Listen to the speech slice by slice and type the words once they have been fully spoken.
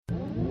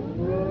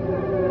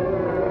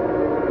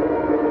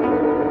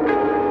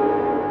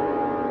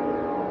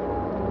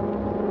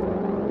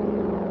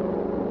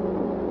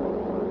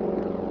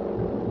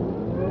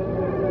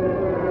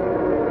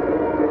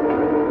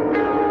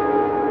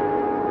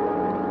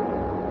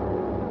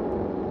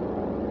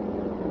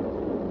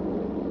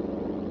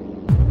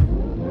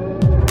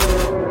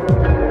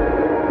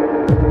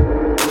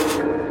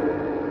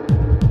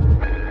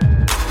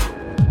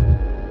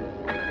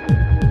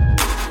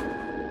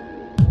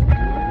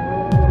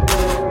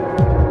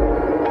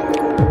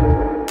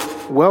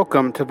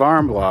Welcome to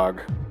Varmblog,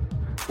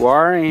 where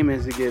our aim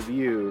is to give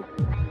you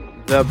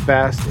the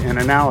best in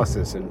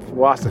analysis in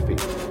philosophy,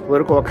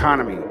 political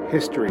economy,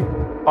 history,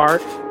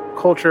 art,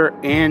 culture,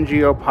 and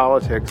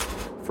geopolitics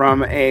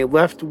from a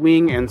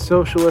left-wing and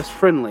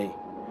socialist-friendly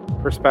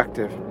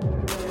perspective.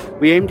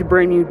 We aim to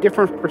bring you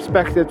different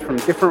perspectives from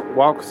different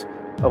walks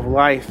of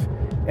life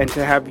and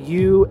to have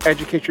you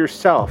educate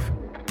yourself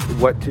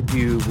what to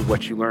do with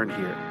what you learn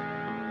here.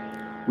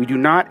 We do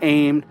not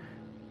aim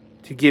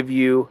to give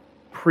you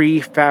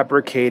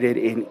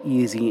prefabricated and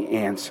easy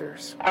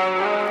answers.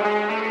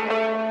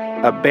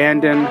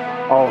 Abandon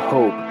all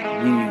hope,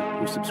 ye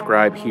who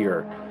subscribe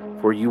here,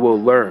 for you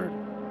will learn,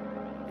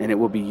 and it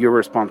will be your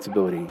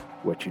responsibility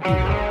what you do.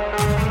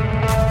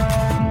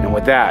 And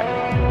with that,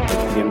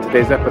 let's begin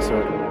today's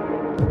episode.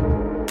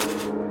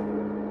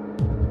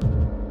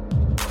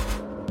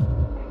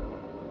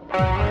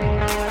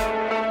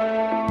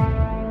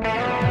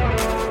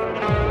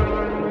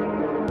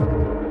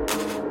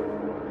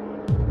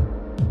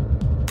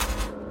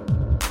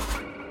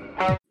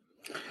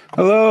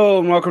 Hello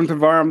and welcome to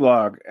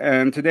Varmblog,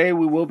 and today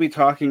we will be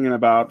talking in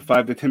about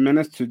 5 to 10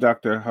 minutes to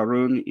Dr.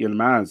 Haroon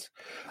Yilmaz,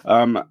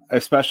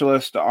 a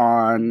specialist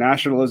on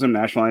nationalism,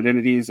 national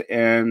identities,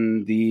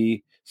 and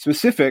the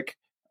specific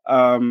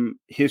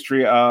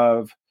history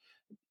of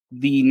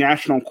the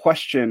national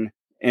question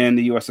in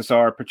the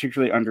USSR,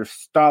 particularly under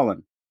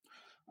Stalin.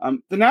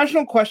 The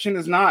national question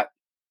is not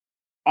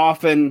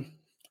often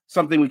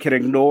something we can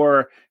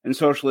ignore in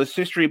socialist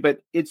history, but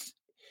its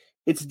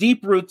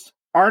deep roots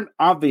aren't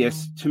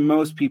obvious to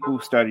most people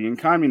studying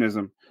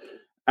communism.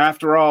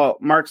 After all,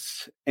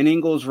 Marx and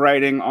Engels'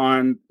 writing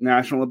on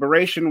national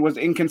liberation was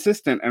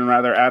inconsistent and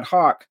rather ad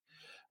hoc.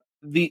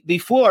 The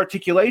full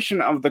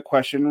articulation of the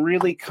question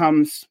really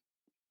comes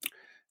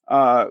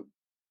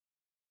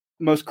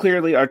most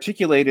clearly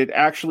articulated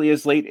actually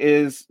as late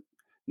as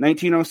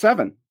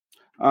 1907,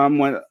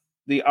 when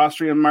the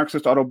Austrian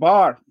Marxist Otto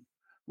Bahr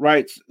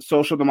writes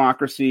Social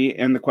Democracy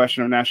and the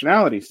Question of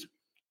Nationalities,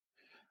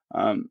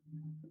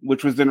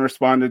 which was then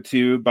responded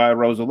to by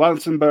Rosa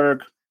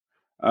Luxemburg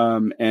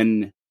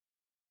in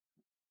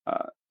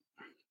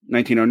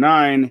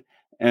 1909,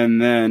 and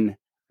then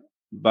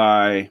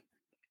by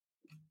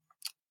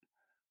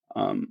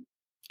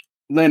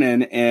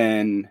Lenin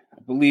in,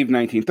 I believe,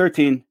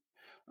 1913.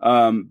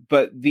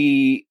 But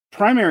the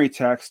primary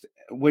text,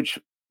 which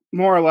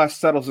more or less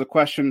settles the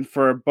question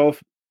for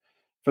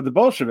the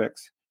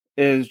Bolsheviks,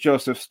 is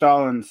Joseph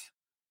Stalin's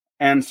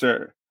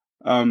answer,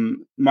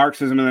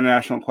 Marxism and the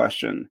National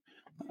Question,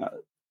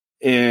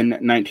 in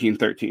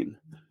 1913.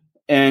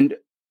 And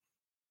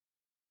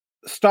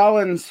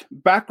Stalin's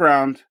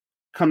background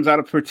comes out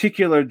of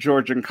particular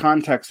Georgian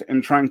context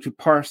in trying to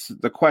parse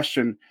the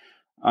question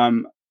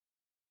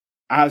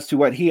as to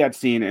what he had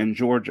seen in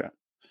Georgia.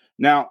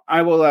 Now,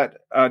 I will let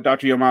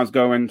Dr. Yilmaz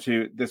go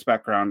into this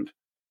background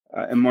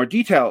in more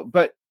detail,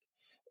 but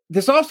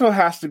this also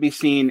has to be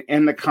seen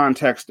in the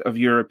context of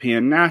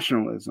European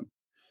nationalism.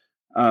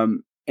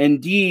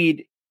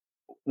 Indeed,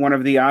 one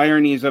of the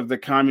ironies of the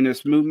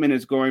communist movement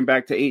is going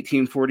back to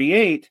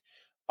 1848.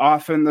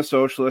 Often the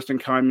socialists and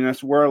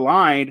communists were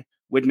allied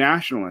with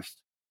nationalists.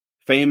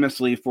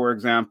 Famously, for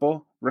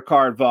example,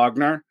 Richard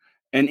Wagner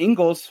and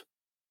Engels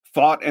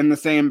fought in the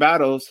same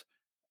battles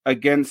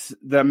against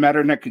the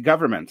Metternich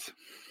government.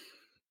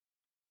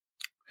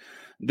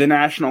 The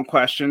national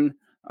question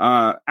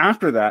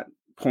after that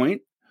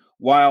point,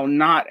 while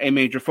not a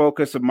major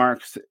focus of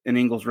Marx and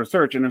Engels'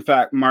 research, and in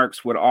fact,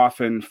 Marx would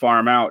often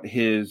farm out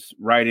his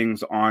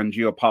writings on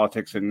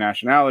geopolitics and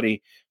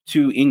nationality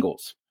to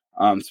Engels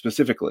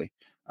specifically.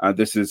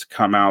 This has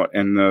come out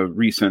in the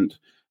recent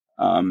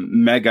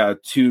Mega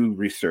 2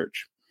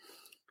 research.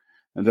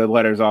 The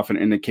letters often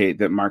indicate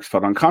that Marx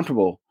felt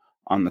uncomfortable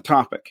on the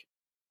topic.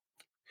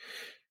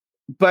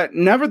 But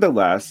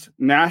nevertheless,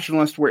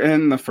 nationalists were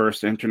in the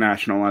First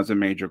International as a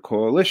major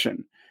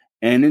coalition,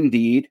 and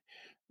indeed,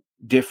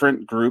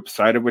 different groups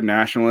sided with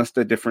nationalists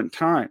at different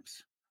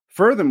times.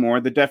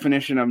 Furthermore, the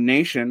definition of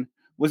nation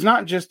was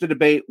not just a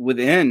debate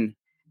within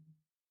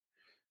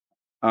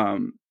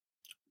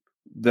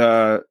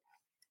the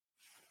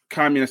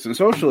communist and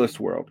socialist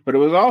world, but it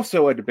was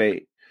also a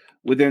debate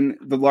within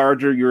the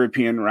larger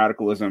European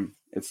radicalism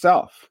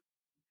itself.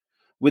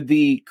 With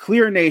the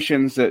clear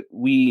nations that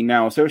we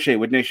now associate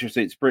with nation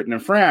states Britain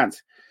and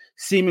France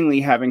seemingly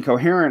having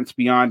coherence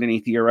beyond any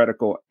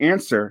theoretical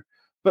answer,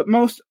 but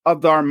most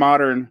of our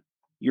modern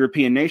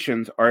European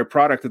nations are a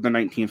product of the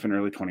 19th and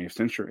early 20th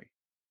century.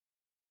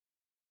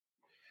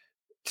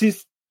 To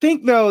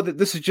think, though, that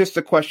this is just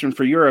a question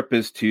for Europe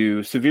is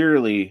to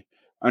severely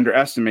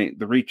underestimate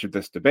the reach of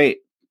this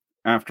debate.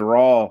 After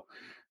all,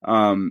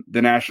 the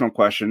national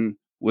question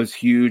was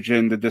huge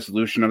in the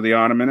dissolution of the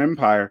Ottoman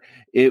Empire.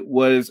 It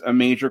was a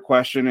major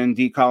question in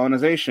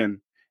decolonization.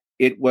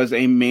 It was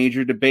a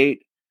major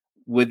debate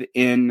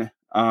within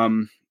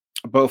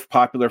both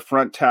Popular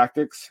Front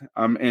tactics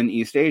in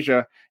East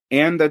Asia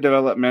and the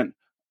development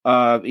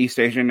of East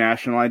Asian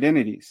national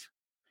identities,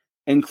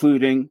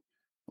 including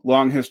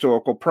long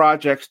historical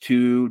projects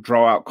to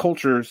draw out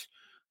cultures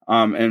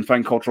and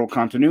find cultural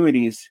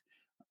continuities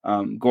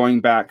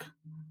going back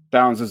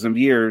thousands of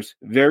years,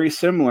 very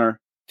similar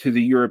to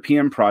the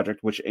European project,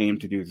 which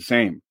aimed to do the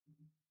same.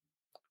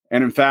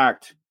 And in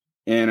fact,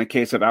 in a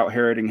case of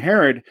out-Heroding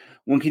Herod,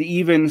 one could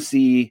even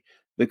see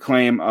the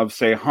claim of,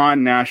 say,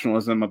 Han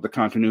nationalism, of the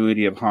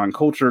continuity of Han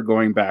culture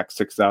going back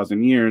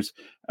 6,000 years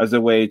as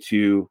a way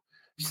to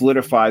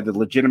solidify the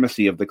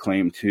legitimacy of the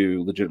claim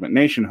to legitimate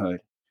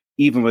nationhood,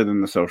 even within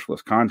the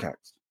socialist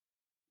context.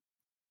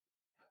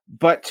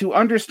 But to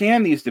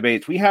understand these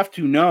debates, we have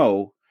to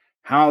know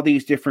how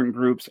these different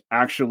groups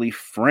actually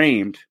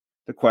framed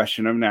the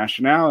question of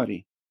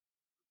nationality.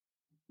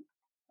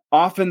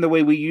 Often the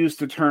way we use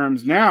the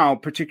terms now,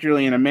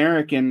 particularly in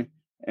American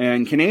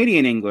and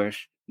Canadian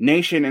English,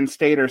 nation and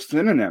state are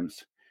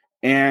synonyms.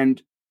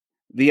 And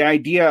the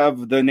idea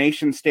of the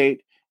nation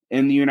state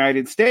in the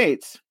United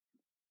States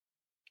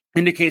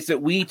indicates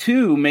that we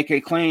too make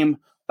a claim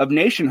of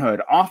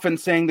nationhood, often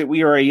saying that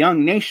we are a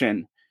young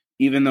nation,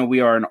 even though we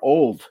are an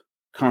old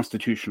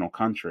constitutional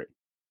country.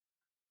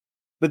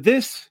 But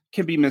this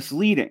can be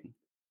misleading.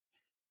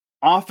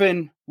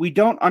 Often we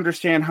don't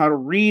understand how to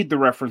read the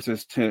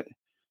references to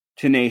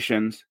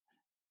nations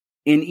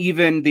in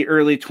even the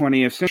early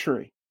 20th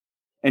century,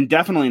 and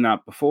definitely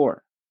not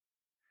before.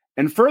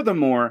 And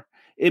furthermore,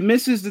 it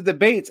misses the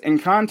debates and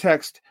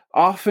context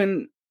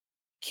often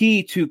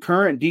key to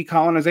current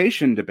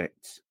decolonization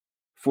debates.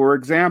 For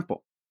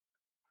example,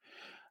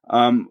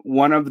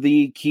 one of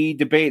the key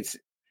debates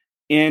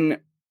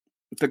in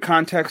the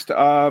context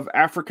of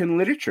African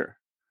literature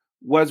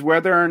was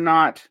whether or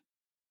not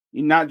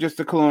just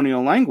the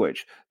colonial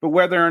language, but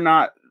whether or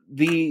not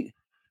the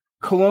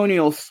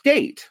colonial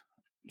state,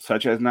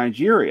 such as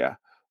Nigeria,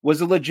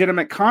 was a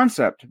legitimate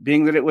concept,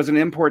 being that it was an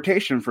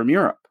importation from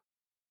Europe.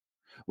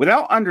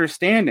 Without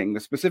understanding the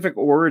specific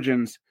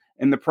origins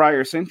in the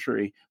prior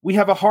century, we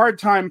have a hard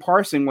time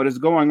parsing what is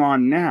going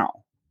on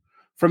now,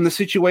 from the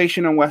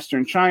situation in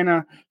Western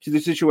China to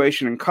the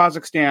situation in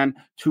Kazakhstan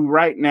to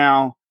right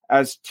now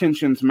as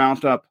tensions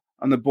mount up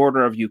on the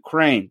border of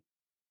Ukraine.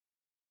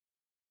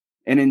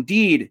 And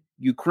indeed,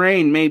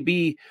 Ukraine may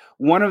be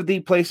one of the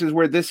places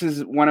where this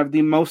is one of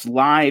the most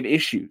live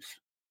issues.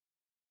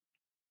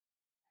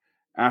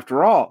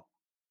 After all,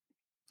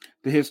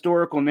 the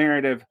historical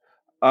narrative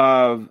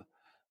of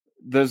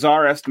the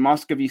Tsarist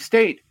Muscovy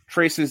state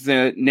traces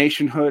the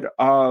nationhood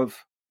of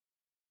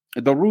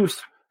the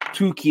Rus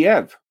to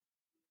Kiev,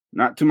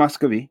 not to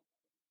Muscovy,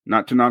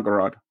 not to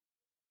Novgorod.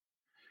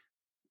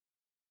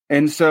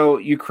 And so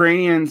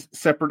Ukrainians'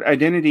 separate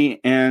identity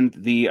and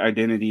the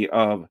identity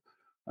of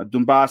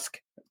Donbass,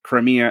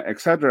 Crimea,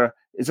 etc.,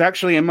 is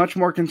actually a much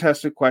more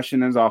contested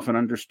question than is often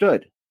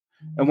understood.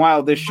 And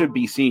while this should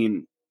be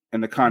seen in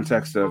the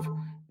context of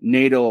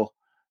NATO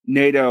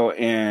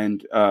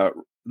and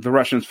the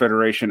Russian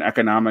Federation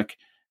economic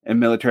and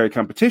military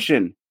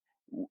competition,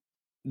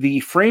 the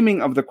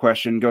framing of the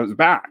question goes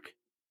back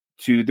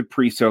to the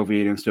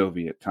pre-Soviet and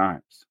Soviet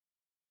times.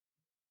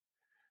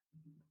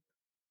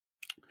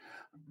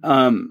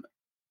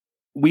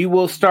 We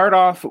will start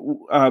off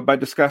by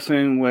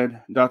discussing with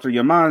Dr.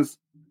 Yamez,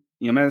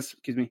 the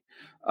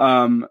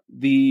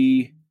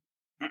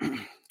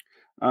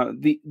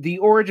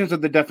origins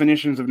of the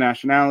definitions of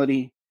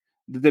nationality,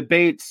 the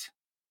debates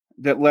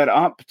that led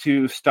up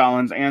to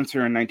Stalin's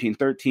answer in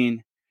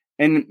 1913,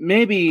 and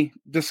maybe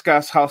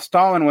discuss how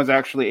Stalin was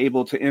actually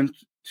able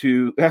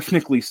to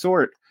ethnically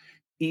sort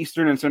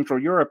Eastern and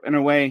Central Europe in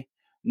a way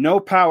no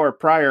power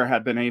prior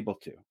had been able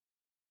to.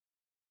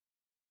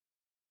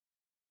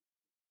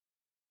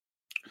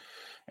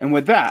 And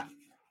with that,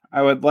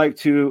 I would like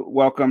to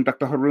welcome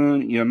Dr.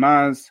 Haroon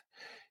Yilmaz.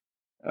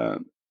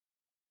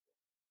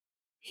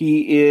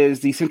 He is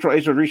the Central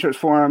Asia Research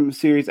Forum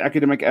Series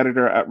academic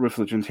editor at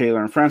Routledge and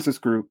Taylor and Francis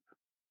Group.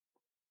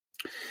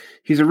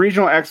 He's a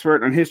regional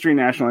expert on history,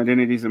 national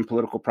identities, and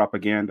political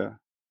propaganda.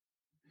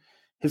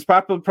 His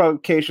popular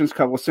publications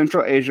cover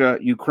Central Asia,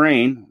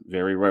 Ukraine,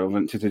 very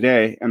relevant to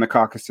today, and the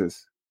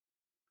Caucasus.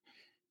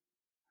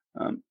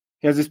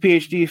 He has his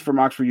PhD from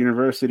Oxford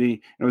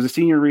University and was a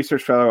senior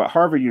research fellow at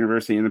Harvard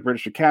University and the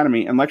British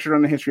Academy, and lectured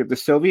on the history of the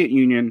Soviet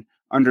Union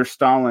under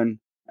Stalin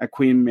at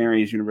Queen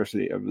Mary's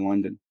University of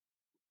London.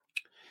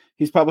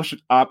 He's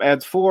published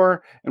op-eds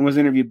for and was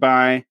interviewed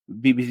by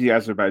BBC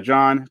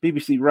Azerbaijan,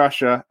 BBC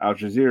Russia, Al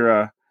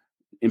Jazeera,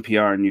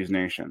 NPR, and News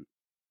Nation.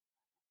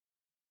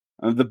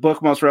 The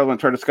book most relevant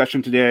to our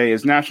discussion today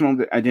is National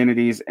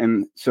Identities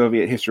and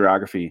Soviet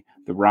Historiography,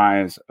 The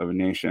Rise of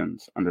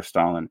Nations Under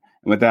Stalin.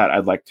 And with that,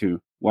 I'd like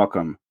to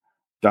welcome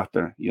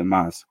Dr.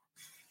 Yilmaz.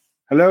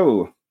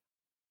 Hello.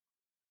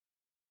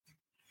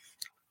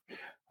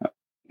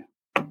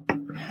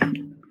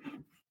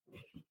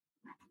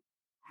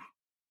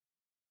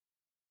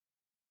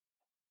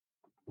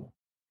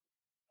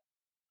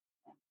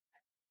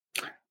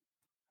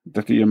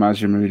 Dr. Yilmaz,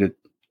 you're muted.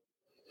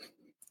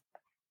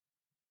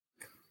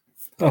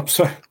 Oh,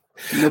 sorry.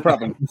 No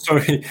problem.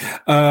 Sorry.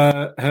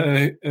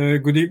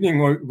 Good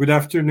evening or good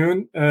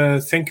afternoon.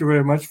 Thank you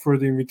very much for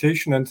the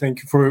invitation, and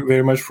thank you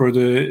very much for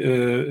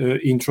the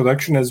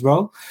introduction as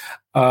well.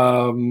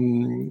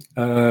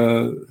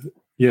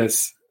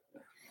 Yes.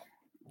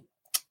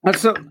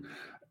 So,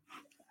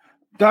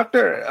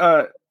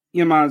 Dr.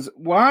 Yilmaz,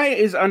 why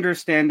is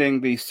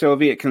understanding the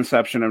Soviet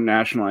conception of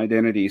national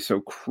identity so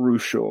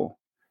crucial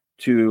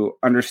to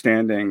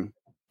understanding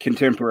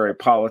contemporary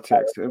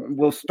politics?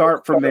 We'll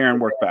start from there and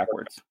work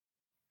backwards.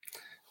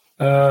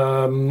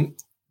 The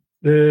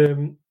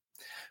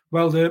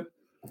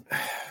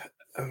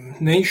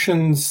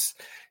nations,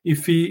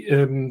 if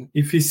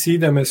we see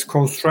them as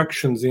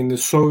constructions in the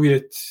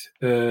Soviet,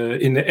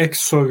 in the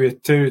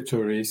ex-Soviet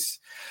territories,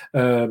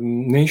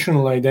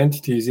 national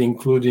identities,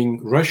 including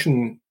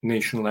Russian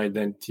national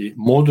identity,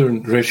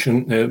 modern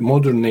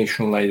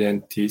national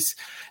identities,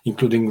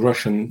 including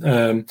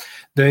Russian,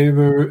 they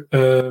were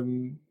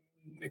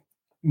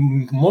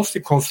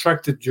mostly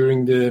constructed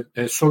during the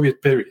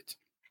Soviet period.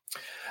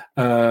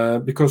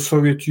 Because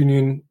Soviet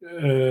Union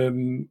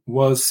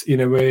was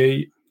in a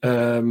way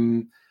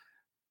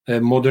a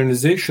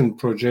modernization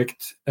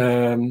project,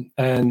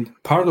 and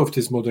part of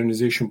this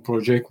modernization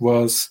project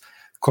was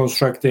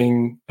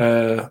constructing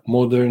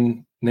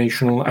modern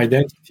national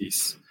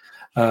identities.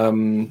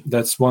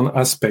 That's one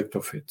aspect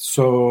of it.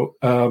 So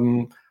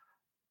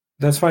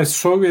that's why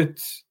Soviet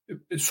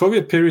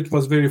period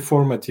was very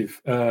formative.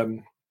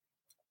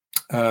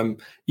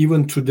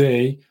 Even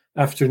today,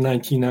 after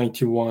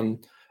 1991.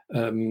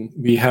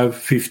 We have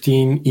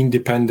 15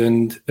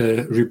 independent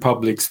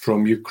republics,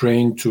 from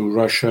Ukraine to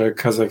Russia,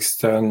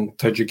 Kazakhstan,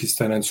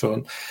 Tajikistan, and so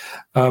on.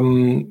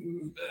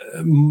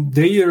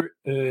 Their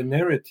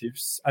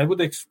narratives, I would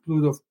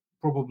exclude of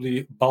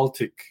probably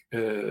Baltic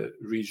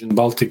region,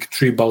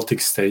 three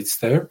Baltic states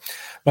there.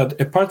 But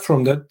apart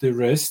from that,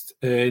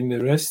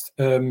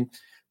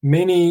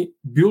 many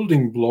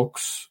building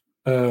blocks,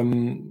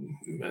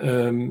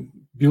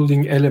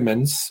 building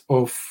elements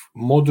of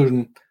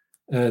modern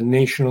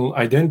national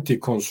identity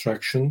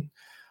construction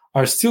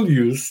are still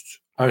used,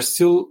 are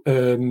still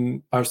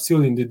in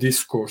the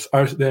discourse,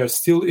 they are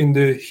still in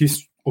the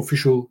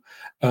official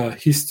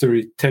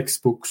history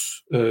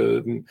textbooks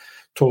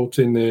taught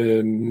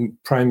in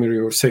primary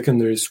or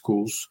secondary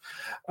schools.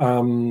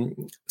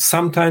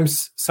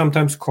 Sometimes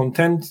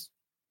content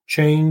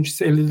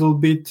changed a little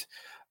bit.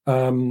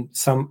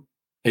 Some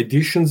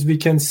additions we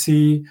can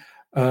see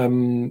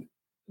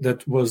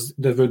that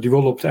were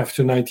developed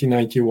after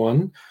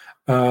 1991.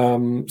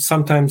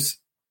 Sometimes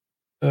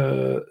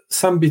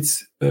some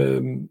bits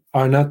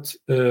are not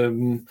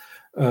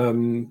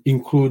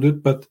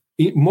included, but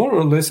more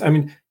or less, I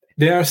mean,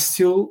 they are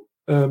still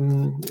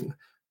valid.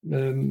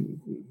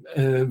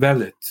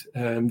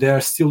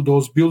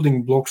 Those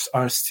building blocks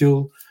are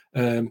still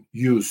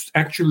used.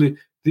 Actually,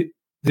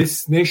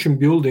 this nation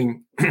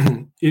building,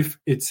 if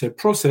it's a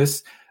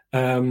process,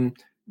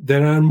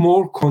 there are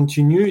more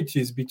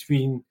continuities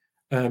between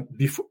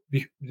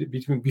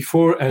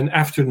before and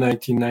after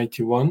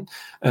 1991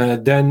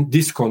 than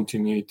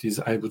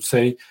discontinuities, I would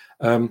say.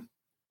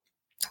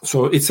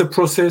 So it's a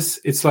process.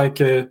 It's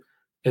like a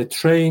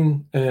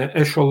train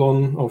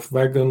echelon of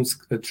wagons,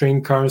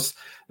 train cars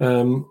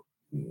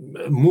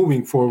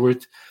moving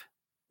forward,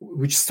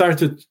 which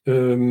started,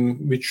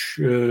 which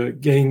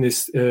gained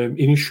this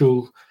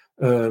initial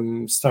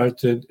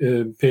started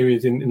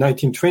period in the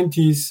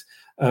 1920s.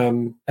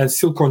 And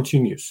still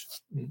continues.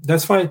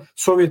 That's why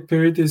Soviet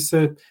period is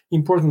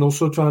important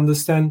also to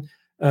understand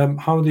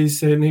how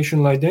these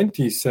national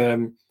identities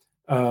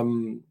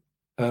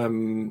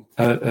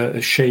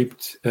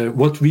shaped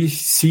what we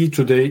see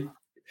today.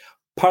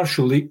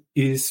 Partially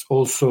is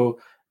also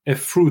a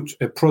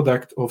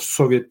product of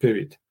Soviet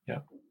period.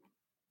 Yeah.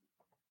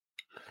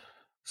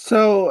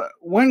 So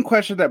one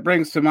question that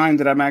brings to mind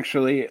that I'm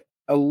actually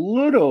a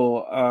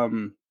little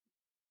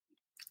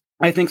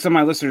I think some of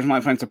my listeners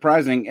might find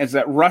surprising is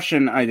that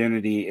Russian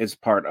identity is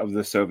part of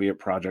the Soviet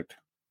project.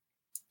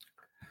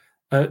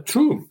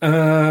 True.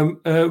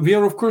 We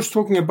are, of course,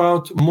 talking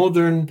about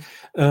modern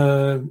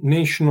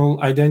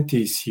national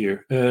identities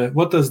here.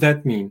 What does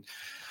that mean?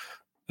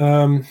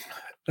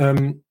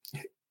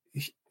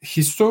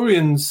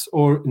 Historians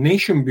or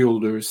nation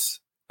builders,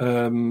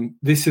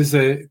 this is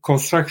the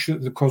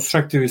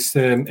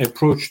constructivist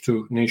approach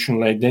to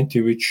national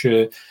identity, which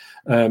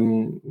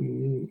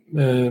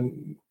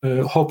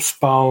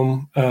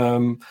Hobsbawm,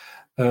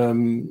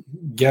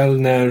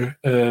 Gellner,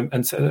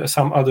 and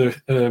some other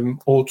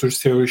authors,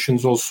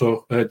 theologians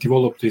also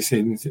developed this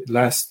in the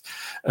last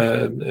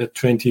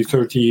 20,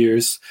 30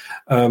 years.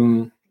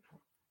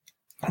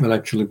 Well,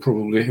 actually,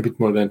 probably a bit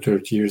more than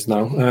 30 years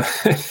now.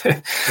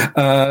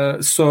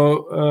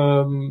 So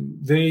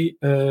they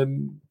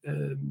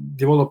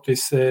developed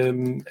this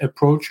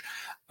approach,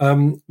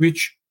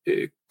 which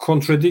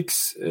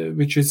contradicts,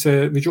 which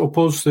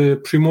opposes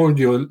the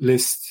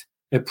primordialist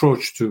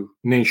approach to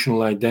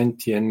national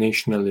identity and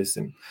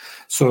nationalism.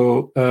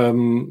 So,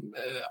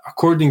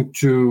 according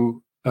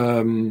to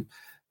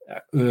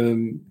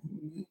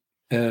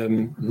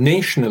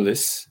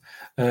nationalists,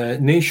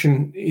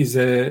 nation is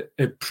a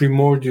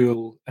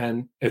primordial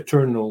and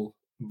eternal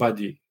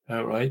body,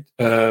 right?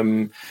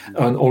 An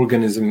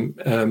organism.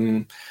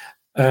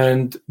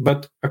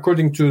 But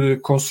according to the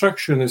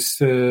constructivist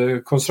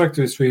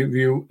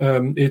view,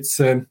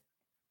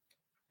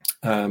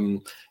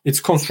 it's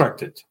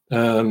constructed.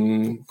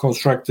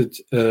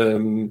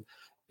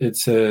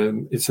 It's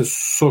a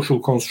social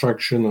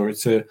construction, or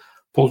it's a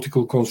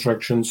political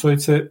construction. So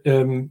it's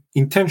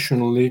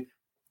intentionally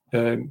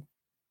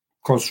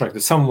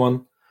constructed.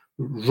 Someone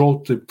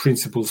wrote the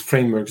principles,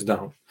 frameworks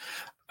down.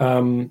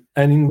 And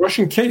in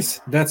Russian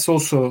case, that's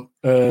also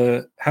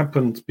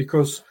happened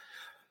because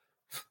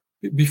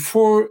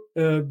before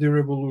the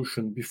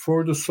revolution,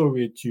 before the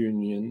Soviet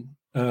Union,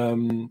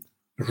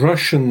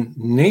 Russian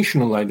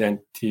national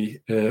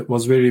identity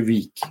was very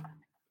weak.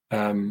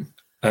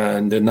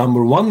 And the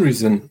number one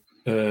reason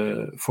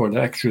for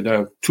that, actually,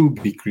 there are two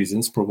big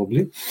reasons,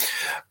 probably.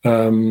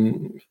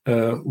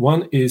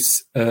 One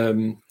is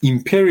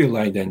imperial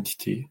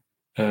identity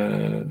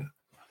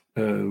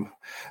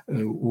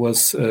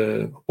was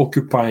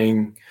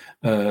occupying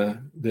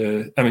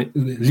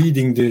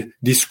leading the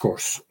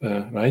discourse,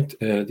 right?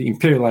 The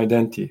imperial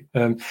identity,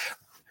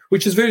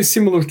 which is very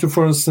similar to,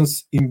 for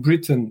instance, in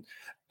Britain,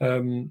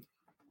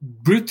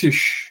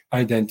 British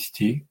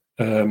identity,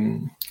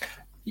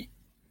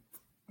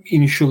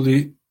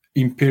 initially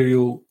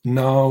imperial.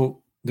 Now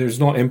there's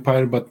no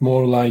empire, but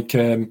more like,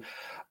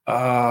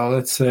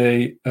 let's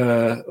say,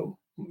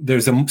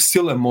 there's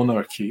still a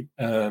monarchy.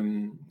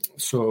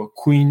 So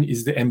Queen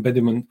is the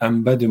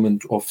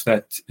embodiment of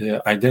that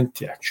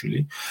identity,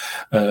 actually.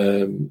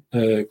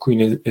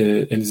 Queen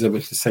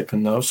Elizabeth II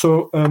now.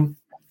 So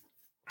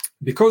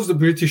because the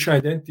British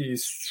identity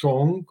is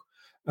strong,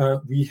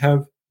 we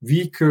have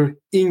weaker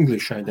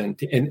English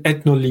identity, an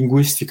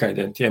ethno-linguistic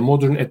identity, a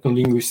modern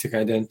ethno-linguistic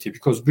identity,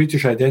 because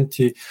British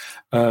identity,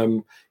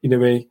 in a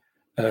way,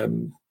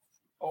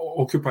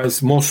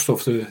 occupies most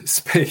of the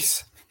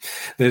space.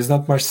 There's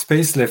not much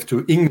space left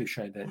to English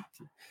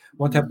identity.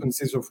 What happens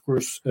is, of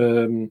course,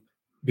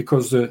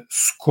 because the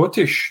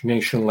Scottish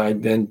national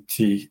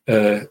identity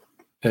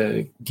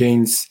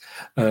gains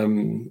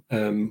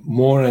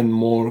more and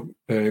more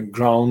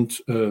ground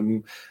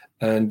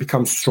and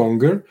becomes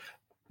stronger,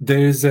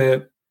 there is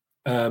a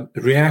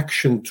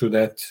reaction to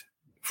that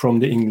from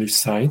the English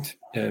side,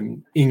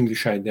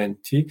 English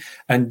identity,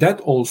 and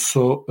that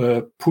also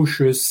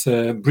pushes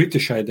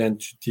British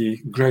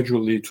identity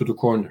gradually to the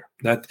corner.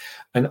 That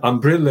an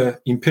umbrella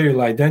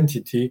imperial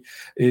identity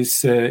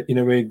is, in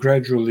a way,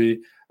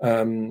 gradually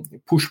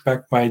pushed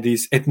back by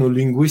these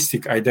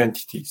ethno-linguistic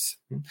identities.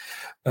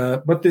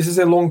 But this is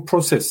a long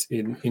process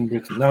in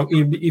Britain. Now,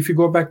 if you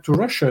go back to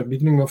Russia,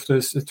 beginning of the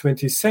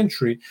 20th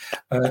century,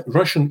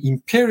 Russian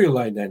imperial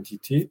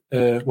identity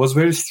was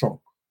very strong.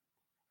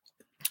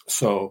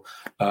 So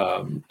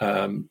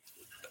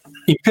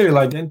imperial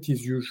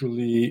identities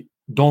usually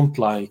don't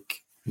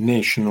like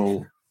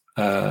national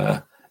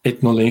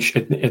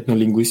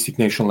ethno-linguistic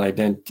national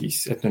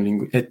identities,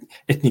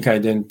 ethnic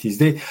identities.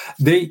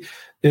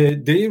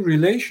 Their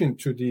relation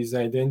to these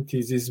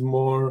identities is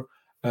more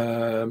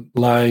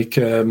like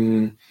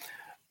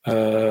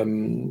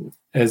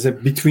as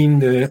between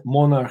the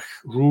monarch,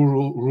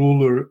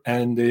 ruler,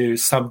 and the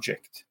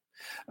subject.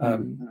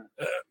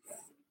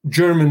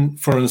 German,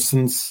 for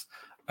instance,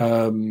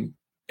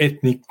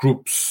 ethnic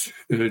groups,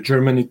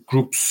 Germanic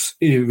groups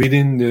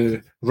within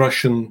the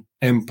Russian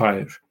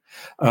Empire.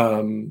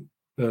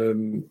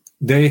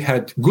 They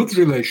had good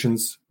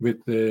relations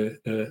with the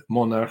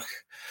monarch,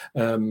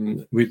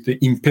 with the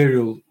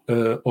imperial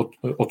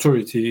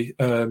authority.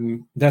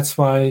 That's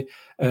why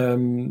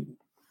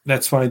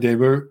they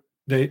were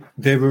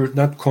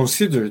not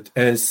considered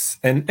as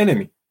an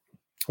enemy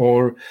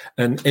or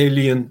an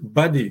alien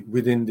body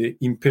within the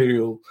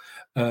imperial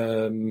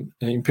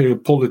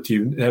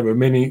polity. There were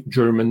many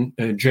German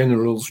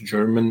generals,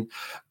 German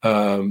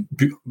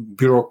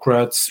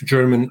bureaucrats,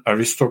 German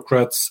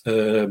aristocrats.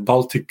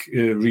 Baltic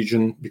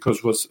region,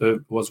 because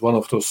was one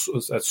of those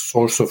a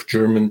source of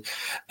German.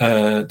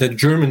 The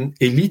German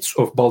elites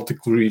of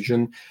Baltic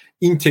region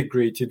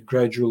integrated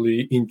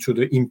gradually into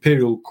the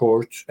imperial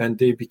court, and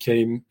they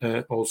became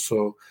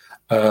also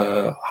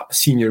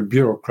senior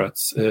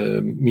bureaucrats,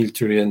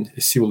 military and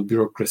civil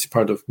bureaucracy,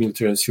 part of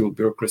military and civil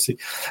bureaucracy.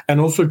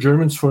 And also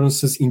Germans, for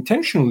instance,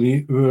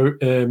 intentionally were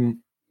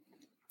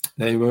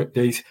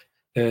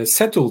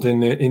settled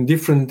in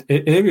different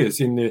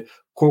areas in the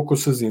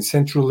Caucasus, in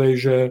Central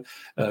Asia,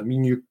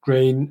 in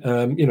Ukraine.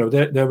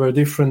 There were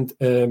different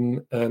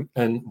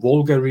and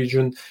Volga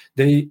region.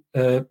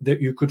 That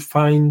you could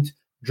find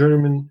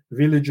German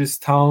villages,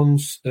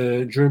 towns,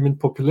 German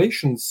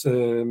populations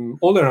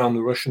all around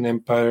the Russian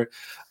Empire.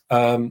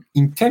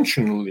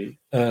 Intentionally,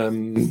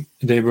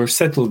 they were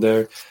settled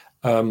there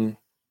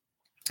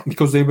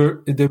because they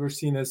were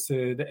seen as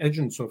the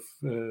agents of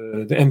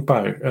the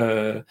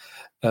empire.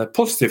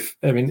 Positive.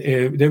 I mean,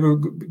 they were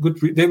good.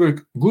 They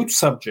were good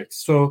subjects.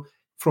 So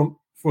for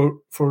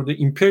the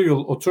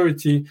imperial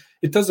authority,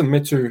 it doesn't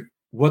matter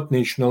what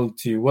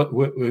nationality, what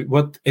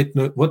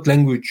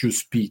language you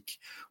speak,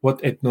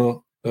 what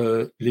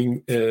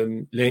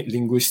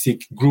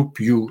linguistic group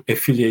you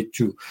affiliate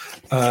to.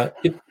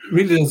 It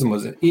really doesn't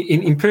matter.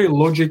 In imperial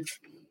logic,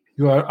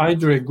 you are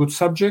either a good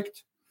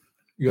subject,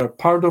 you are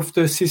part of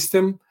the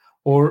system,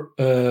 or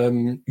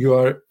you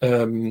are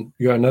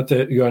not.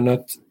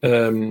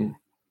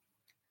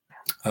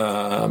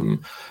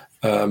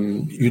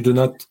 You do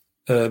not,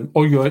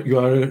 or you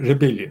are a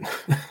rebellion.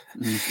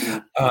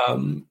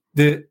 Mm-hmm.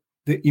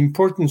 The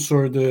importance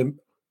or the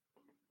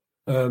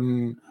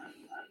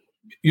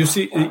you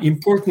see the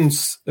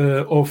importance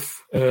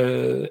of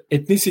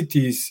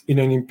ethnicities in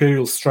an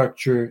imperial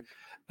structure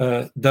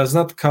does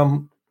not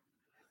come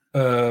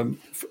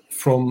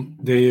from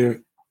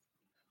their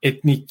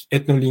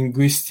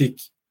ethno-linguistic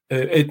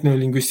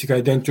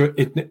identity or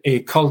a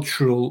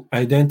cultural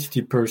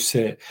identity per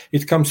se.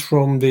 It comes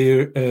from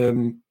their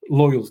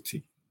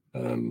loyalty,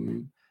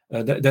 their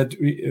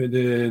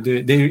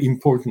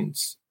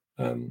importance.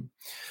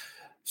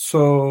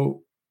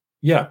 So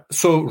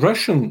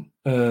Russian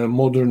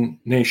modern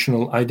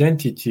national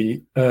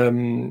identity,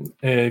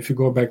 if you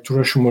go back to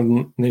Russian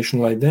modern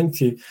national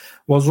identity,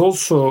 was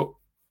also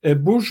a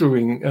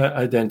bourgeois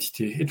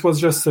identity. It was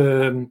just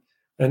an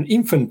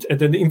infant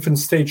at an infant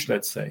stage,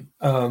 let's say.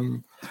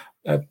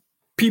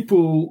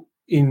 People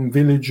in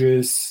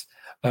villages,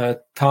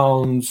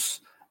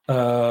 towns,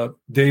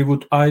 they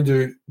would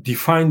either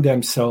define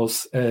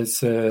themselves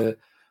as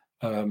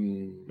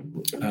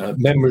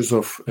members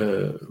of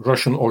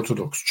Russian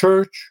Orthodox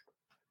Church,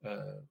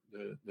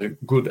 the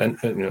good and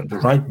the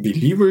right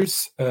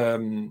believers,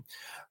 and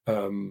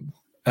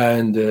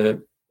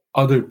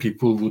other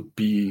people would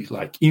be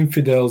like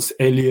infidels,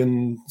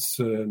 aliens,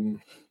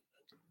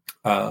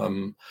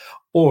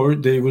 or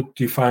they would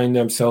define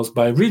themselves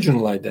by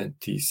regional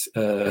identities.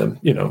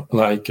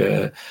 Like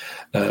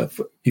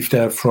if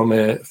they're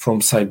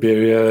from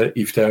Siberia,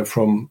 if they're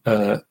from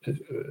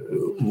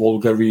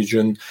Volga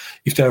region,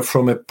 if they're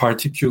from a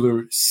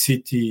particular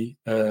city,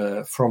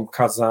 from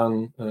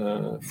Kazan,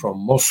 from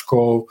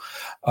Moscow,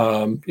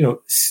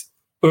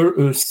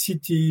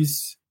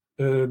 cities,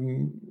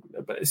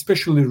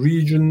 especially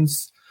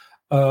regions.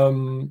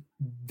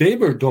 They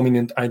were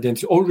dominant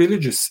identities, or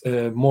religious,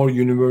 more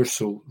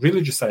universal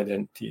religious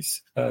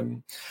identities,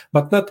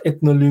 but not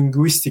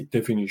ethno-linguistic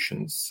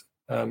definitions.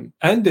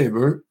 And they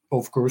were,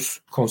 of course,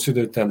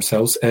 considered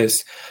themselves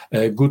as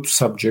good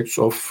subjects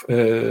of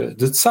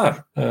the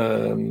Tsar.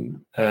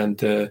 And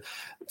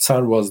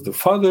Tsar was the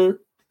father,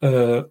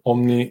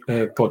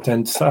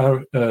 omnipotent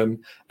Tsar,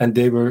 and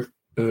they were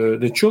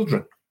the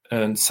children.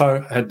 And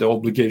Tsar had the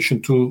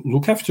obligation to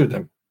look after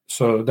them.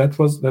 So that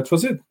was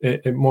it.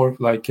 A more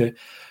like a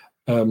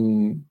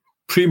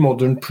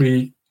pre-modern,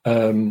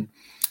 I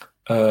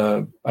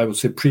would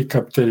say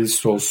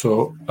pre-capitalist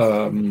also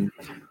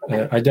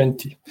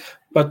identity.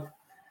 But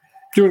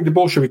during the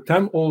Bolshevik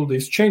time, all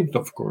this changed,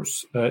 of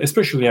course,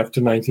 especially after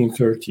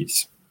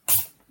 1930s.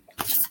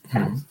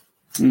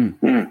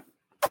 Mm-hmm.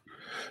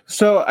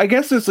 So I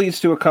guess this leads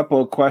to a couple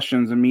of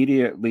questions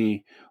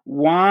immediately.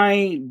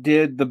 Why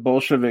did the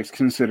Bolsheviks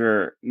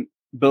consider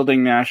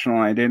building national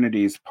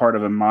identities part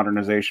of a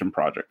modernization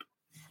project?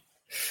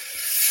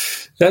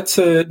 That's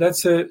a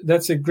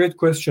great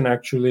question.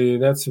 Actually,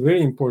 that's a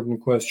very important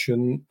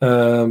question.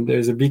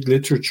 There's a big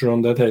literature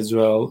on that as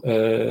well.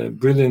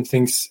 Brilliant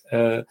things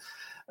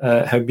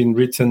have been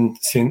written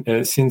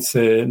since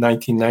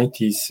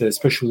 1990s,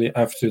 especially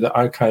after the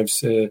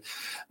archives,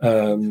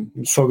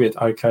 Soviet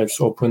archives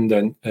opened,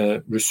 and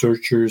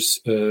researchers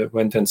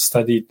went and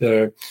studied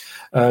there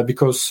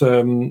because.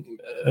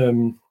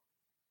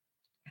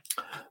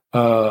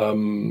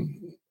 Before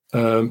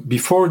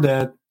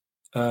that,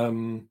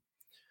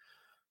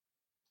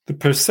 the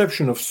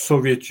perception of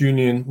Soviet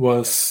Union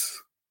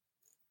was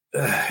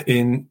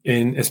in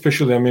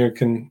especially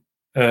American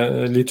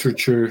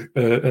literature,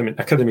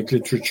 academic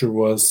literature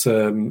was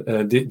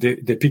the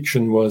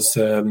depiction was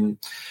so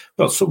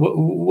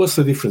what's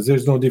the difference?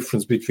 There's no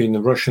difference between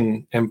the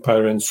Russian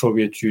Empire and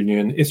Soviet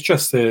Union. It's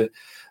just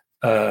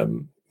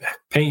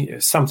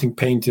something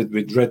painted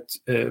with red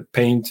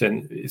paint,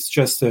 and it's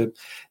just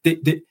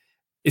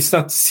it's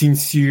not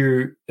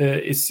sincere.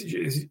 It's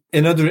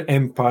another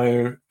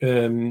empire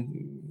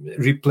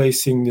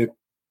replacing the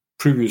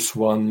previous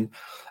one.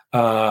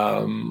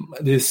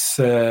 This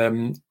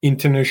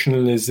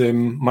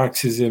internationalism,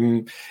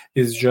 Marxism,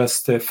 is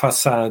just a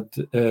facade,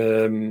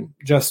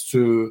 just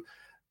to.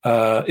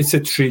 It's a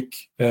trick.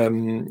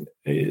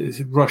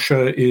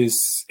 Russia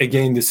is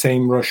again the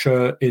same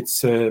Russia.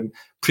 It's a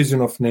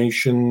prison of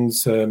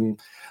nations.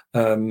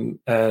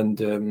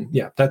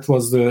 That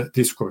was the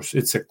discourse.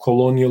 It's a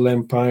colonial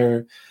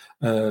empire,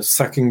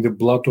 sucking the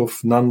blood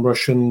of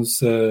non-Russians,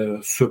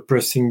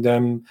 suppressing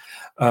them.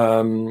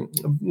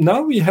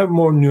 Now we have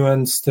more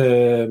nuanced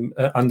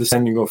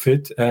understanding of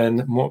it,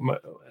 and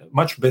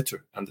much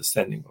better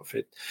understanding of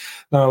it.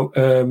 Now,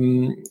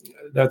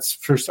 that's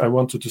first I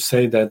wanted to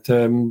say that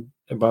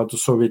about the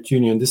Soviet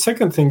Union. The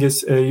second thing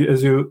is,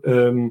 as you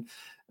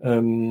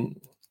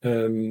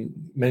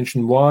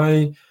mentioned,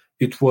 why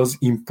it was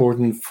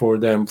important for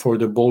them, for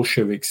the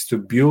Bolsheviks, to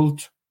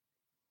build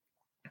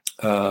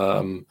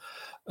to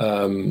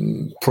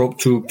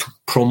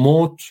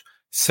promote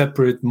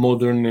separate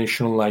modern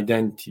national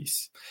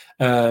identities.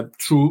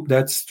 Through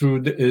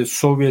the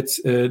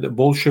Soviets, the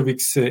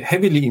Bolsheviks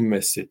heavily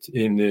invested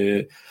in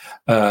the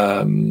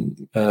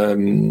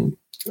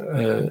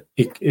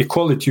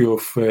equality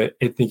of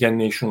ethnic and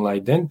national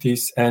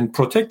identities and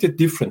protected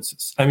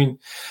differences. I mean,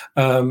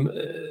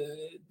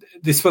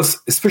 this was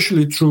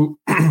especially true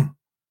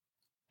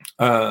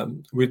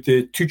with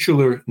the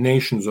titular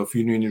nations of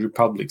Union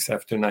republics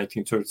after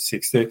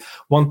 1936. The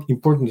one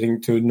important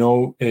thing to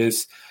know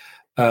is,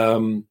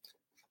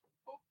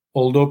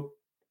 although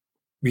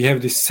we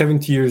have this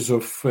 70 years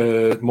of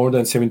more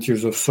than 70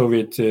 years of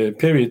Soviet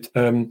period,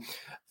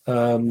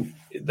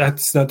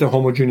 that's not a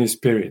homogeneous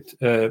period.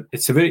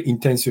 It's a very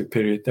intensive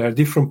period. There are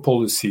different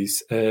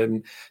policies.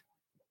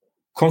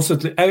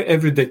 Constantly,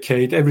 every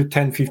decade, every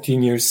 10,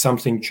 15 years,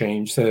 something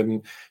changed,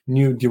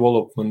 new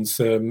developments.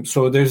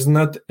 So there's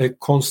not a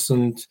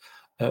constant,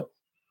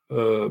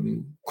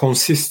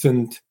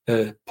 consistent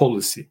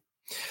policy.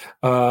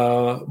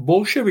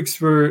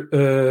 Bolsheviks were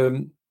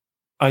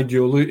by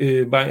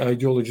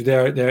ideology, they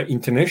are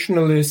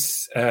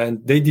internationalists,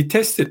 and they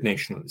detested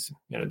nationalism.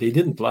 They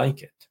didn't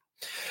like it.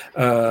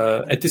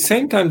 At the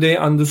same time, they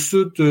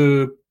understood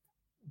the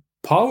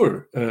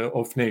power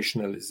of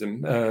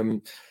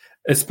nationalism,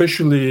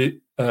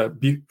 especially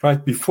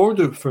right before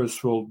the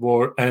First World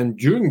War and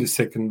during the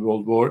Second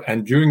World War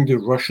and during the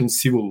Russian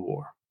Civil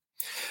War.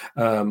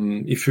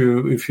 If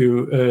you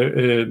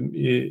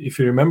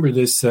remember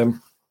this,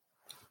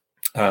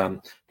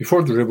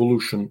 before the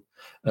revolution,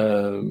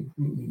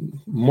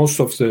 most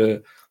of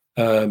the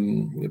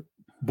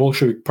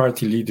Bolshevik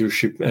party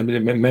leadership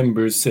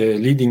members,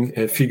 leading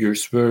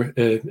figures, were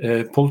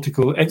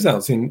political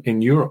exiles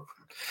in Europe.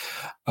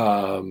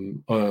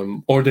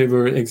 Or they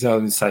were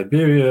exiled in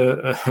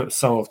Siberia.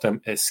 Some of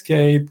them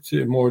escaped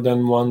more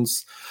than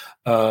once.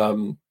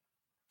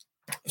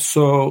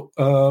 So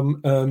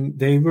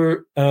they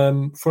were,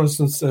 for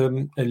instance,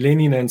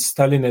 Lenin and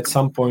Stalin at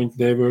some point,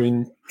 they were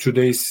in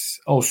today's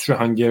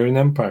Austro-Hungarian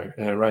Empire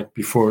right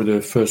before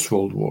the First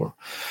World War.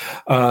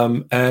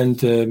 And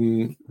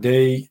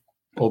they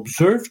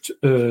observed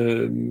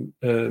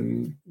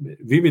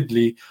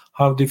vividly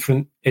how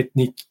different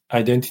ethnic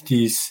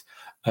identities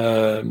they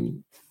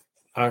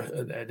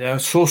are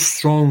so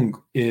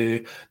strong.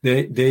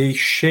 They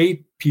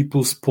shape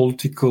people's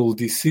political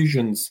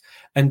decisions,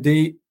 and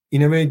they,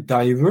 in a way,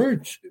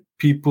 divert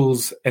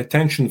people's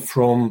attention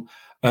from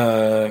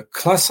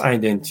class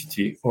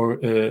identity or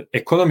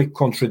economic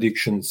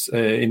contradictions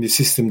in the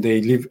system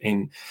they live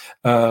in.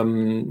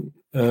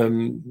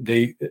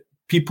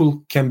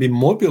 People can be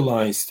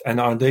mobilized,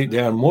 and they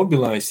are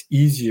mobilized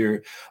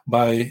easier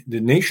by the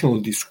national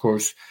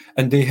discourse,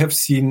 and they have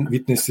seen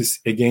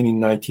witnesses again in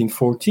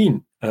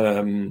 1914.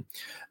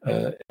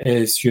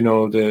 As you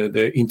know,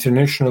 the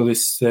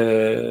internationalist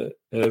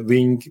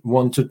wing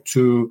wanted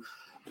to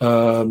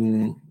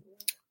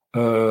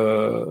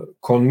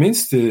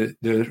convince the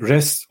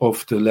rest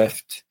of the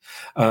left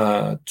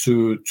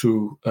to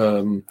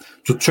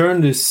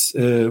turn this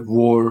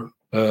war,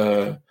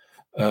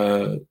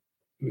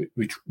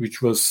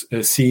 which was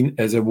seen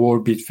as a war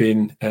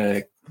between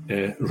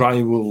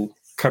rival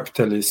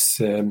capitalists,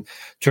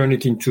 turn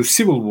it into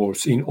civil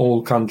wars in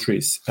all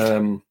countries.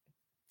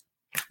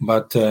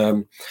 But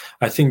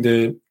I think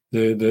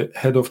the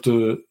head of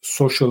the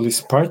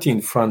Socialist Party in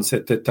France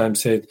at that time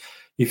said,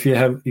 if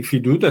you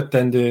do that,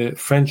 then the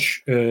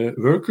French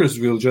workers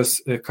will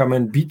just come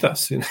and beat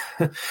us.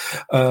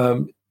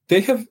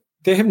 They have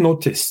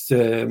noticed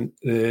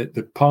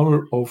the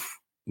power of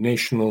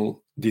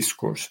national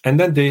discourse, and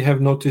then they have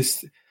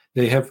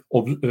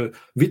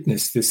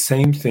witnessed the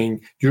same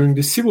thing during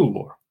the Civil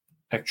War.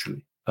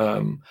 Actually,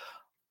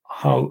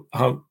 how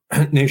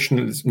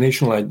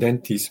national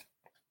identities.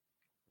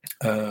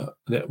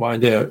 Why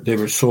they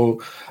were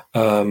so,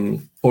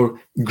 or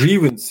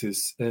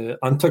grievances,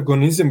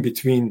 antagonism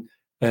between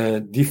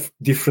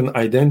different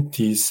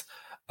identities,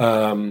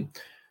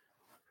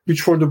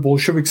 which for the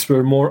Bolsheviks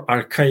were more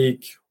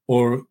archaic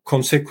or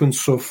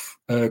consequence of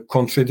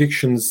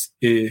contradictions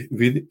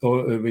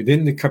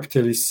within the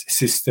capitalist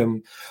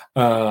system,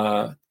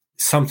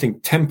 something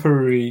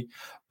temporary,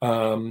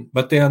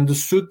 but they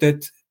understood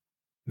that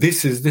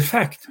this is the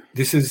fact,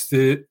 this is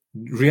the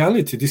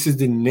reality, this is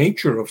the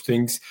nature of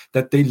things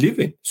that they live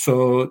in.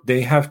 So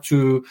they have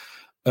to,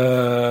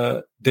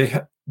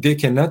 they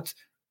cannot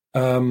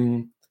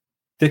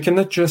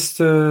just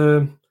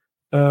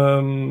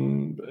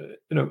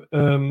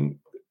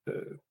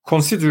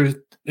consider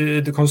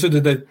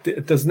that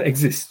it doesn't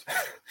exist.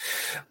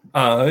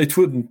 It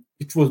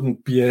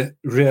wouldn't be a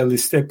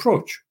realist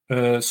approach.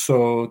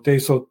 So they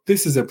thought,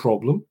 this is a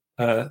problem,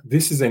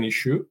 this is an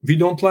issue, we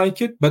don't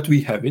like it, but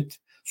we have it,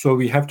 so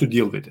we have to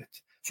deal with it.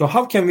 So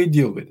how can we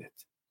deal with it?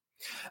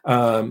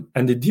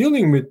 And the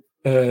dealing with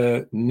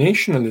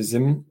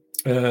nationalism,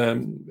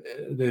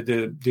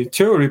 the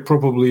theory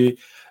probably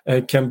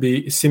can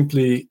be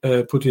simply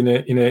put in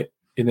a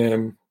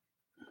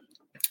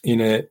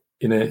in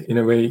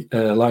a way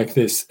like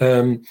this.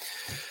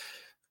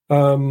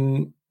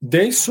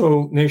 They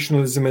saw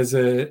nationalism as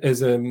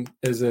a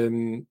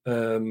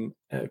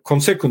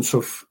consequence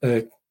of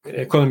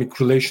economic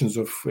relations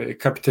of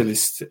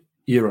capitalist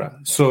era.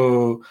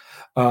 So,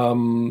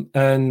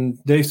 and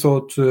they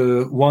thought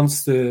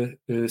once the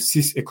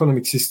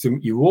economic system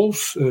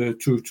evolves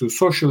to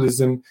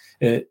socialism,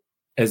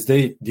 as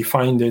they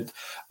defined it,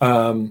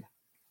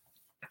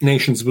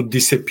 nations would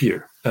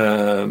disappear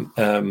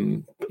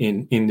in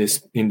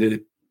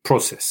the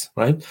process,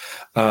 right?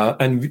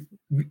 And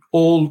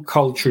all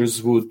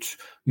cultures would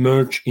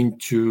merge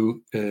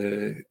into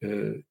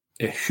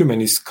a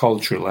humanist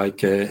culture,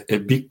 like a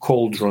big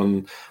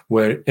cauldron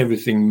where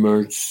everything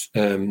merges,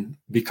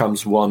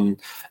 becomes one,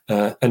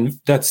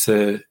 and that's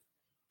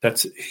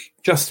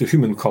just a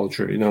human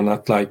culture,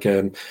 not like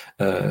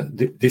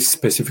this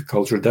specific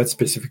culture, that's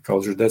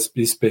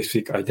this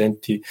specific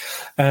identity.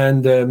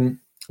 And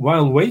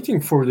while waiting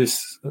for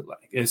this,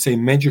 say,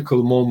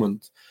 magical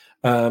moment,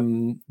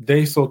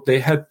 they thought they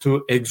had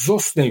to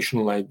exhaust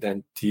national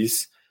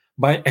identities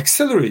by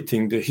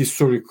accelerating the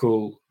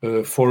historical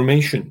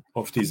formation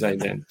of these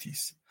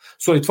identities.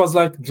 So it was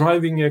like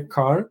driving a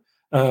car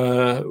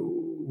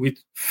with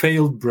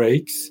failed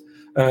brakes.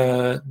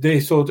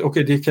 They thought,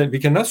 okay, we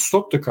cannot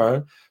stop the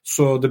car.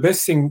 So the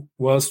best thing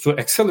was to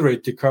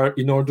accelerate the car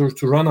in order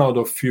to run out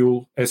of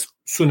fuel as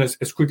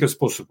quick as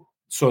possible.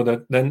 So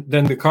that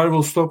then the car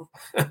will stop,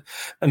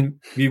 and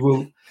we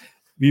will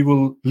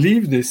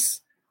leave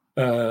this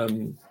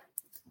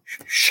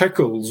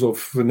shackles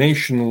of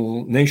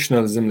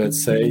nationalism,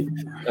 let's say,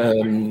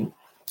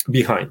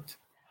 behind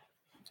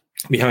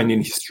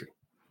in history.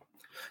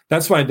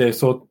 That's why they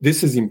thought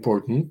this is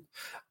important.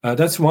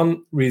 That's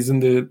one reason.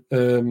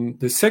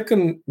 The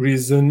second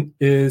reason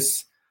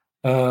is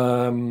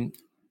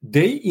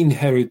they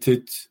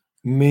inherited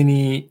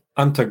many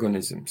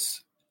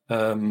antagonisms,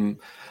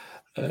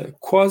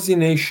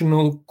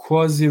 quasi-national,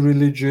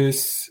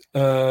 quasi-religious,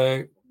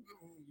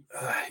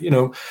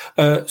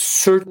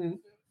 certain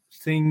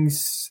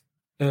things.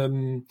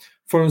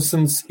 For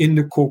instance, in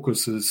the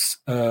Caucasus,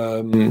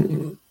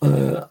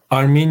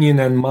 Armenian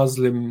and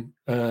Muslim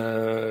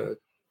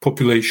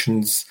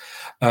populations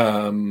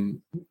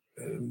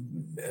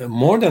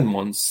more than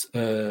once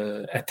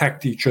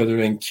attacked each other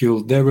and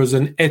killed. There was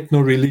an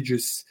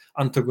ethno-religious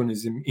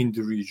antagonism in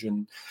the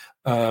region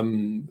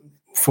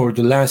for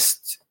the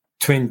last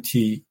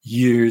 20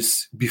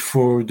 years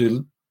before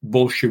the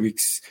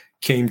Bolsheviks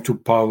came to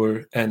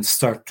power and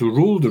start to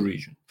rule the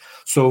region.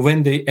 So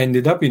when they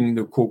ended up in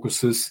the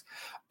Caucasus,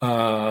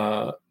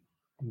 there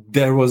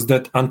was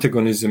that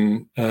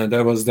antagonism,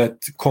 there was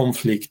that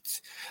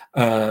conflict,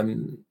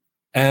 and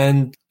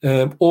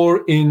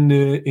or in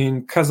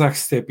Kazakh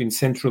steppe in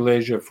Central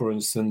Asia, for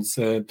instance,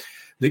 the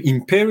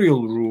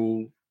imperial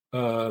rule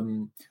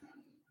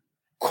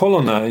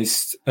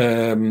colonized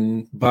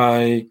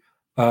by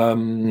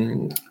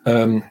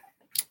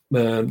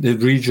the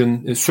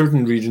region,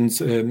 certain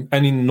regions, and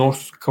in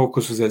North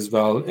Caucasus as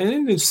well, and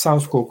in the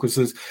South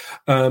Caucasus,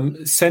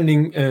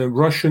 sending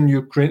Russian,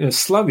 Ukrainian,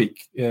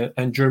 Slavic,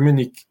 and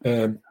Germanic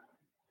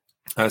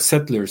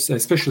settlers,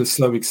 especially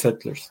Slavic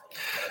settlers,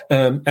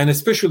 and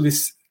especially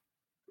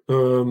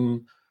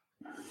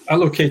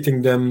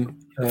allocating them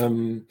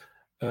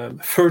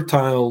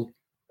fertile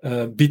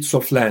bits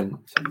of land.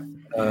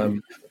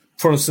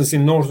 For instance,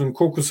 in Northern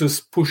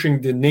Caucasus,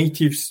 pushing the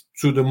natives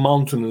to the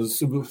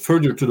mountains,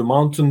 further to the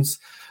mountains,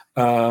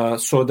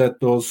 so that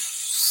those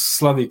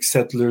Slavic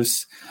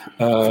settlers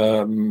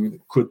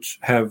could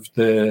have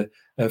the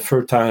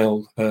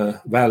fertile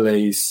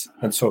valleys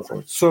and so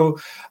forth. So,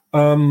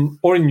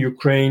 or in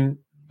Ukraine,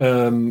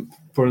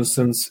 for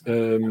instance,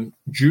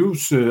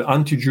 Jews,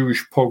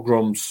 anti-Jewish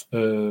pogroms,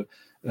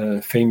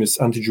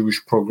 famous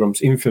anti-Jewish pogroms,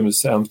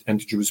 infamous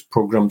anti-Jewish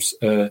pogroms,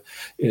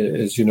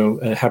 as you know,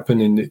 happen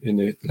in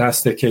the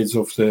last decades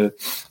of the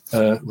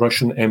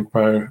Russian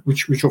Empire,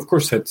 which of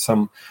course had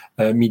some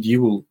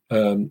medieval,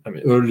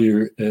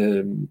 earlier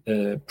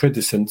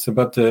predecessors,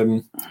 but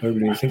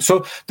earlier things.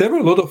 So there were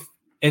a lot of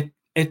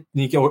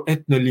ethnic or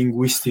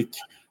ethno-linguistic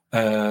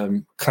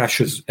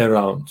clashes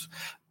around,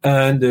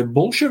 and the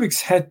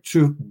Bolsheviks had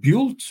to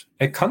build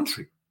a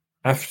country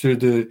after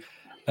the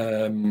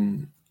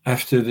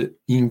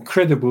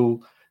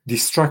incredible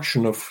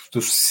destruction of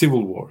the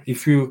civil war.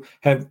 If you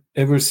have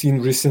ever seen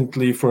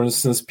recently, for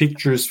instance,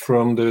 pictures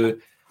from the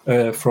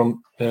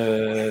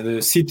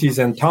cities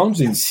and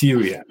towns in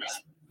Syria,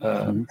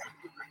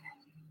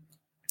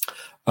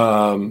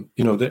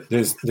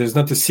 there's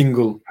not a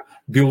single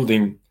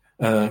building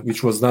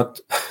which was not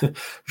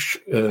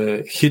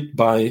hit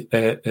by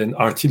an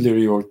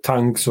artillery or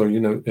tanks, or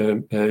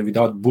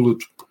without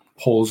bullet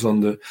holes on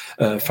the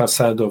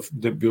facade of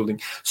the building.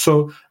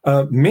 So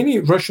many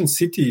Russian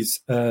cities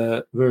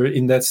were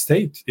in that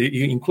state,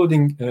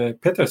 including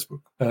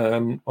Petersburg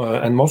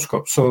and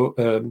Moscow. So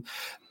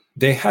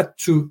they had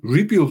to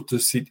rebuild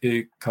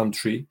the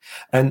country,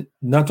 and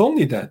not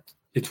only that,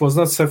 it was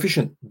not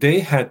sufficient. They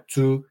had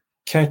to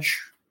catch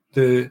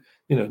the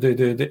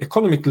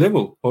economic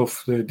level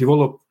of the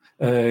developed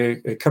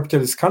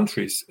capitalist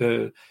countries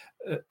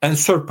and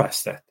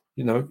surpass that.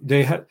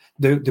 They had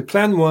the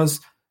plan was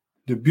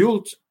to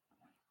build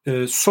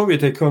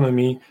Soviet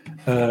economy,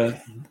 a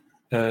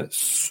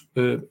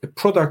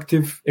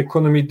productive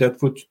economy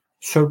that would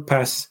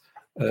surpass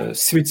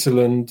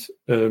Switzerland,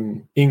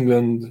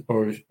 England,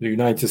 or the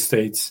United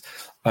States.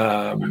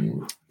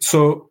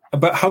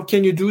 But how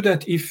can you do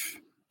that if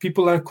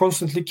people are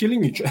constantly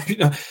killing each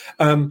other?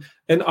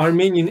 An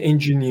Armenian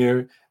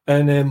engineer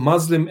and a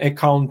Muslim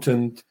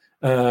accountant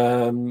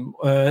and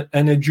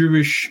a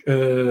Jewish,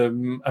 a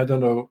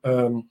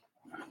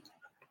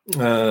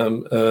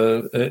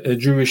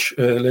Jewish,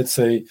 let's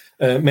say,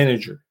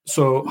 manager.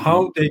 So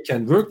how they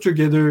can work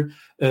together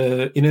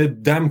in a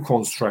dam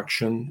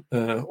construction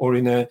or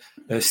in a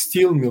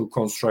steel mill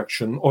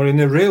construction or in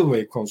a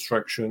railway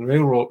construction,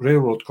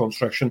 railroad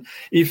construction,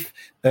 if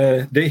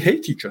they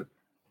hate each other.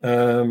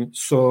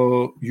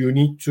 So you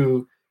need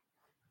to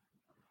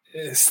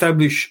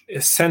establish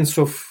a sense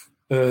of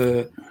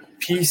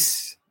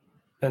peace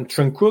and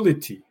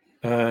tranquility.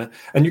 And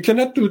you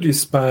cannot do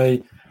this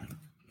by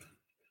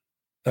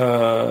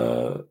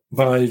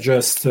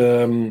just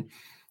you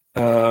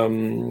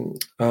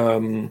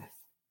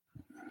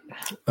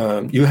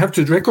have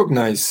to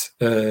recognize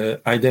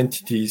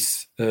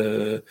identities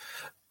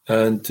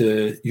and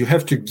you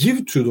have to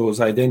give to those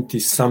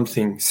identities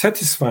something,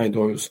 satisfy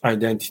those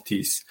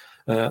identities.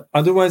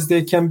 Otherwise,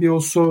 they can be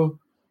also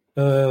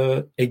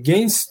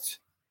against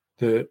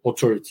the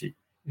authority,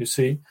 you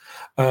see.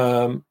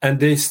 And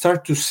they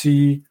start to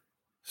see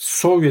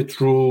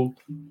Soviet rule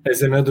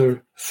as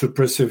another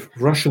suppressive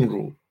Russian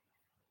rule.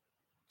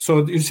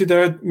 So you see,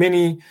 there are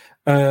many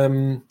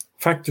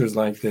factors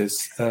like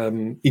this.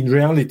 In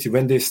reality,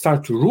 when they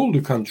start to rule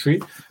the country,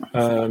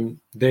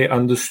 they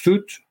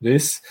understood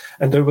this.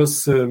 And there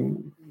was the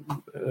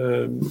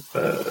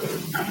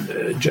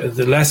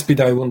last bit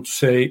I want to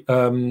say,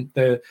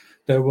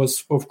 there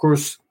was, of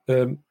course,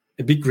 a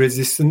big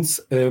resistance.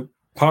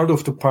 Part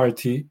of the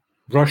party,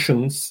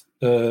 Russians,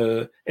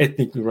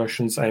 ethnically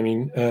Russians, I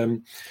mean,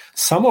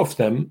 some of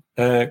them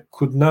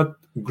could not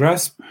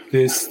grasp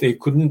this. They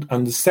couldn't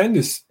understand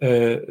this,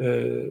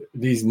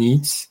 these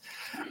needs.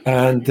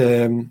 And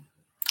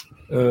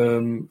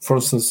for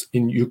instance,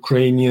 in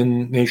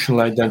Ukrainian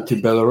national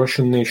identity,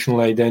 Belarusian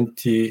national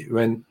identity,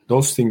 when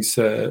those things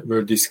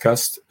were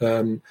discussed,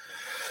 they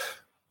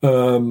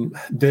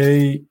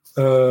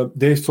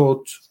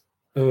thought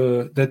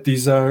that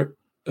these are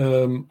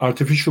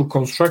artificial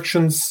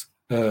constructions,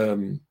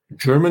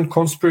 German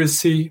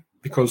conspiracy,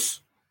 because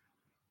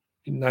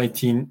in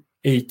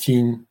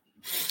 1918,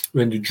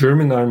 when the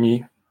German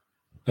army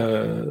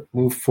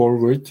moved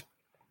forward,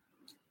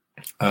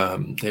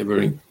 they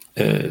were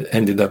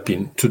ended up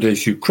in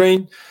today's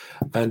Ukraine,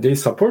 and they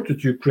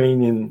supported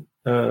Ukrainian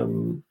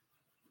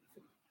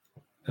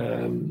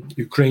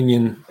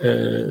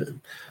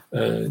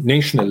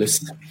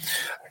nationalists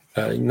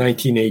in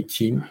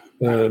 1918,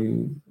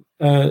 and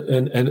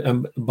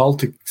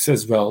Baltics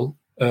as well.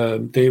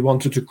 They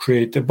wanted to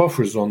create a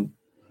buffer zone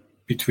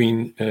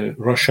between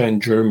Russia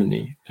and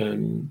Germany,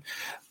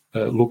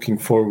 looking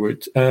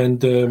forward. And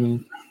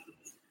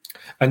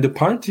the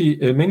party,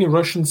 many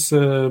Russians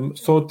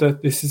thought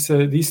that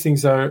these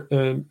things are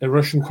a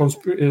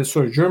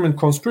German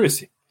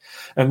conspiracy,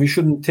 and we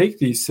shouldn't take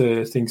these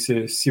things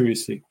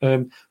seriously.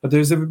 But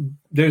there's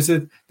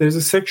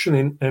a section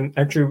in, and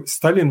actually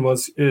Stalin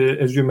was,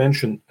 as you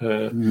mentioned,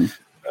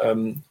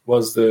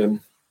 was the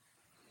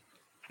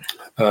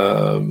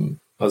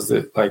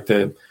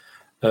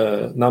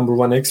number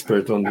one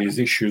expert on these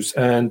issues.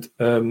 And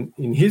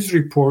in his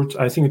report,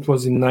 I think it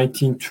was in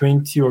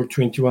 1920 or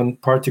 21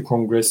 Party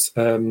Congress,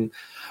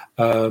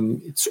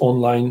 it's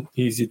online,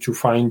 easy to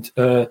find,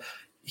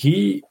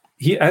 he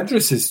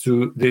addresses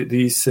to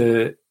these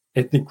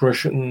ethnic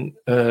Russian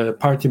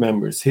party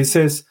members. He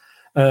says,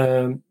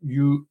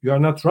 you are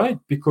not right,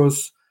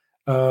 because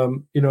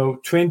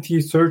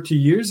 20, 30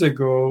 years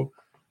ago,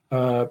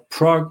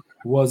 Prague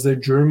was a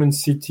German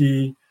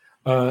city,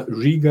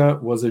 Riga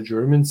was a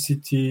German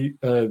city,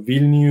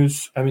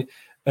 Vilnius. I mean,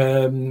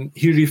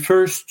 he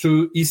refers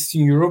to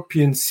Eastern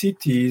European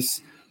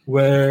cities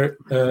where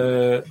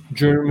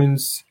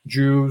Germans,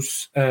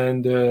 Jews,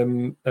 and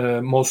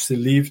mostly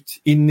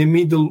lived in the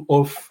middle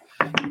of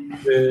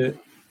the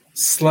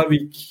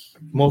Slavic,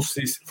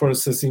 mostly, for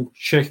instance, in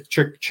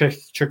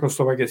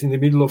Czechoslovakia, in the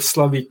middle of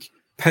Slavic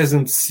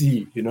peasant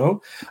sea.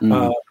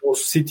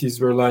 Those cities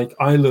were like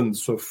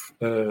islands of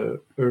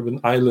urban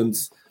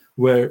islands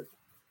where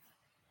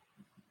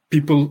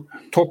people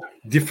talk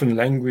different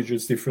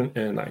languages,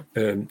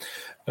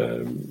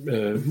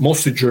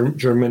 mostly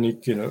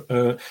Germanic,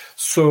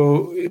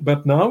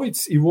 but now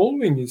it's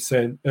evolving. He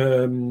said,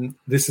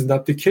 this is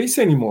not the case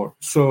anymore.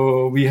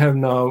 So we have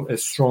now a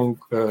strong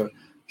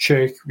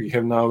Czech, we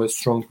have now a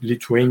strong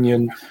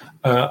Lithuanian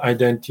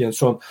identity, and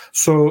so on.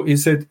 So he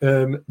said,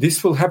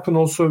 this will happen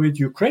also with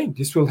Ukraine.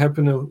 This will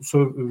happen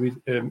also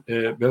with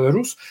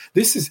Belarus.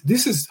 This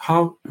is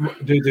how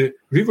the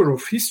river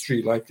of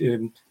history, like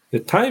the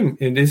time,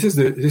 and this is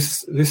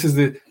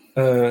the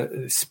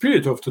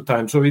spirit of the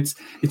time. So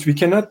we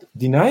cannot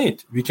deny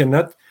it. We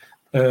cannot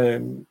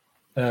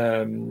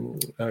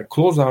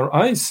close our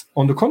eyes.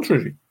 On the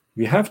contrary,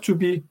 we have to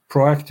be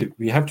proactive.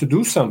 We have to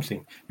do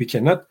something. We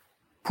cannot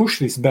push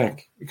this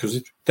back,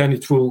 because then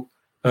it will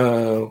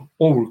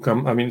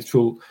overcome. I mean, it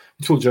will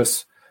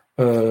just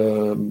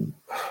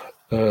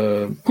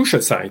push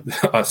aside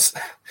us.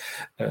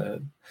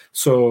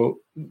 So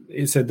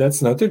he said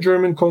that's not a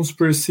German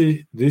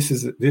conspiracy. This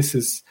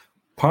is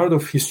part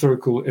of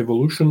historical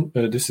evolution.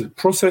 This is a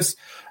process.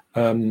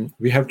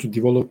 We have to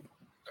develop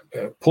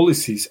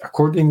policies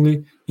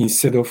accordingly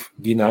instead of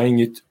denying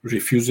it,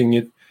 refusing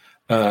it.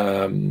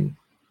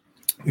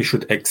 We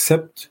should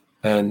accept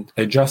and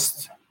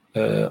adjust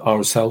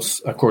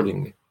ourselves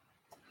accordingly.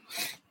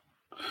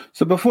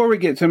 So before we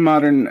get to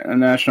modern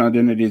national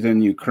identities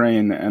in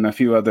Ukraine and a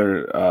few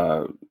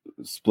other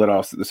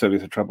split-offs that the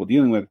Soviets had trouble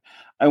dealing with,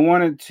 I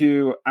wanted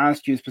to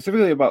ask you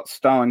specifically about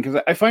Stalin,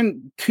 because I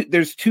find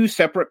there's two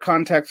separate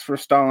contexts for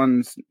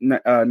Stalin's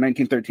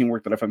 1913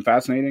 work that I find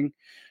fascinating.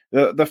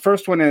 The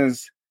first one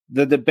is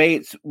the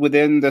debates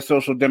within the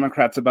Social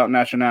Democrats about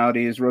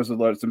nationalities, Rosa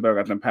Luxemburg,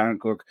 Anton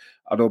Pannekoek,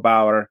 Otto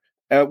Bauer,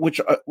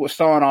 which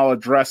Stalin all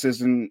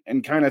addresses and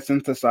kind of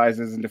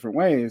synthesizes in different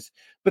ways.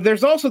 But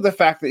there's also the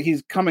fact that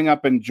he's coming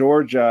up in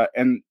Georgia,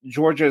 and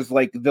Georgia is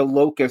like the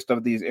locust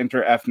of these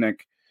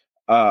inter-ethnic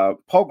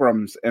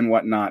pogroms and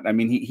whatnot. I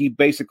mean, he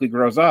basically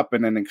grows up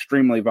in an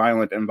extremely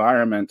violent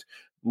environment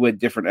with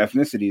different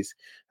ethnicities.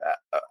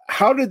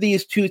 How do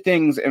these two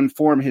things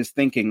inform his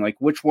thinking? Like,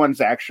 which one's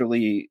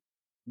actually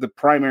the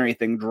primary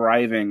thing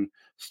driving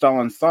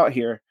Stalin's thought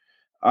here?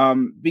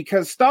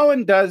 Because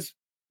Stalin does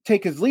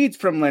take his leads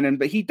from Lenin,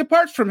 but he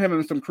departs from him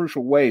in some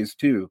crucial ways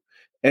too.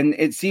 And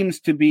it seems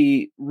to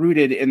be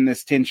rooted in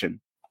this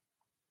tension.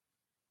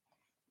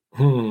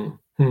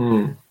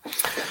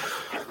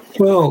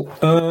 Well,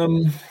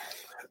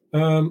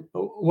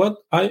 what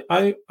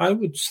I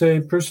would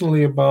say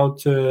personally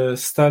about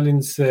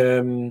Stalin's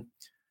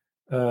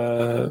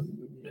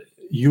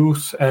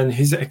youth and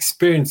his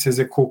experience as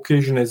a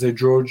Caucasian, as a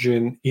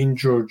Georgian in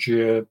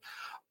Georgia,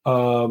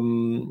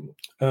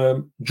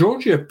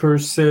 Georgia per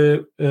se,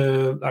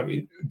 I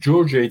mean,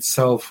 Georgia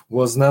itself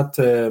was not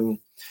a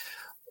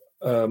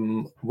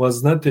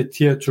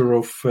theater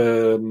of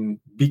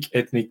big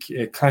ethnic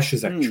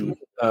clashes. Actually,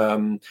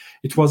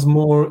 it was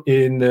more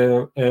in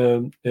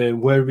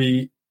where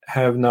we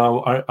have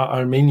now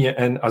Armenia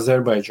and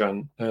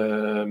Azerbaijan.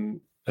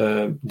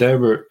 There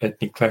were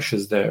ethnic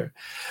clashes there.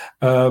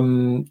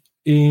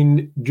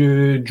 In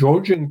the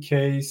Georgian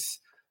case,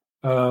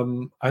 I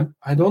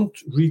don't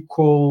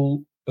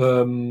recall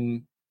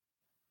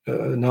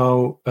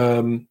now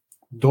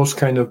those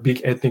kind of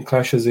big ethnic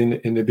clashes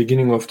in the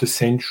beginning of the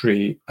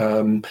century.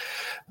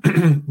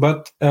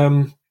 But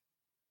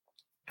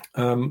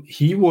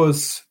he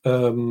was,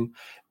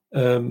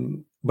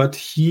 but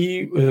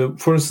he,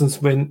 for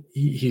instance, when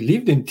he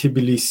lived in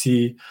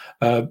Tbilisi,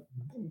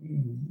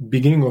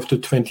 beginning of the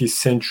 20th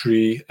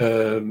century,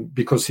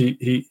 because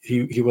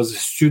he was a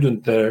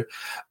student there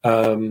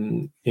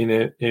in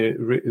a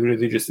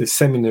religious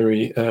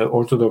seminary,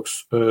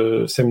 Orthodox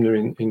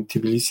seminary in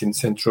Tbilisi, in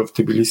center of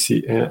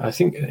Tbilisi. I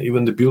think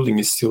even the building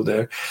is still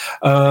there.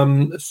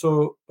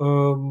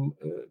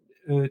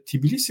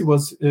 Tbilisi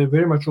was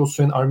very much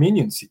also an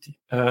Armenian city,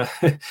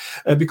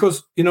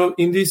 because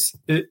in this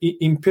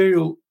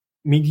imperial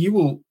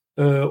medieval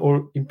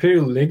or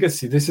imperial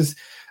legacy, this is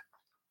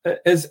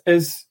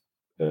as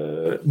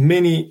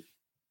many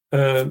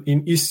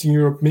in Eastern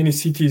Europe, many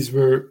cities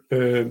were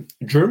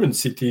German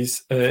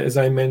cities, as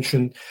I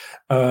mentioned,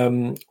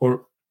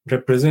 or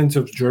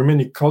representative of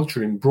Germanic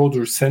culture in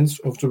broader sense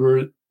of the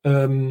word,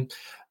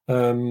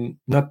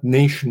 not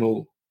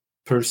national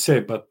per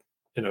se, but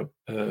in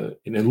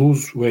a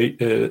loose way,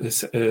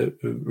 that's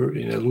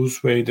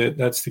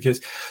the case.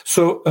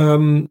 So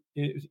in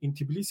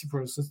Tbilisi, for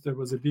instance, there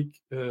was a big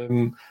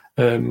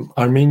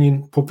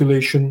Armenian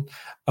population,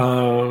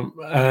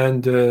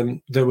 and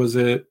there was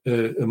a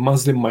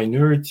Muslim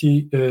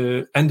minority,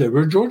 and there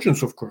were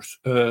Georgians, of course.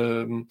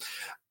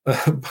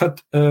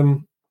 But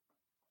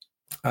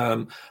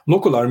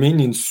local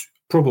Armenians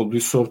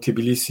probably saw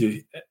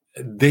Tbilisi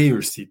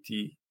their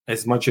city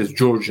as much as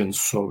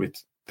Georgians saw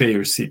it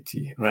their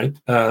city, right?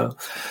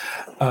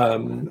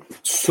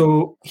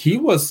 So he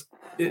was,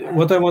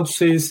 what I want to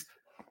say is,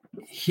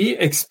 he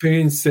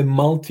experienced a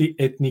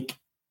multi-ethnic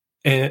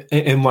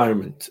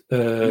environment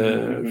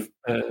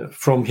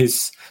from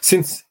his,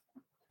 since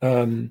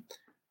he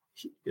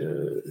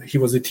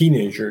was a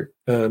teenager.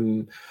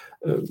 When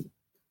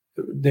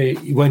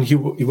he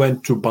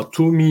went to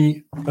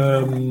Batumi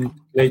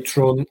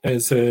later on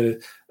as a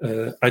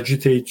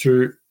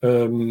agitator,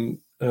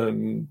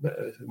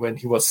 when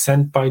he was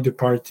sent by the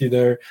party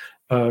there,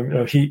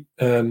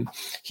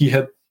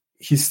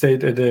 he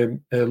stayed at a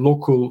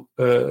local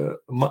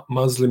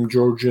Muslim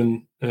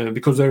Georgian,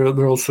 because there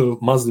were also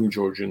Muslim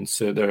Georgians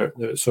there.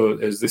 So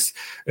there's this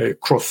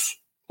cross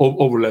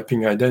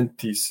overlapping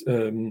identities,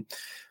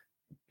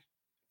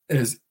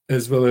 as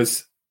well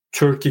as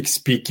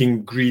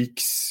Turkic-speaking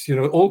Greeks,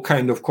 all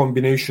kind of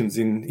combinations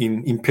in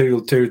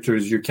imperial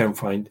territories you can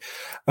find.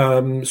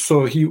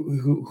 So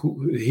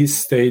he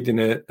stayed in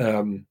a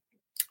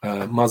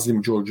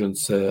Muslim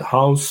Georgian's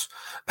house.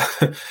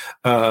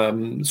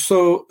 In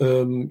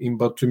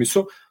Batumi.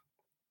 So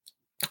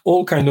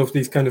all kind of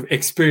these kind of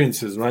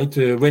experiences, right?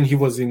 When he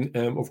was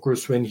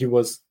when he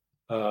was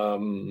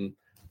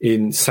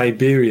in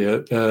Siberia,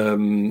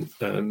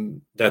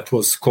 that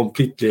was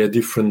completely a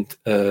different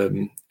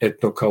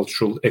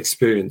ethnocultural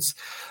experience.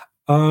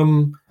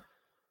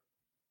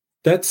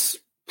 That's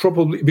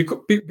probably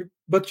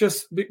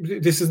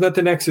this is not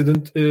an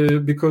accident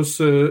because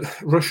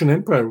Russian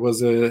Empire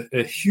was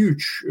a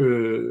huge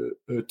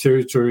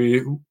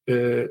territory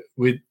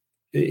with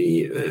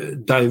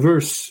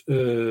diverse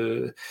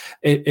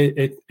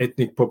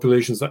ethnic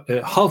populations.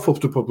 Half of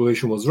the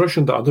population was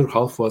Russian, the other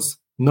half was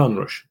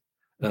non-Russian.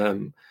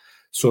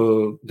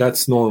 So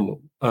that's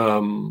normal.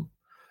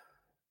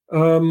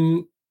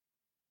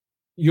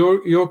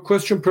 Your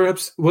question,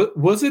 perhaps,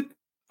 was it?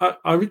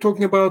 Are we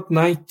talking about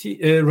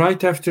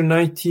right after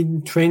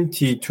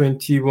 1920,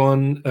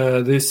 21?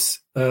 This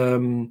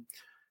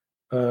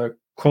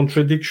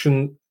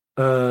contradiction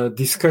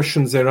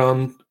discussions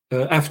around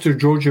after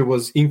Georgia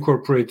was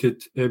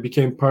incorporated,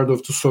 became part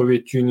of the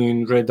Soviet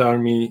Union, Red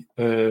Army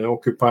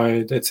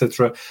occupied,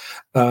 etc.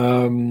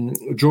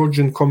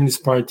 Georgian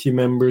Communist Party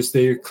members,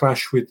 they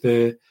clash with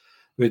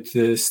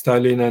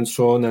Stalin and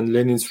so on, and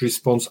Lenin's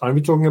response. Are we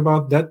talking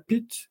about that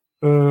bit,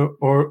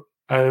 or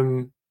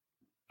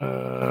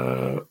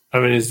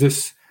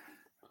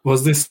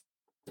was this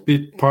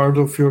bit part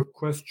of your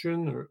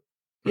question? Or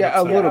yeah,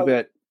 a little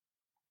bit.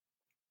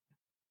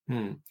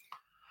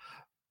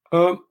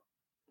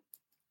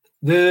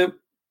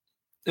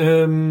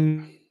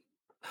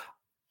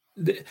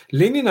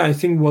 Lenin, I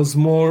think, was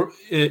more,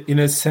 in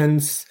a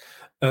sense,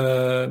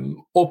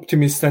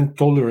 optimist and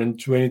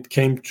tolerant when it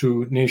came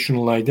to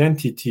national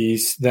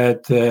identities.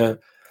 That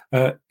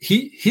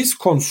his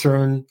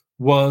concern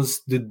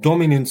was the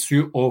dominance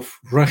of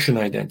Russian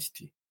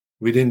identity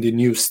within the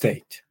new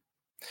state.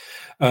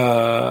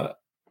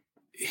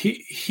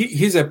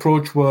 His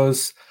approach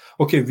was,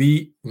 okay,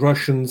 we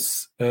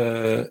Russians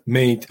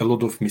made a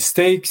lot of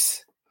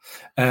mistakes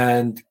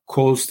and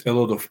caused a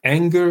lot of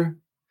anger,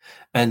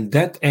 and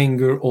that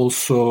anger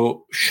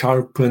also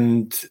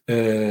sharpened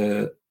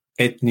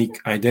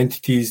ethnic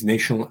identities,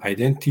 national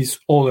identities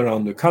all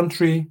around the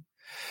country.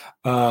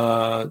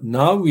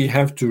 Now we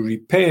have to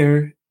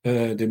repair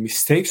the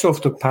mistakes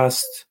of the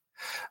past.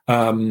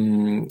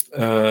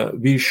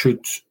 We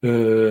should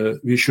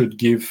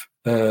give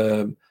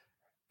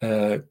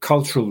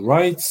cultural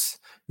rights.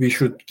 We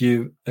should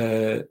give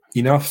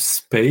enough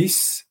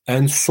space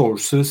and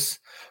sources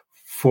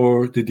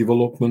for the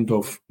development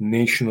of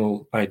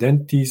national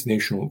identities,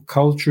 national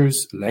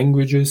cultures,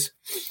 languages,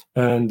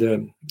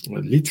 and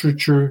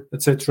literature,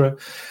 etc.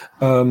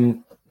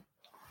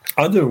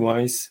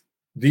 Otherwise,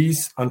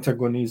 these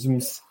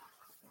antagonisms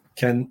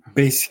can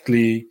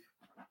basically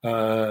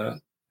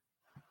lead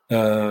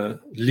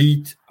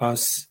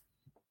us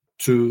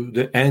to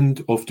the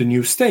end of the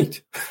new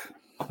state,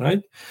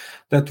 right?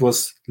 That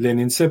was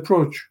Lenin's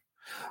approach.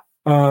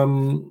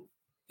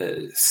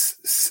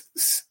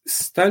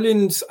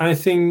 Stalin's, I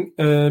think,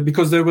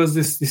 because there was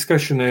this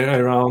discussion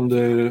around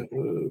the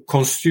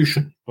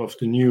constitution of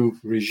the new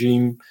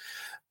regime,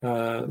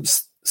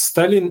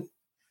 Stalin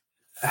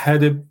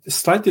had a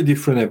slightly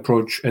different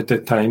approach at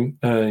that time.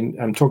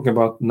 I'm talking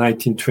about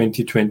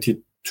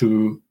 1920-22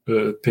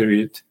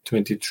 period,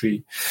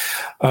 23.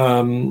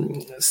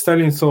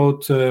 Stalin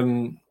thought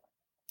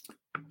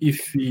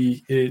if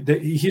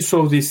he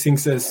saw these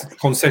things as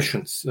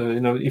concessions.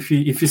 If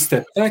he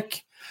stepped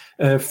back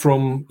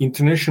from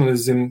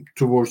internationalism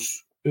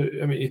towards,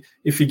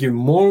 if we give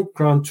more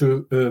ground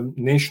to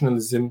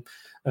nationalism,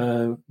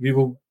 we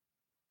will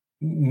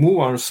move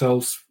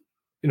ourselves.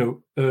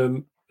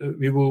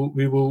 We will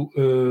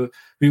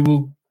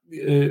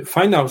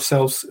find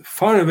ourselves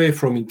far away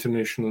from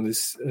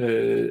internationalist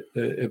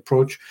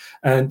approach,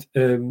 and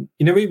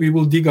in a way, we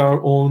will dig our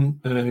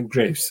own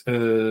graves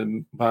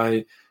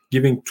by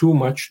giving too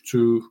much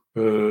to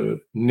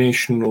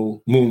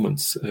national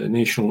movements,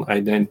 national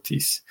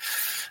identities.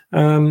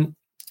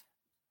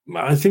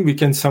 I think we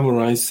can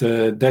summarize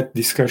that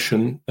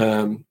discussion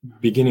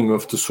beginning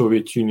of the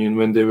Soviet Union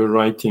when they were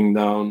writing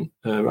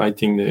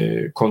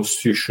the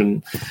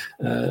constitution,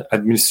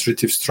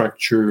 administrative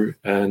structure,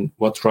 and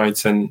what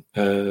rights and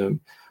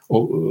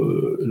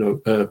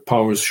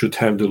powers should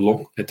have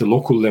at the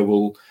local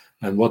level,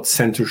 and what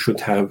center should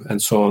have, and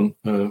so on.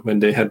 When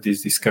they had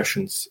these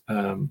discussions,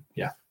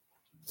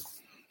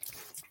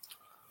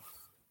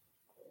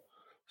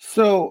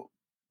 So,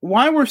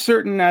 why were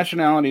certain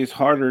nationalities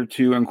harder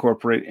to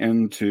incorporate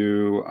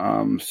into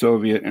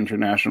Soviet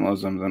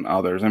internationalism than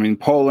others? I mean,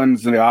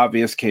 Poland's the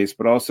obvious case,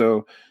 but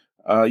also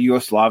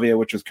Yugoslavia,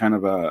 which is kind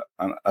of a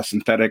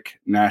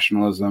synthetic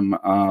nationalism,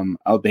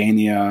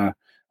 Albania,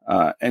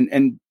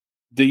 and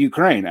the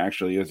Ukraine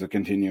actually is a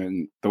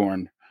continuing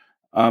thorn.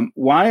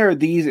 Why are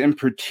these in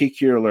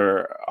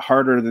particular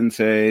harder than,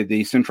 say,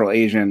 the Central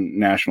Asian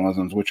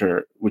nationalisms, which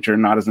are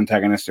not as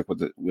antagonistic with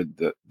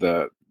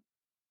the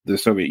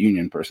Soviet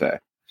Union per se?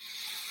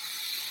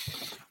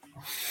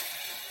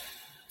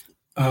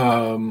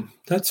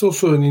 That's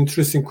also an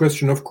interesting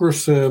question. Of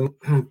course,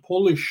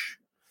 Polish.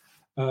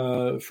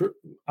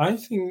 I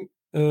think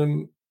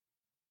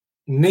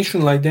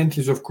national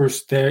identities, of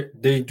course,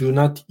 they do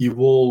not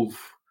evolve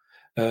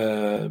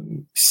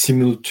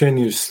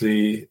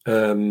simultaneously.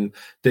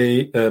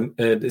 They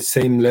at the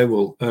same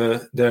level.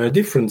 There are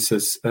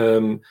differences,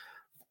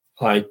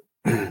 like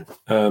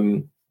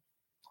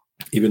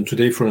even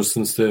today, for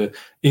instance,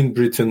 in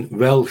Britain,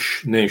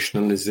 Welsh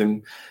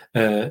nationalism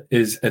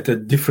is at a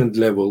different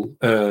level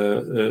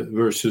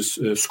versus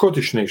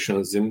Scottish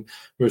nationalism,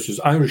 versus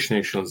Irish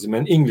nationalism,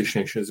 and English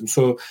nationalism.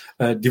 So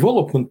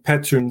development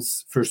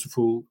patterns, first of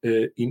all,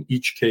 in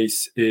each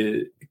case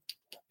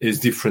is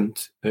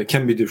different,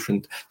 can be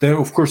different. There are,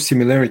 of course,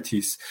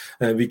 similarities.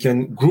 We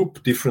can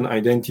group different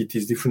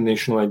identities, different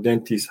national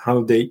identities,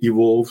 how they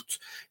evolved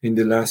in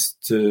the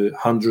last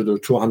 100 or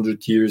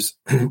 200 years,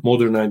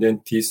 modern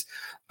identities.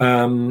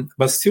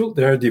 But still,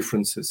 there are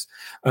differences.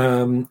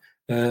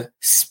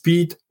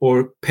 Speed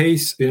or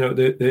pace,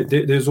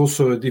 there's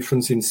also a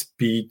difference in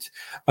speed.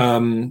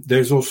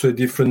 There's also a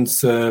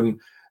difference. The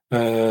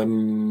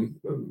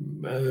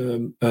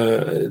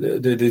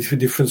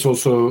difference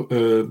also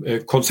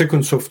a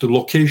consequence of the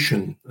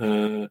location,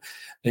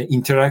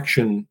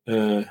 interaction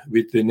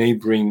with the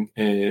neighboring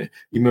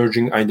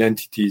emerging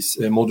identities,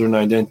 modern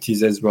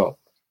identities as well.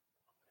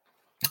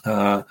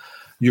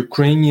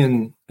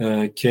 Ukrainian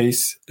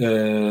case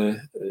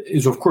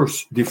is of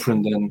course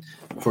different than,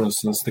 for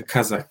instance, the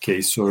Kazakh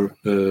case or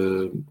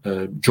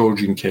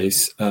Georgian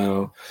case.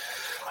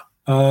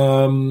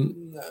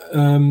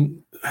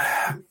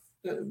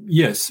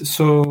 Yes,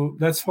 so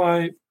that's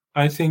why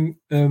I think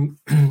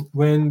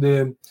when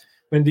the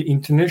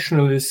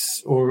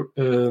internationalists, or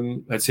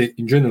let's say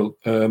in general,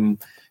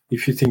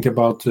 if you think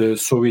about the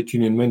Soviet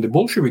Union, when the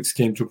Bolsheviks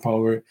came to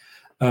power,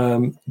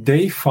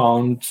 they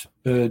found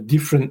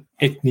different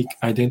ethnic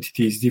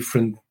identities,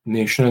 different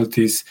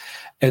nationalities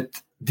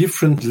at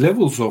different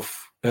levels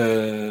of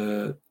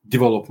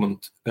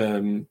development.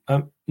 I'm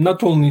not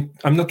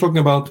talking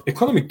about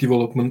economic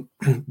development,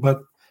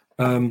 but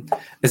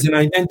as an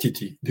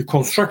identity, the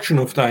construction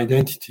of the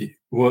identity,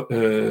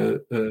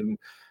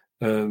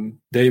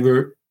 they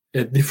were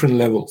at different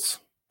levels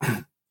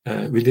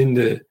within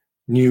the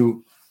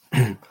new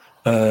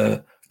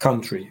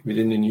country,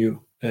 within the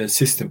new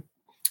system.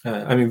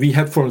 We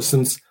had, for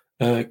instance,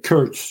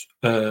 Kurds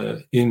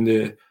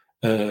in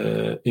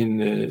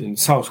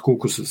South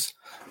Caucasus.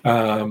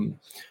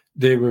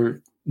 They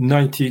were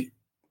more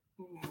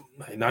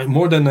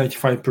than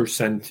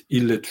 95%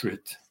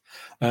 illiterate.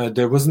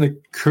 There wasn't a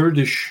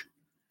Kurdish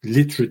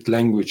literate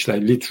language,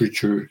 like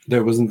literature.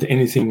 There wasn't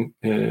anything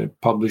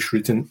published,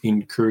 written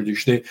in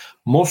Kurdish.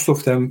 Most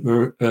of them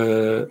were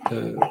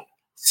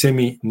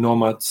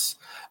semi-nomads,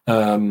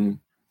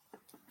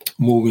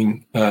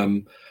 moving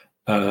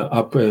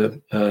up,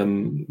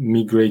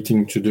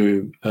 migrating to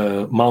the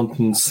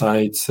mountain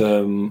sides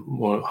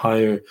or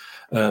higher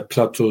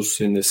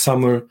plateaus in the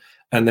summer,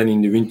 and then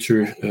in the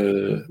winter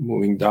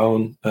moving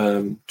down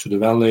to the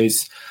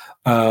valleys.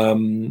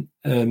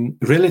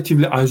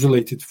 Relatively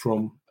isolated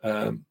from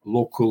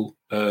local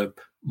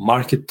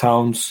market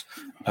towns.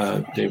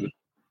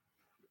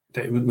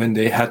 When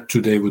they had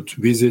to, they would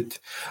visit.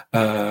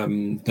 There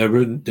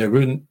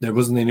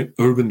wasn't any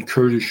urban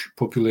Kurdish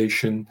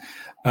population,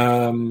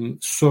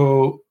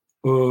 so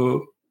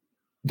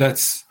that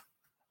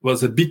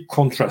was a big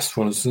contrast,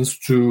 for instance,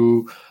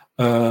 to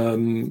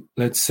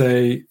let's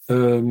say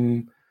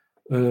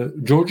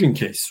Georgian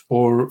case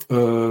or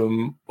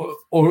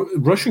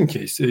Russian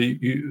case. So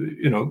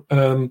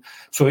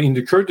in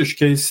the Kurdish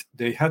case,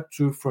 they had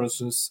to, for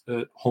instance,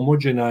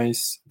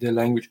 homogenize the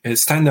language,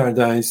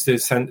 standardize the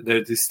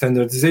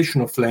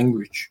standardization of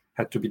language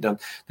had to be done.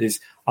 There's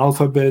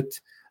alphabet,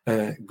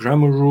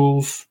 grammar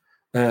rules,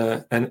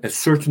 and a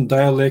certain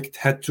dialect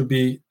had to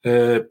be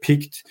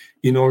picked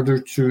in order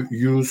to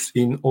use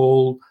in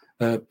all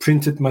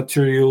printed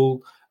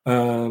material.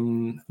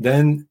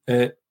 Then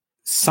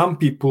some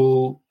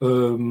people,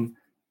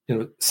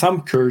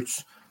 some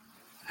Kurds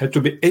had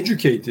to be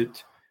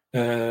educated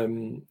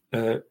in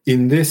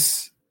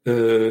this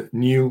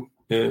new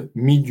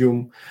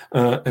medium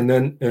and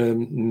then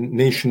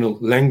national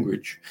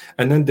language.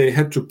 And then they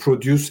had to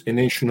produce a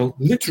national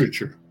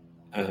literature,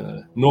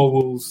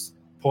 novels,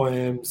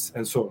 poems,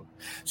 and so on.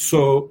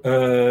 So,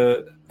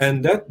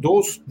 and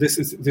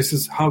this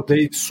is how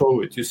they saw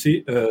it, you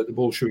see, the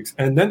Bolsheviks.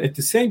 And then at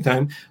the same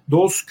time,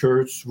 those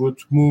Kurds would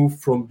move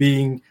from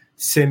being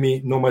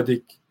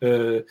semi-nomadic,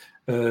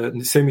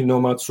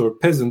 semi-nomads or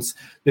peasants.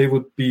 They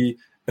would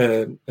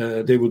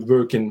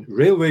work in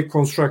railway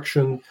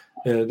construction.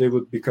 They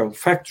would become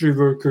factory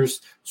workers.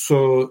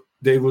 So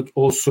they would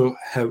also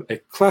have a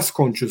class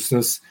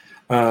consciousness,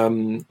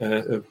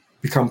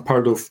 become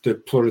part of the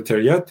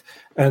proletariat.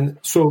 And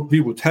so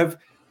we would have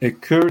a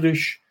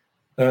Kurdish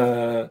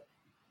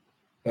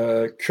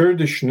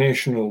Kurdish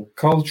national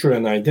culture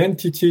and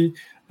identity,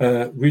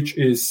 which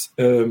is,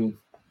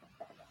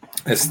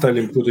 as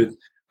Stalin put it,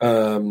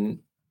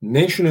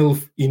 national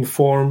in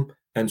form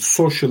and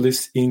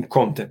socialist in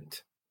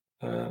content.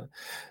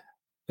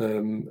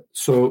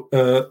 So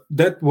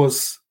that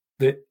was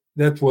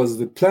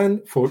the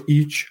plan for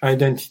each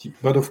identity.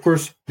 But of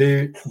course,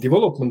 the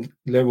development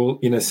level,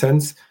 in a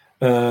sense,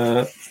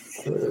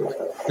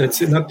 let's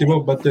say not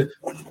developed, but the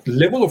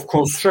level of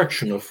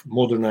construction of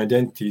modern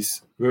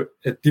identities were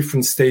at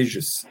different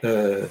stages.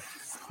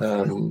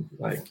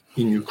 Like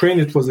in Ukraine,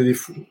 it was a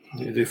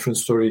different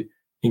story.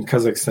 In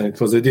Kazakhstan,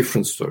 it was a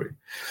different story.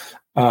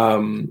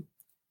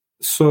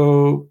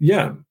 So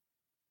yeah,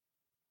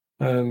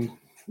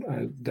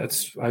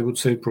 that's, I would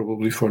say,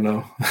 probably for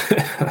now.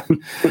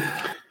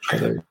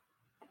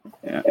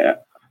 Yeah.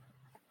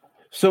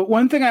 So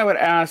one thing I would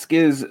ask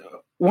is,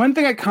 one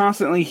thing I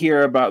constantly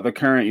hear about the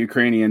current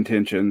Ukrainian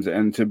tensions,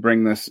 and to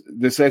bring this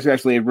is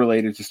actually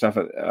related to stuff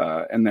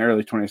in the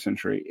early 20th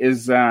century,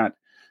 is that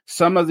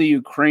some of the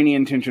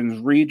Ukrainian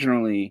tensions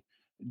regionally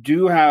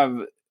do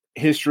have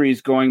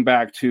histories going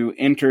back to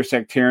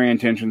intersectarian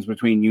tensions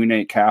between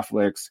Unate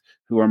Catholics,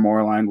 who are more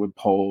aligned with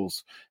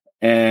Poles,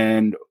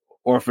 and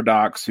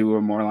Orthodox, who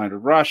are more aligned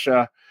with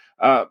Russia.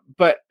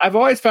 But I've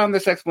always found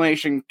this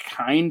explanation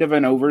kind of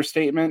an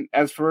overstatement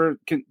as for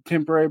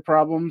contemporary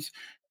problems,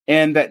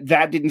 and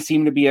that didn't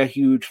seem to be a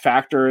huge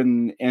factor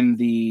in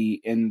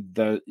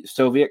the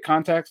Soviet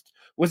context.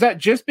 Was that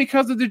just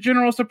because of the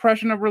general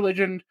suppression of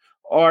religion,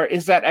 or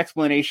is that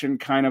explanation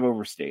kind of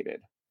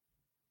overstated?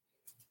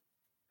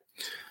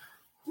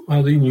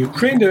 Well, in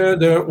Ukraine,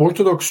 the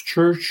Orthodox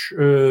Church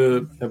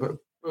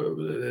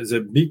is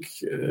a big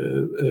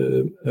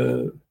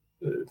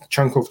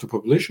chunk of the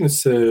population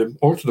is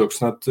Orthodox,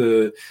 not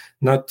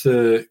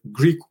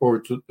Greek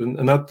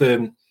not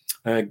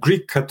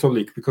Greek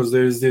Catholic, because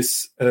there is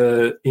this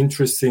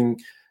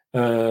interesting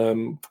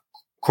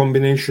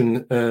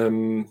combination.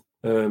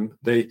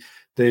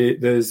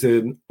 There's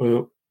an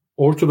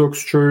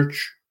Orthodox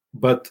Church,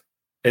 but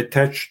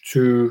attached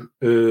to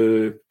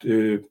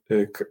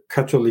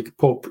Catholic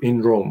Pope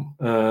in Rome.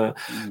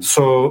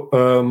 So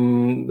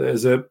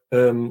there's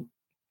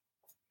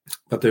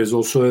but there's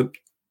also a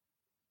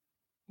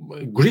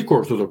Greek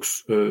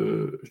Orthodox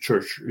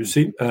Church. You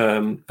see,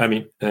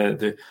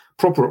 the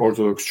proper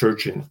Orthodox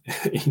Church in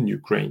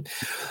Ukraine.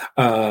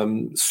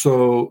 And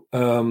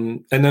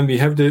then we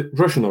have the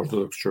Russian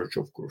Orthodox Church,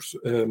 of course.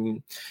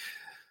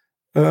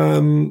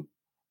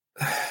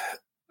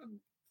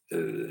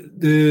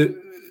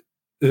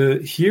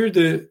 Here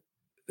the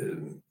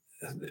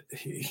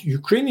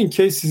Ukrainian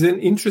case is an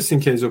interesting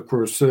case, of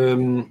course.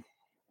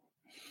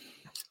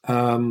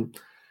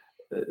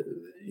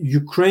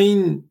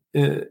 Ukraine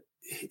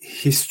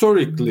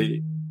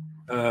historically,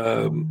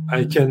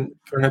 I can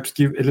perhaps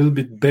give a little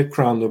bit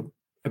background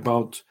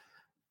about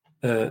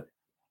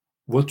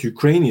what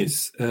Ukraine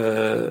is.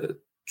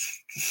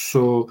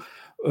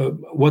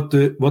 What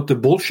the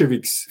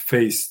Bolsheviks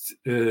faced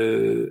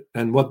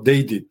and what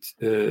they did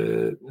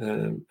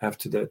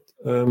after that.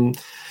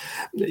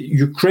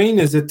 Ukraine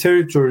as a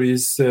territory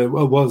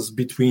was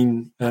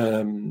between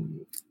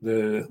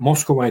the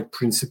Muscovite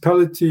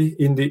Principality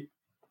in the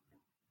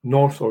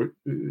north or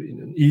in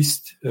the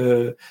east,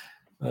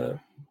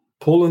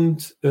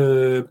 Poland,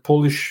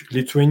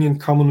 Polish-Lithuanian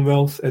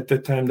Commonwealth at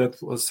that time,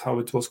 that was how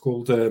it was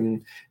called,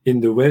 in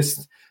the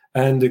west,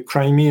 and the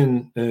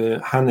Crimean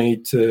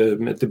Khanate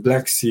at the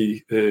Black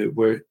Sea,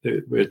 where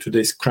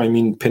today's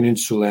Crimean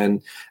Peninsula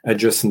and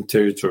adjacent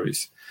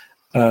territories.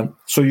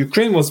 So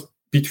Ukraine was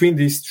between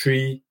these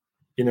three,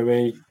 in a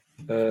way,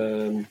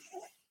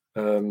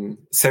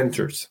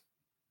 centers,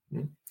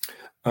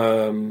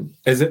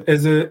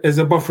 as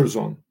a buffer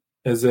zone,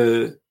 as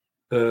a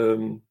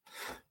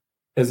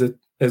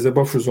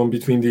buffer zone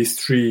between these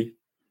three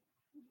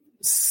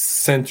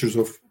centers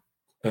of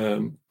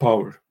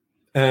power.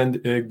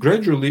 And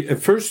gradually,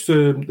 at first,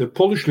 the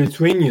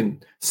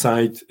Polish-Lithuanian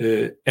side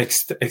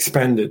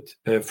expanded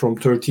from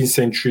 13th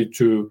century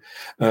to,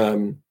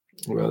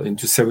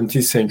 into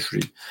 17th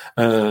century.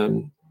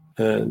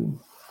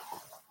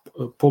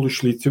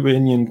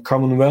 Polish-Lithuanian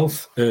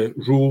Commonwealth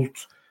ruled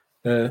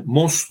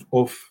most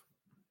of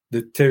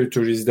the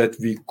territories that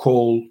we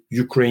call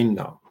Ukraine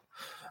now.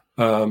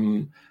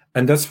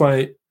 And that's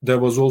why there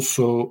was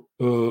also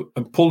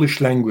a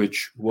Polish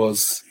language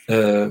was,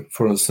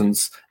 for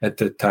instance, at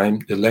that time,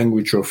 the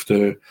language of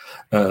the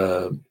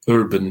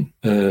urban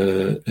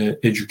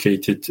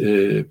educated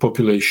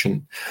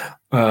population.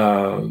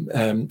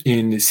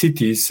 In the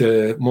cities,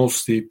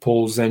 mostly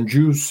Poles and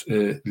Jews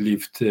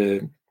lived.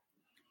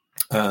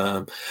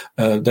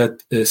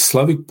 That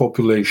Slavic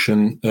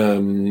population,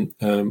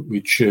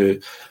 which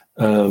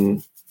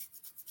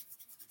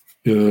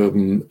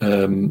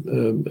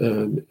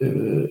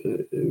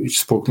which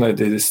spoke like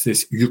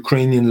this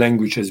Ukrainian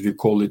language, as we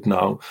call it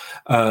now,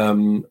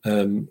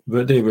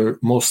 where they were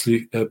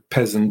mostly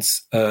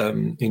peasants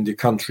in the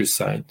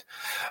countryside,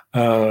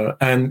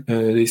 and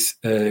these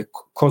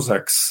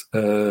Cossacks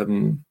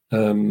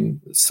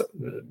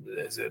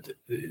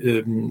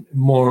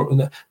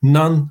more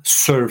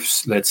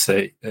non-serfs, let's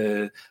say,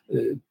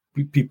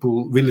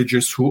 people,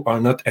 villagers who are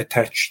not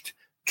attached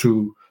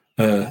to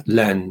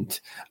land.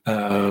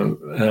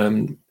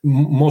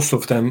 Most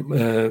of them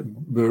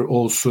were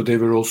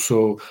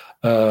also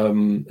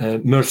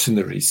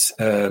mercenaries.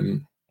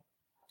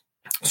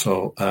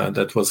 So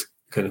that was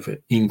kind of an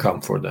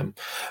income for them.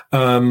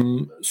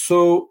 They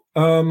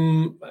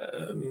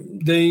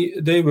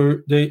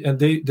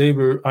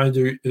were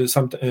either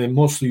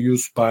mostly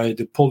used by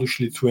the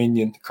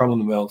Polish-Lithuanian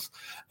Commonwealth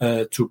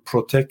to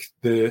protect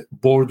the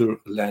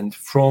borderland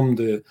from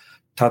the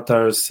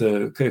Tatars,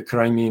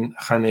 Crimean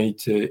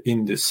Khanate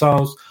in the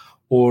south,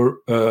 or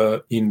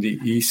in the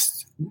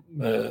east,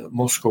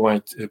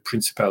 Muscovite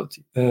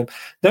Principality. Then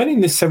in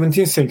the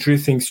 17th century,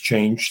 things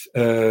changed.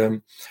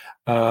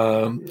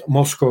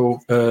 Moscow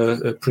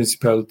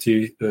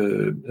Principality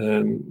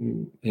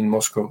in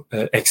Moscow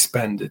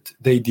expanded.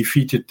 They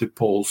defeated the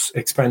Poles,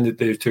 expanded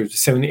their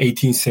territory.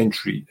 18th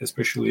century,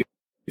 especially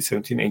the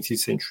 17th, 18th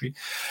century,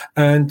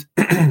 and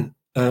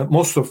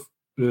most of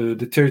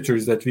the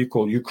territories that we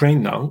call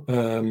Ukraine now,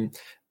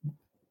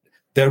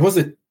 there was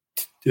a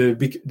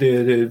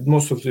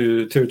most of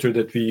the territory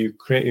that we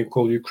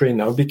call Ukraine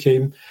now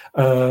became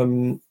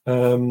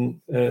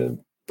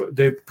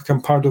they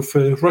become part of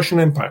Russian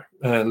Empire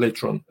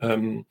later on,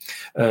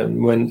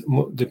 when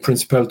the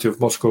Principality of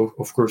Moscow,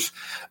 of course,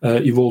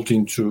 evolved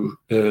into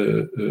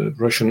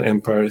Russian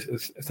Empire,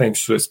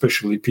 thanks to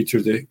especially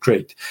Peter the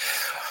Great.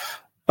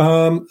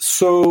 That's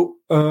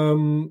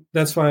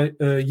why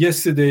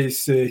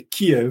yesterday's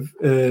Kiev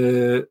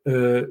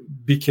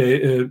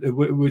became,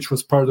 which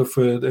was part of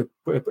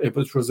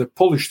which was a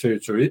Polish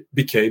territory,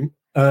 became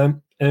a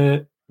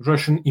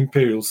Russian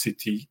imperial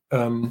city.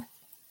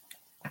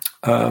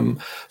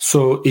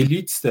 So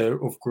elites there,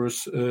 of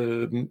course,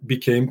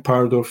 became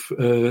part of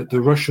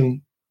the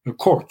Russian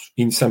court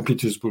in St.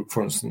 Petersburg,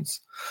 for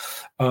instance.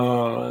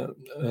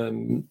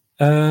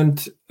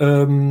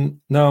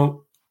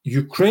 Now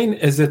Ukraine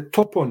as a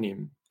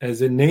toponym,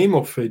 as a name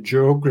of a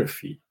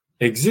geography,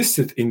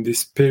 existed in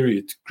this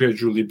period,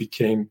 gradually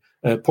became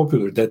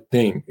popular, that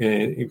name,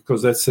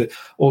 because that's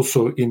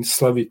also in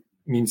Slavic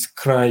means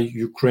Krai,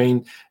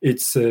 Ukraine.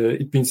 It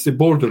means the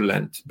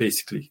borderland,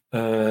 basically,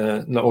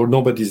 or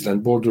nobody's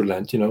land,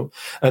 borderland, you know.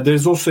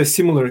 There's also a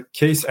similar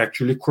case,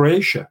 actually,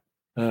 Croatia.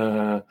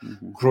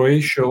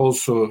 Croatia,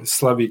 also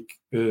Slavic,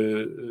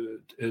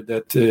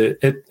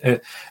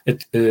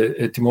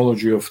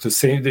 etymology of the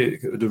same,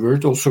 the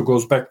word also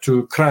goes back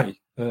to Krai,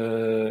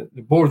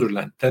 the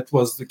borderland. That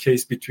was the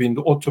case between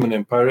the Ottoman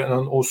Empire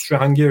and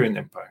Austro-Hungarian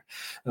Empire.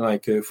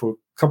 Like for a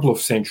couple of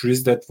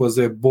centuries, that was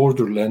a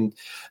borderland,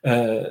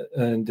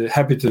 and the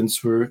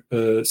inhabitants were,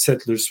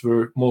 settlers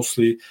were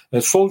mostly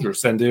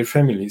soldiers and their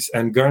families,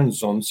 and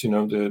garnisons, you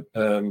know,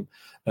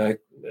 a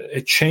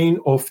chain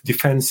of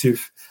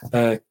defensive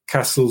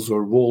castles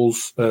or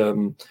walls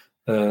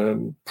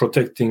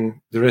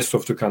protecting the rest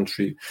of the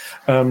country.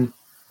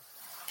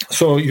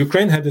 So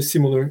Ukraine had a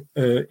similar,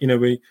 in a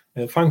way,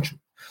 function.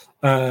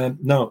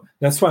 Now,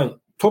 that's why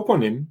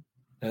toponym,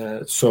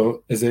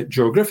 so as a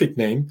geographic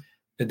name,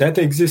 that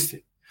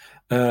existed.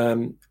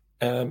 End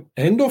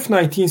of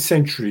 19th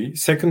century,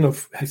 second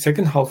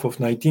half of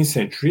 19th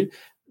century,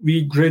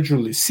 we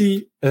gradually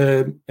see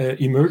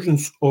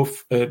emergence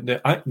of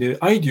the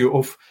idea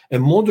of a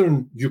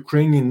modern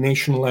Ukrainian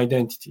national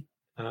identity.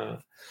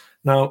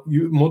 Now,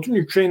 modern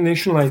Ukrainian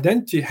national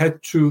identity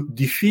had to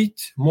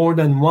defeat more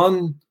than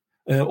one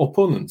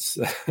opponents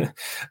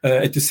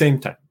at the same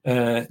time.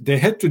 They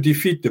had to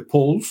defeat the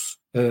Poles.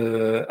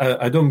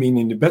 I don't mean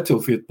in the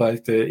battlefield,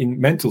 but in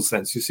mental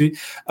sense, you see.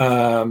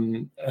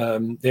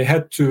 They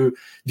had to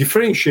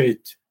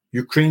differentiate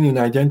Ukrainian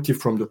identity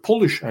from the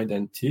Polish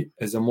identity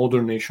as a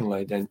modern national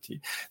identity.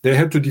 They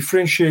had to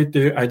differentiate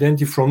their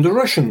identity from the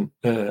Russian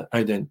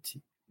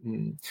identity.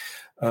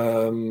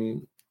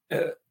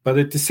 But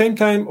at the same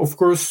time, of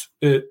course,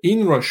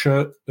 in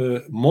Russia,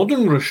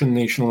 modern Russian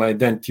national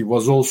identity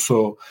was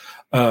also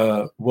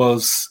in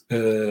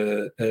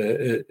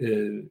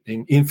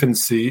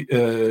infancy.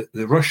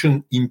 The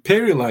Russian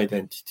imperial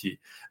identity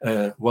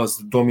was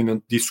the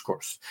dominant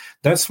discourse.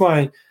 That's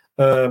why,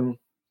 from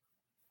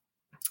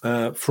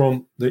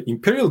the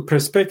imperial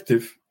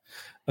perspective,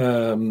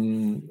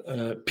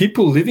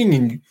 people living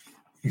in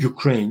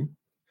Ukraine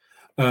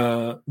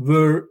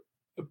were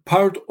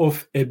part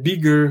of a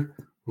bigger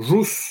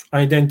Rus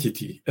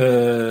identity,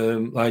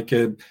 like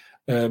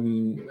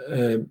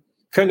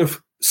kind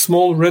of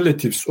small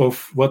relatives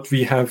of what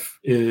we have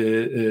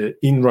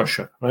in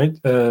Russia, right?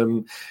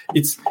 They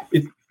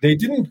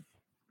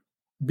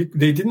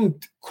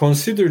didn't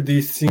consider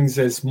these things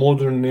as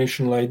modern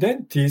national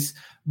identities,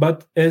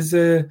 but as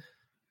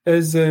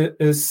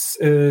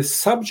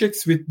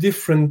subjects with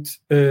different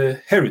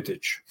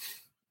heritage.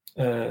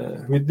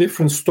 With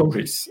different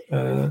stories.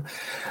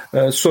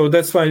 So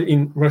that's why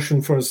in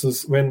Russian, for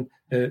instance, when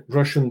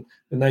Russian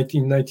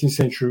 19th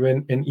century,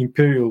 when an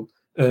imperial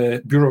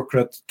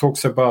bureaucrat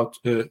talks about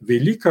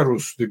Velika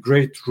Rus, the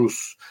Great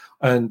Rus,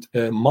 and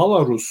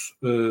Mala Rus,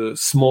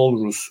 small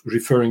Rus,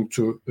 referring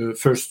to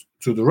first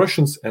to the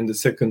Russians and the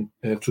second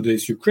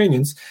today's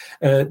Ukrainians,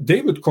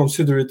 they would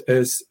consider it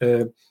as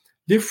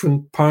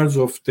different parts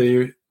of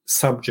their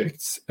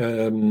subjects,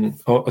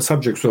 or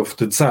subjects of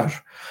the Tsar.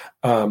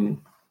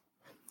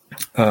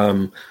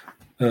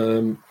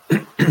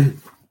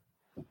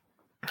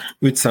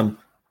 With some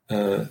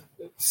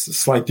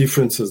slight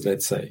differences,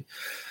 let's say.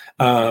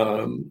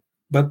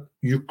 But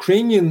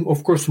Ukrainian,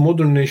 of course,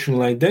 modern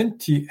national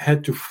identity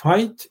had to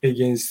fight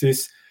against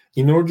this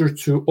in order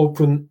to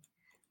open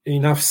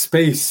enough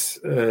space,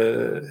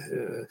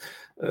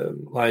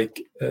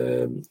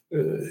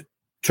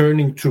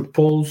 turning to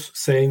Poles,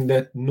 saying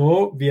that,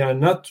 no, we are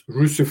not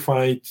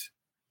Russified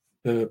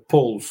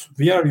Poles,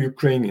 we are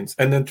Ukrainians.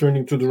 And then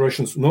turning to the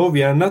Russians, no,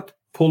 we are not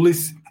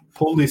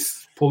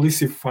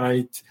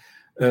Policified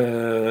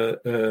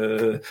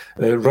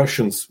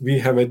Russians, we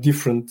have a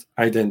different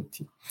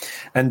identity.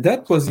 And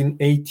that was in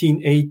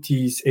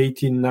 1880s,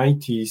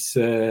 1890s,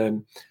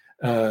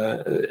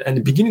 and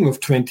the beginning of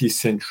 20th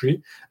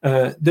century.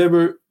 There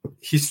were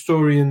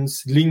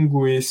historians,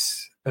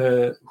 linguists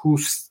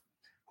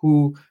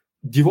who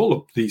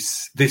developed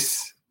this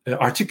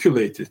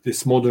articulated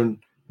this modern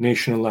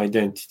national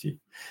identity.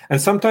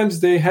 And sometimes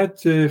they had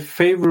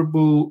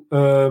favorable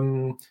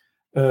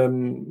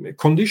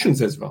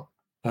conditions as well.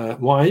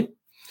 Why?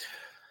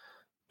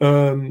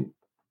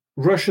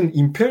 Russian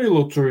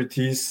imperial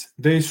authorities,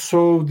 they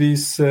saw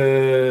this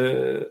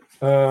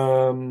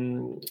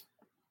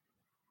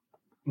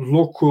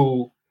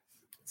local,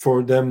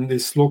 for them,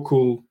 this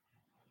local,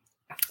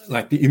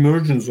 like the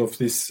emergence of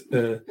this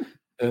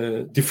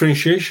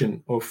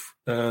differentiation of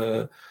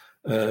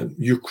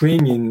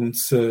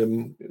Ukrainians,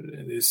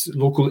 this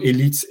local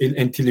elites,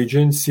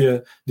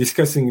 intelligentsia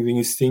discussing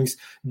these things.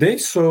 They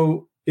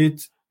saw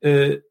it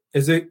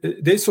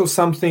they saw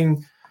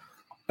something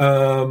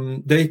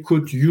they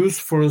could use,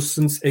 for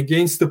instance,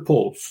 against the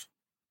Poles.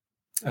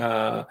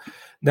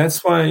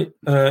 That's why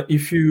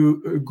if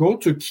you go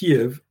to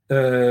Kiev,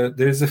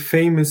 there's a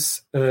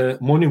famous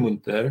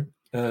monument there,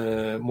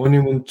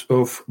 monument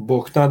of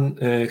Bogdan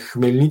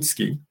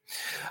Khmelnytsky.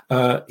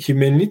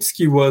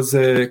 Khmelnytsky was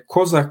a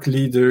Cossack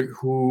leader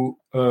who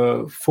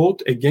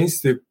fought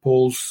against the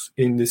Poles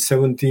in the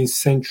 17th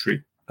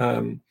century.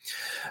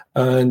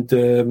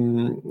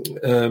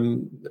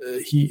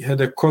 He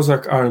had a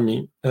Cossack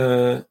army.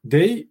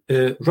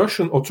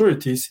 Russian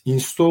authorities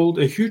installed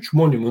a huge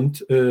monument,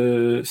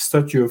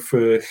 statue of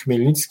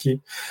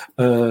Khmelnytsky,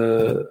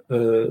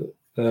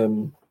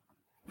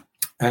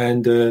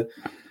 and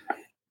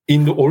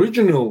in the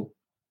original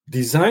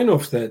design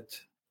of that,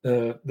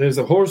 there's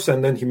a horse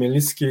and then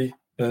Khmelnytsky,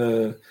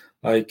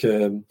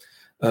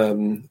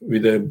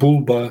 with a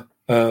bulba,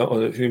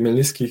 or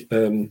Khmelnytsky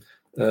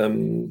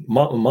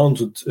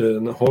mounted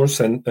horse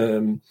and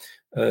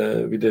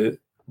with a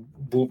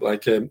bulb,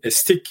 like a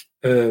stick,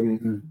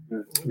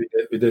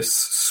 with a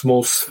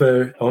small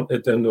sphere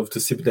at the end of the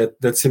ship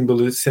that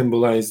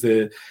symbolize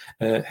the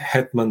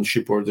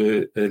hetmanship or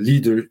the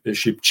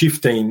leadership,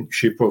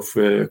 chieftainship of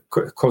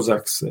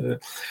Cossacks.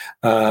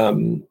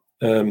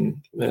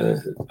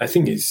 I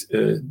think is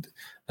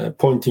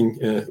pointing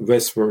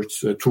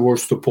westwards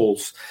towards the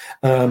Poles.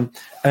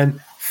 And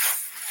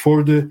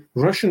for the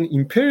Russian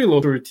imperial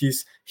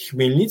authorities,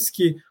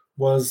 Khmelnytsky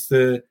was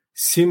the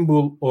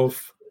symbol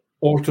of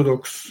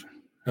Orthodox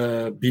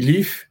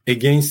belief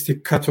against the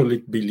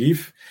Catholic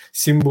belief,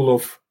 symbol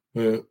of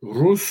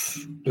Rus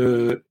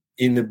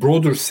in a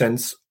broader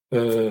sense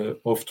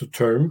of the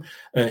term,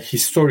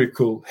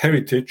 historical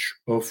heritage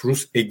of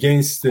Rus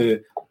against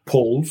the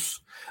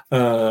Poles.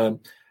 And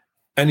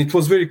it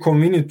was very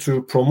convenient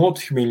to promote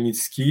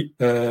Khmelnytsky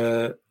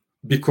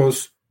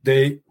because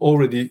they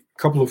already, a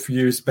couple of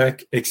years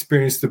back,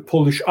 experienced the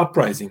Polish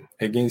uprising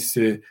against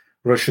the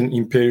Russian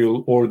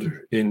imperial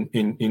order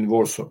in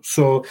Warsaw.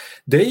 So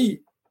they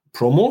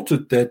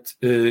promoted that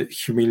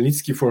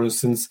Khmelnytsky, for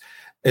instance,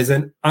 as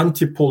an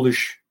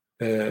anti-Polish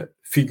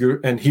figure,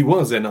 and he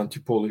was an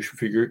anti-Polish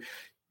figure.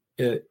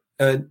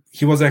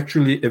 He was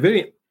actually a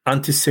very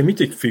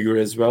anti-Semitic figure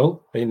as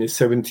well in the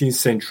 17th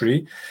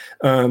century.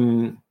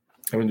 The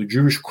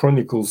Jewish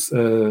chronicles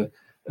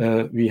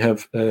we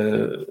have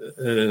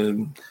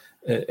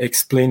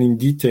explain in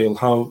detail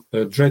how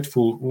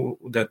dreadful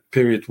that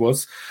period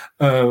was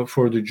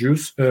for the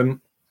Jews.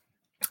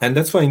 And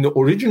that's why in the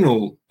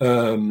original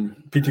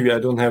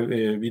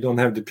PTV, we don't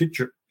have the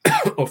picture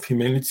of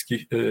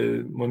Khmelnytsky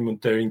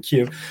monument there in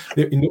Kiev.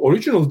 In the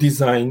original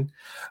design,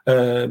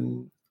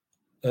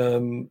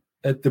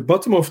 at the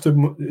bottom of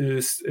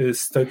the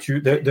statue,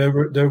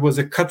 there was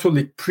a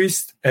Catholic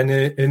priest and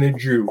a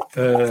Jew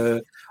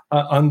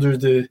under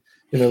the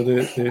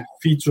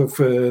feet of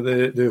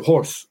the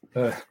horse.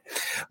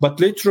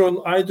 But later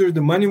on, either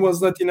the money was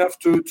not enough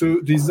to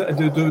do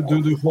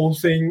the whole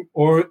thing,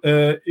 or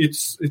it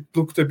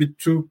looked a bit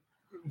too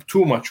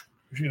much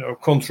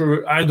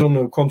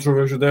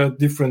controversial. There are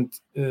different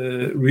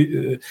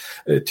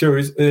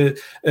theories.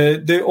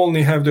 They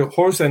only have the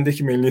horse and the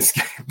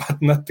Khmelnytsky,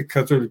 but not the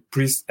Catholic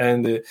priest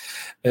and the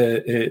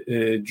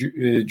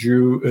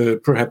Jew,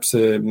 perhaps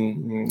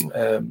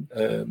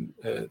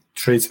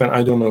tradesman.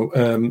 I don't know,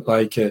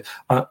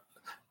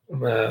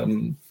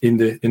 in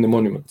the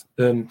monument.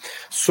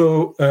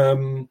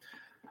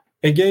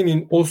 Again,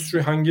 in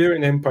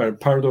Austro-Hungarian Empire,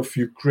 part of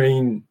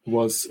Ukraine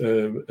was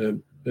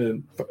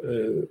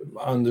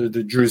under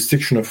the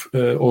jurisdiction of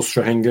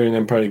Austro-Hungarian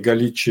Empire,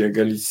 Galicia,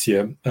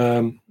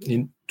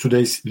 in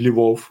today's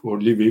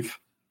Lviv,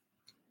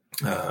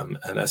 and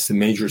that's the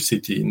major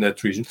city in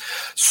that region.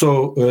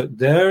 So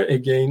there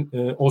again,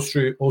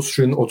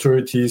 Austrian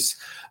authorities,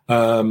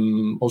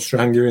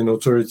 Austro-Hungarian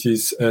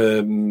authorities,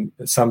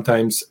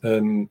 sometimes.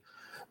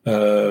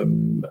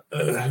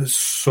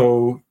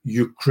 So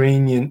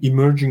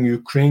emerging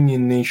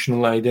Ukrainian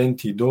national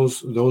identity,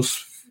 those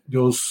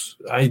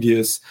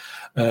ideas,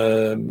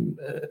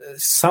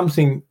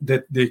 something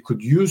that they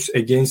could use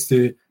against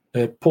the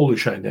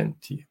Polish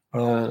identity.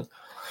 In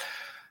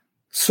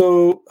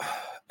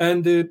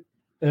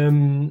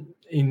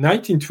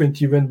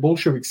 1920, when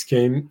Bolsheviks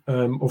came,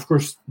 of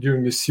course,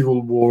 during the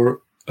Civil War,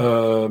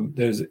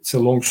 it's a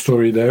long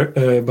story there,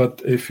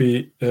 but if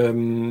we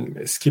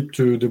skip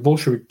to the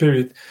Bolshevik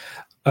period,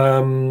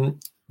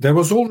 there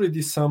was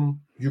already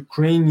some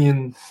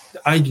Ukrainian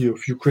idea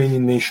of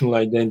Ukrainian national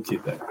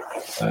identity there.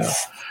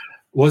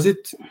 Was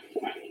it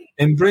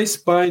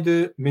embraced by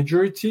the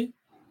majority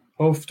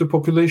of the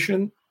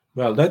population?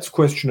 Well, that's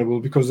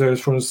questionable, because there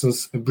is, for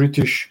instance, a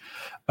British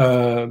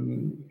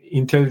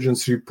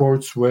intelligence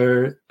reports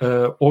where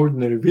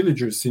ordinary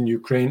villagers in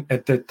Ukraine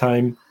at that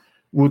time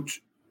would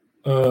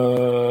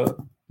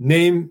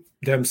name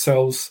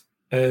themselves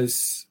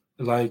as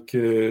like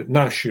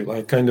nashi,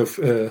 like kind of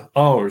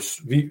ours.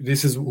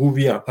 This is who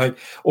we are, like,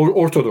 or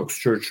Orthodox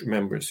Church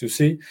members, you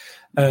see,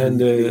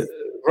 and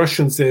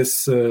Russians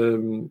as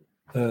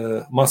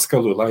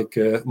Moskalu, like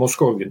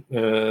Moscovian.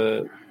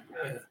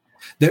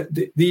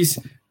 These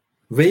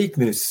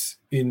vagueness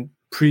in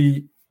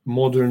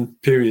pre-modern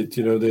period,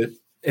 the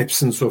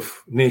absence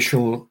of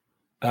national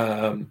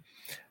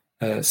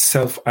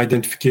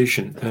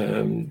self-identification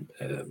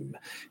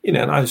in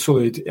an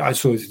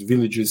isolated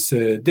villages.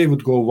 They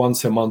would go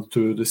once a month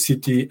to the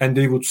city, and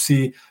they would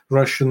see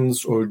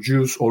Russians or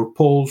Jews or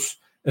Poles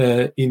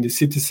in the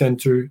city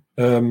center,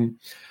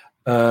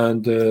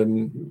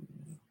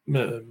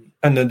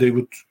 and then they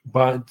would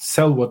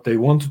sell what they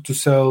wanted to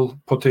sell,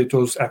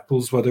 potatoes,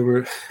 apples,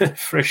 whatever,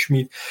 fresh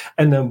meat,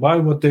 and then buy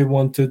what they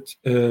wanted,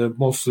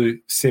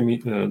 mostly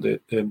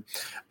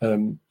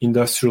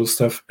industrial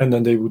stuff, and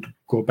then they would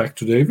go back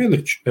to their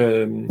village.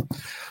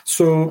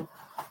 So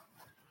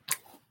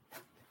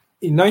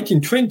in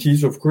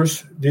 1920s, of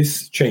course,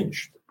 this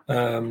changed.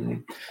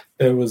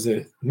 There was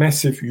a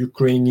massive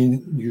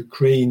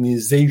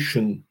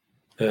Ukrainization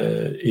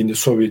in the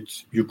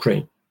Soviet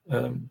Ukraine.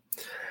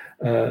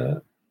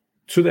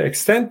 To the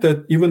extent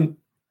that even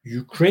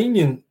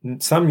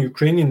some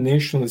Ukrainian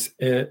nationalist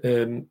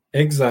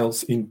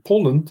exiles in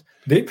Poland,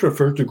 they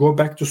prefer to go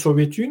back to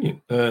Soviet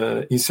Union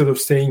instead of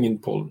staying in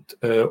Poland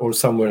or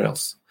somewhere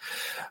else.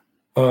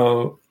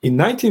 In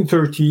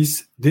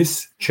 1930s,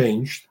 this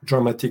changed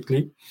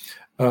dramatically.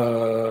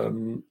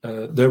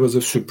 There was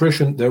a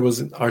suppression. There was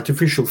an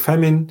artificial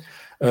famine,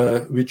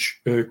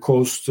 which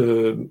caused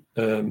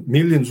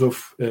millions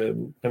of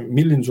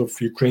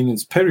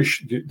Ukrainians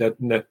perished that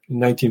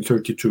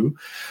 1932,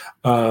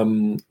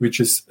 which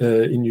is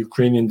in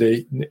Ukrainian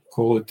they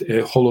call it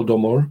a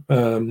Holodomor,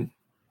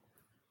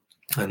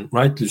 and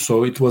rightly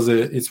so. It was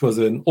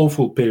an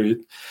awful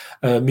period.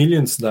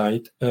 Millions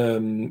died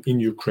in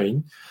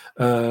Ukraine,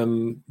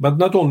 but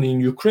not only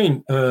in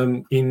Ukraine,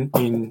 in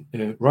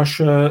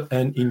Russia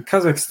and in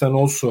Kazakhstan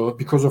also,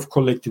 because of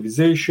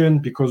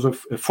collectivization, because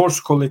of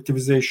forced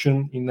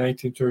collectivization in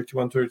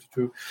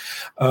 1931-32,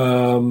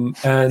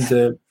 and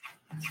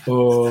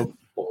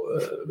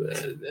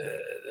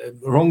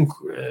wrong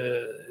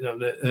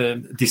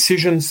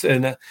decisions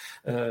and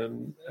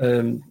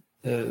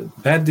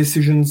bad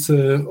decisions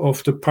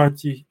of the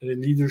party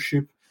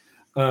leadership,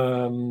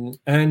 and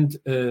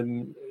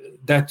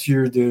that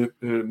year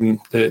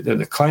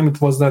the climate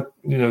was not,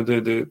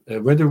 the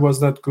weather was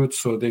not good,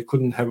 so they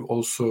couldn't have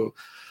also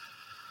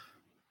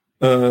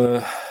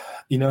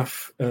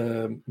enough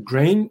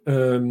grain,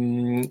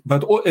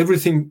 but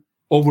everything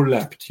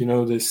overlapped.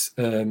 This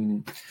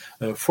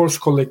forced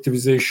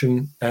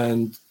collectivization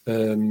and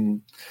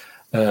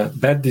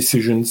bad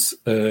decisions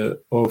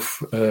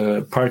of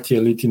party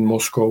elite in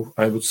Moscow.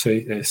 I would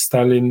say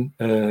Stalin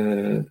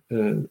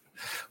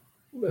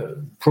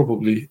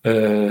probably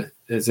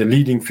as a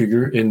leading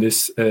figure in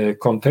this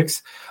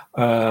context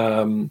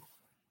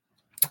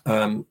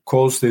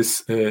caused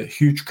this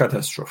huge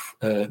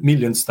catastrophe.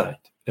 Millions died,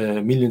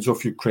 millions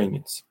of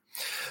Ukrainians.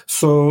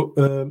 So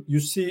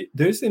you see,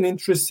 there's an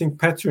interesting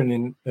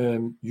pattern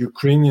in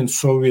Ukrainian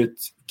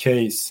Soviet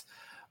case.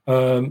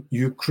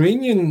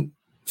 Ukrainian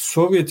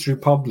Soviet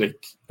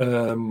Republic,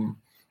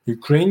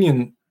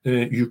 Ukrainian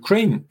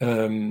Ukraine,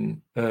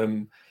 in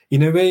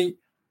a way,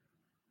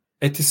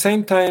 at the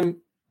same time,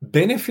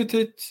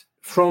 benefited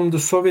from the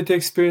Soviet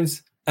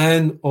experience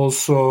and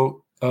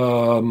also,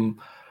 how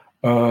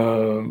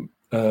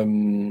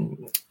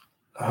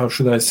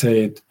should I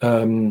say it,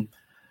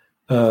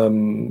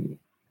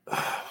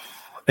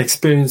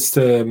 experienced,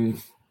 I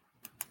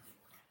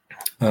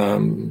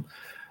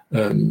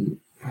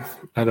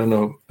don't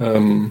know,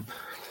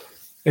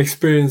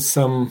 experienced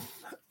some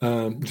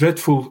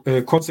dreadful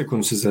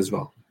consequences as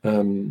well.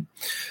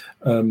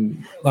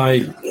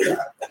 Like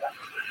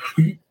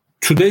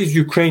today's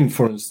Ukraine,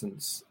 for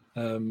instance,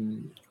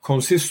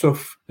 consists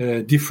of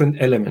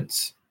different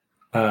elements.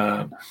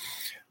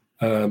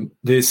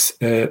 This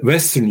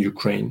Western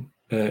Ukraine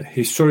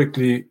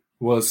historically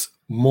was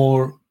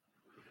more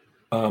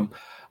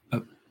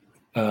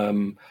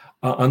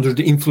under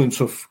the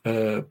influence of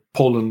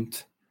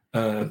Poland,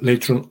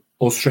 later on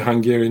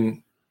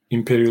Austro-Hungarian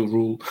imperial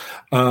rule.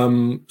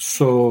 And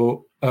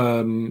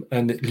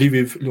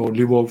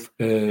Lvov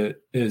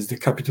is the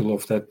capital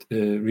of that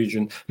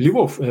region.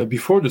 Lvov,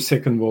 before the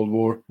Second World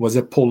War, was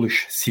a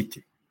Polish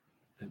city,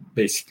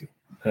 basically.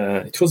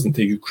 It wasn't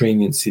a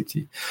Ukrainian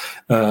city.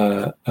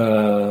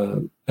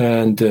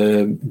 And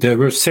there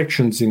were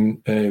sections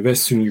in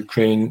Western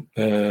Ukraine,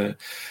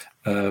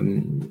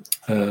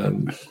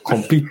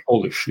 complete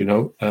Polish,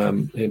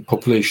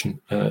 population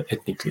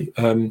ethnically.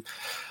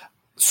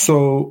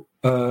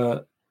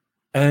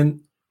 And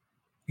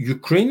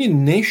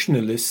Ukrainian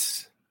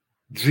nationalists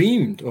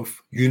dreamed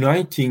of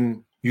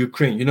uniting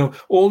Ukraine.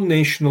 All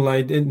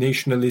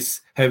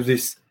nationalists have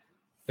this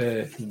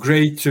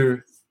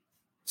greater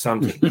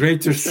something,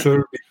 greater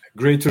Serbia,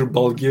 greater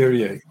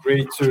Bulgaria,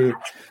 greater,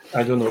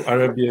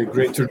 Arabia,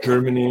 greater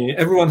Germany.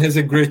 Everyone has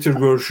a greater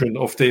version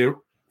of their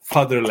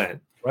fatherland,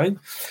 right?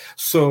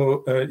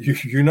 So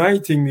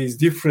uniting these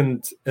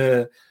different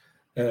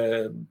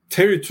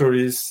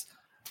territories,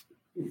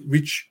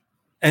 which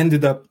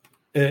ended up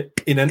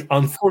in an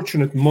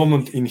unfortunate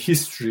moment in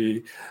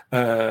history,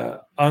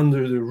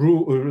 under the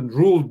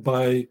ruled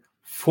by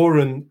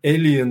foreign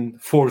alien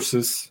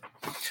forces.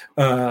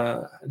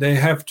 They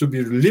have to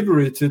be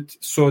liberated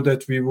so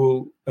that we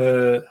will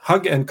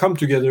hug and come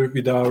together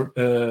with our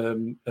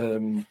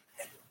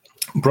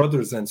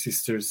brothers and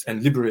sisters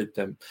and liberate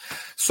them.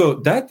 So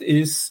that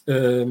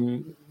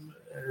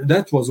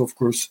was, of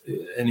course,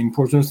 an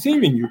important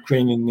theme in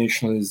Ukrainian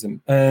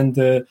nationalism.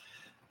 And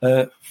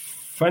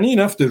funny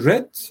enough, the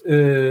Red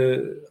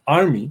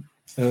Army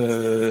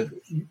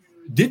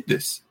did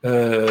this.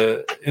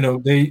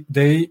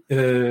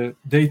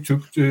 They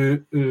took the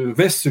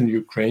Western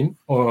Ukraine,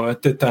 or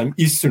at that time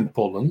Eastern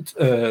Poland,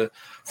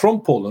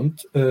 from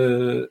Poland,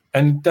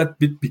 and that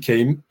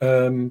became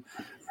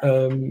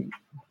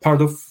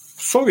part of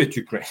Soviet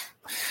Ukraine.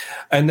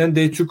 And then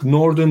they took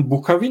northern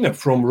Bukovina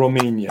from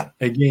Romania,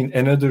 again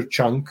another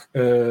chunk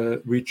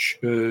which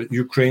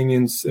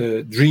Ukrainians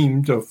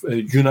dreamed of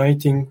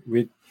uniting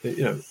with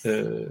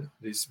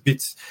these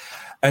bits.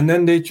 And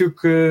then they took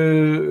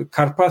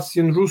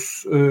Carpathian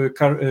Rus,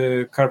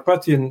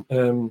 Carpathian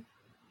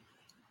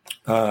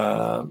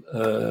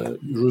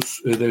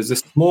Rus. There's a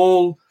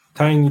small,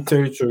 tiny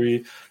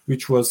territory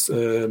which was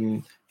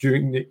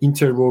during the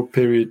interwar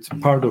period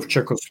part of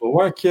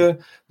Czechoslovakia.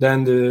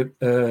 Then the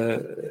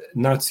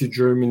Nazi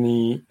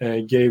Germany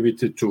gave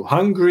it to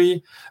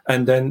Hungary,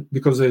 and then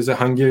because there's a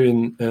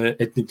Hungarian,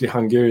 ethnically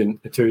Hungarian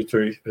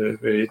territory,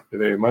 very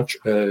very much,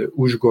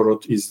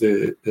 Uzhgorod is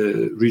the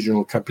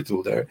regional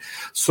capital there.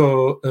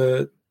 So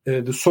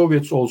the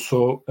Soviets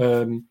also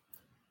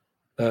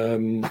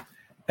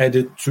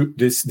added to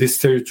this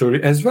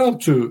territory as well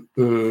to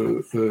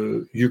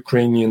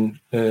Ukrainian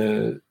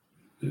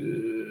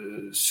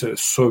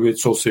Soviet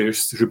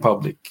Socialist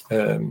Republic.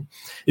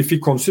 If we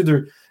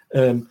consider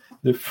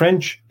the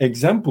French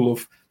example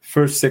of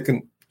First,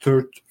 Second,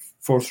 Third,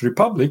 Fourth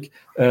Republic,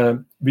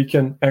 we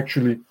can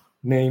actually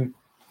name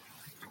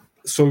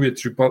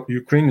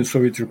Ukrainian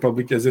Soviet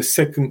Republic as the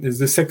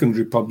second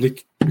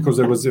republic, because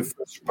there was a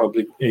First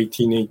Republic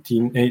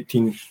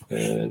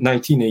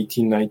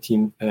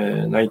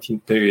 1918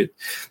 period,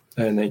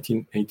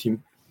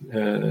 1918.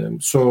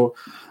 So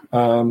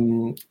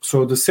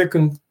the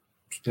second,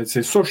 let's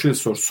say,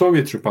 Socialist or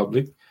Soviet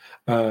Republic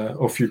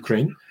of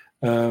Ukraine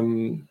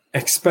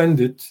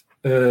expanded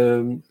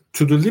to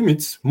the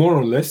limits, more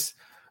or less,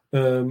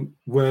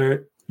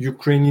 where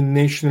Ukrainian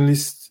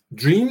nationalists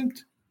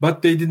dreamed,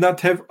 but they did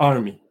not have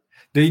army.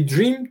 They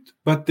dreamed,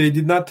 but they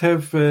did not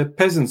have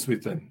peasants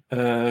with them,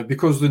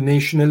 because the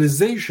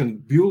nationalization,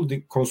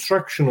 building,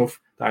 construction of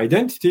the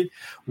identity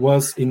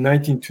was in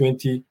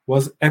 1920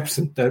 was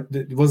absent. That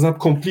it was not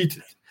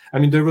completed. I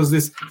mean, there was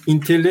this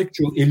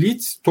intellectual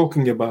elite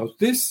talking about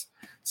this,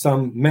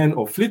 some men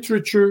of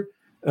literature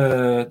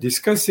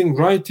discussing,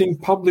 writing,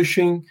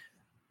 publishing,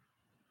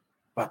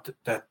 but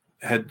that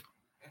had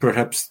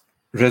perhaps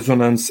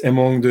resonance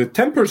among the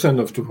 10%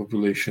 of the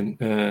population.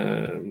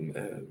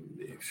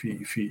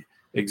 If we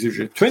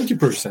exaggerate,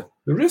 20%.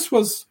 The rest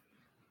was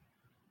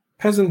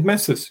peasant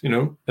masses.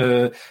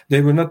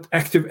 They were not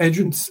active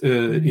agents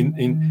in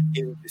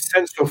the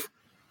sense of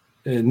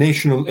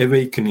national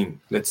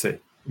awakening, let's say,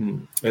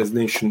 as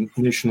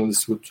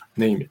nationalists would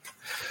name it.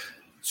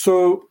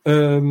 So,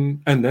 and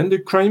then the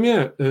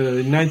Crimea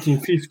in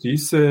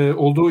 1950s,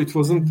 although it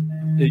wasn't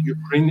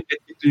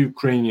ethnically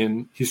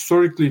Ukrainian,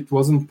 historically it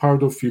wasn't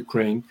part of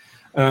Ukraine.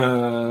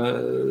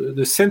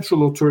 The central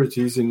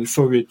authorities in the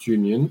Soviet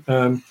Union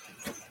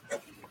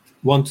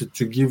wanted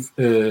to give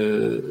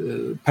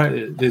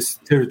this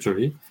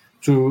territory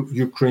to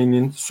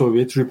Ukrainian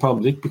Soviet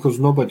Republic, because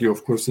nobody, of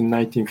course, in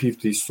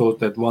 1950s thought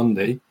that one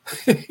day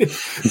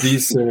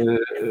these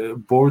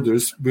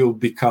borders will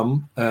become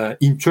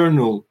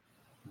internal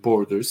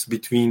borders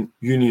between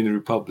Union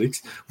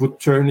republics, would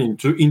turn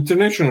into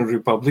international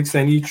republics,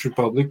 and each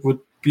republic would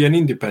be an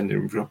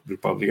independent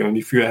republic. And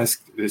if you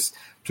ask this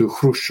to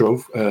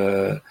Khrushchev,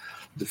 the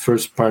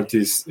first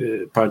party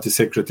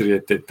secretary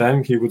at that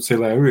time, he would say,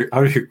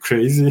 are you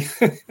crazy?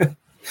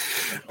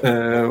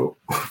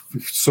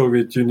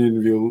 Soviet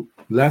Union will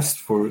last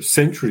for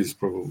centuries,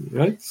 probably,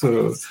 right?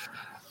 So,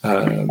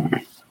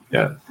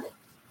 yeah.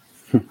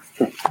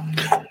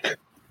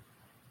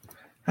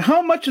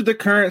 How much of the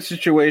current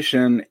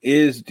situation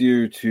is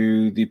due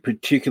to the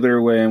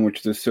particular way in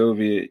which the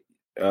Soviet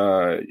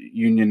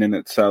Union and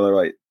its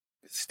satellite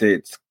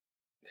states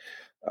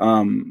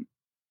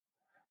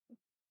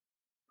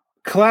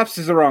collapse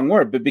is the wrong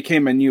word, but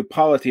became a new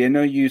polity? I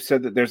know you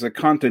said that there's a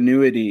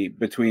continuity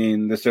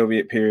between the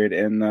Soviet period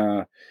and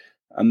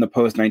the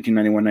post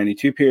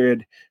 1991-92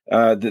 period.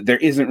 That there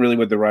isn't really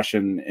with the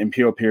Russian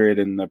imperial period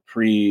and the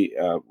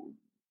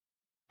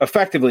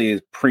effectively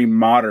is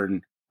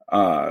pre-modern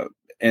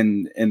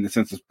in the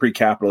sense of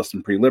pre-capitalist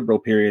and pre-liberal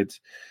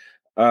periods.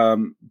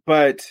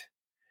 But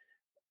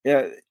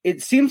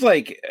it seems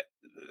like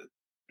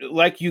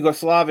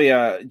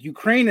Yugoslavia,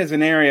 Ukraine is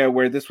an area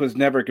where this was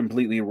never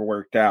completely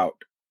worked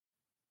out.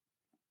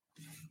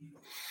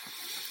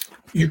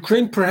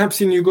 Ukraine,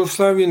 perhaps in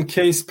Yugoslavian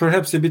case,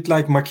 perhaps a bit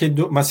like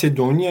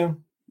Macedonia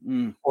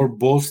or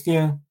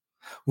Bosnia,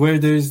 where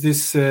there is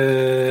this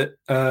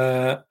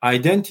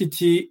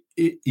identity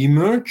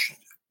emerged,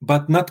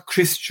 but not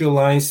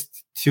crystallized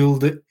till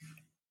the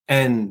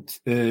end.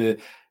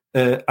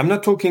 I'm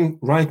not talking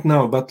right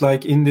now, but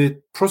like in the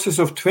process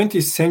of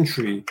 20th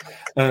century,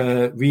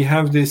 we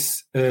have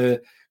this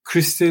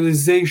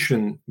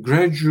crystallization,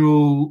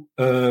 gradually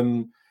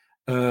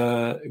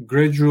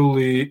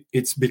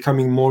it's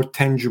becoming more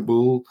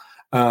tangible,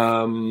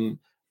 and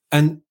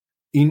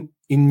in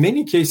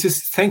many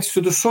cases thanks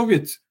to the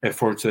Soviet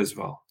efforts as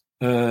well.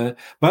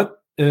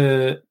 But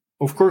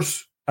of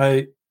course,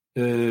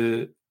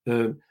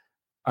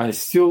 I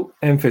still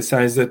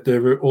emphasize that there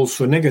were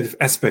also negative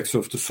aspects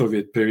of the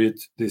Soviet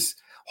period, this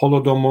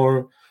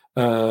Holodomor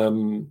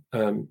and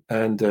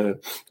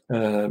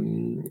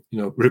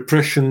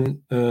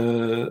repression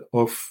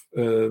of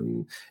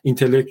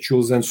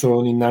intellectuals and so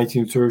on in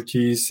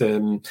 1930s,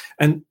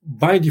 and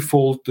by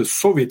default the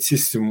Soviet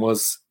system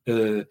was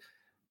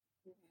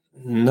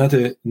not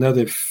a.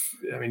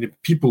 I mean, the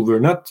people were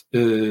not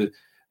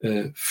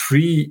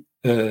free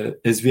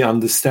as we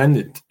understand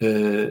it,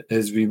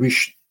 as we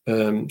wish.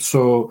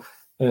 So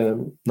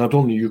not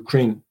only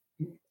Ukraine,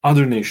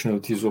 other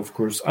nationalities, of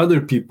course,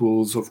 other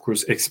peoples, of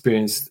course,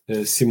 experienced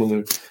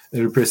similar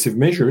repressive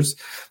measures.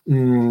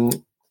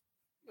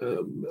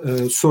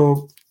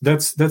 So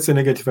that's a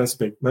negative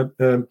aspect. But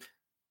on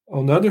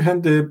the other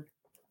hand, there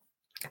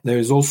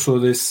is also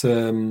this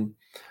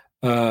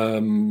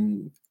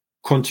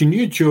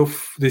continuity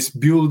of this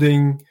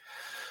building.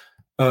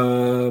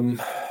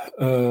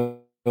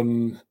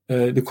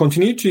 The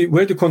continuity,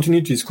 where the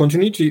continuity is,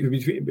 continuity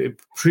between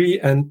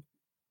pre and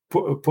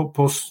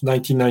post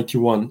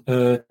 1991,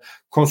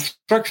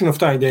 construction of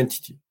the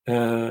identity.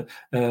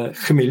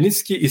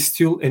 Khmelnytsky is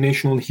still a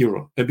national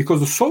hero because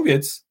the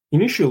Soviets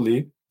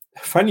initially,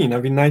 funny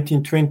enough, in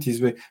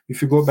 1920s,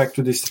 if you go back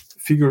to this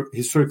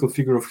historical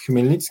figure of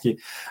Khmelnytsky,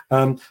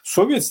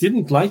 Soviets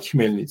didn't like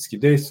Khmelnytsky.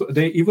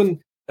 They even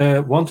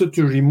wanted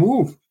to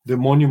remove the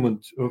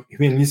monument of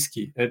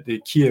Khmelnytsky at the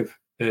Kiev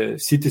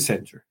city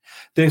center.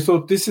 They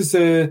thought this is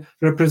a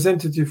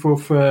representative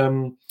of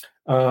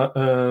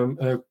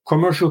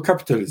commercial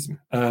capitalism.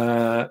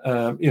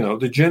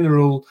 The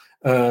general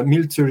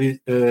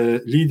military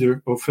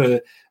leader of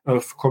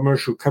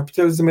commercial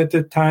capitalism at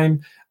that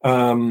time.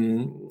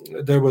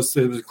 There was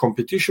a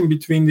competition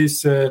between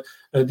these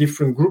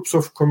different groups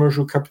of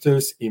commercial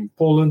capitalists in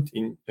Poland,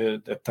 in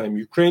that time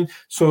Ukraine.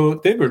 So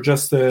they were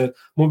just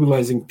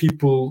mobilizing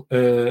people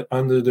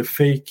under the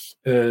fake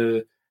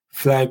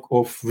flag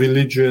of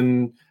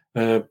religion,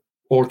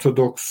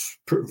 Orthodox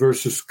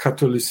versus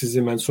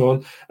Catholicism, and so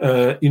on,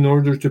 in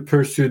order to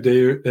pursue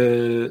their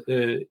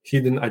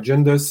hidden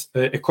agendas,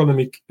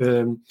 economic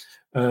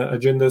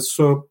agendas.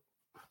 So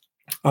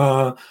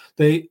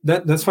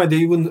that's why they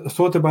even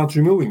thought about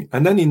removing.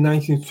 And then in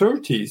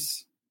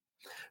 1930s,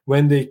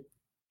 when they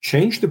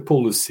changed the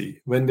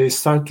policy, when they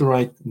start to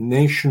write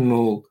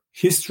national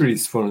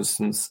histories, for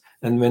instance,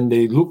 and when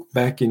they look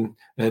back in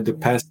the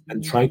past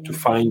and try to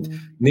find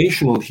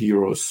national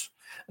heroes,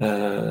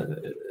 not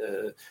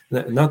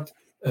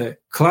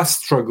class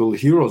struggle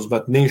heroes,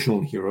 but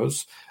national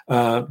heroes,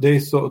 they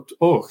thought,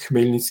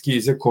 Khmelnytsky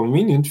is a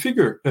convenient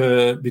figure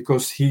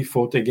because he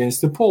fought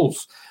against the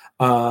Poles.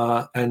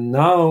 And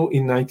now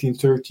in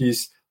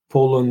 1930s,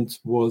 Poland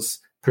was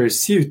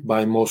perceived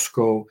by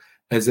Moscow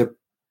as a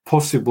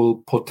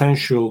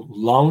potential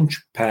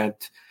launch pad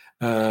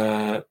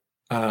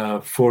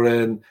for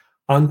an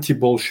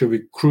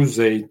anti-Bolshevik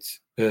crusade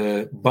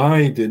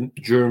by the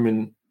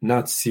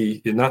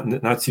Nazi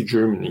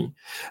Germany.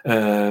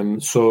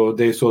 So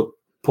they thought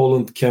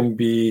Poland can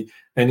be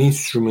an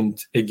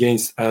instrument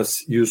against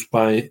us used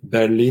by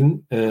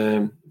Berlin,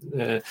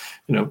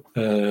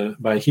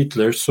 by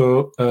Hitler.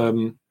 So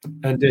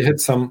and they had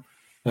some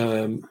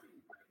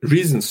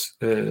reasons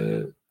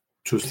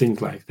to think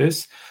like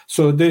this.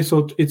 So they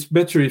thought it's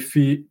better if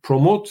we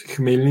promote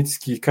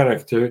Khmelnytsky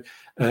character,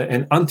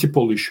 an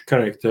anti-Polish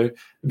character,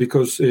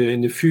 because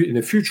in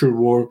the future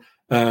war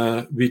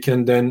we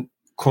can then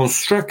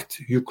construct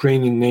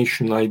Ukrainian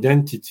national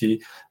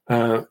identity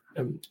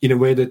in a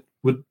way that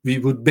we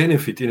would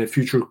benefit in a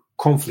future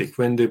conflict.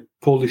 When the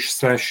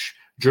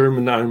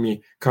Polish/German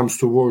army comes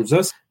towards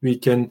us, we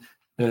can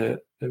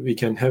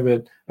have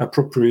an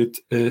appropriate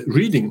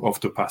reading of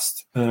the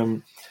past.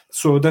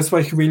 So that's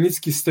why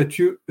Khmelnytsky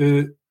statue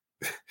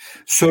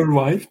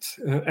survived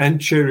and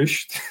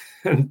cherished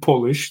and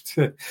polished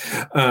in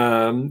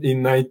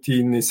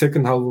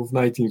second half of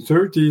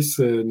 1930s,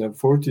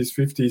 40s,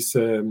 50s,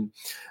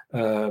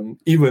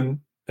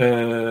 even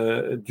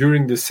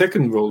during the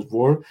Second World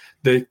War,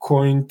 they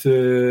coined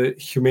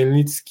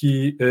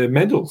Khmelnytsky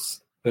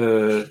medals.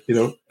 A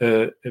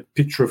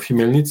picture of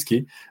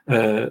Khmelnytsky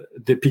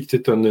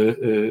depicted on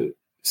the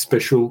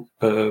special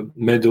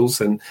medals,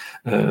 and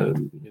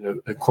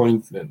a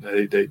coin.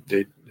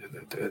 They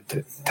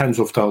tens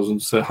of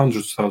thousands,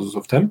 hundreds of thousands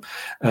of them,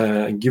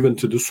 given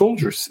to the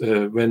soldiers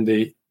when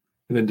the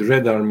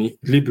Red Army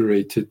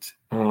liberated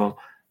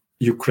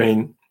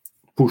Ukraine,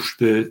 pushed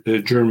the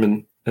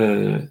German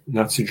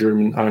Nazi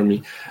German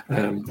army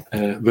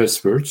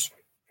westwards.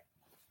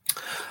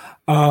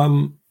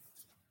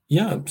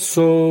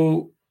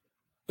 So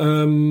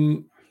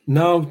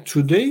now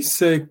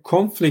today's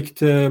conflict,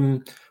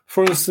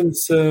 for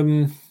instance,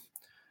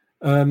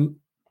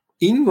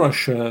 in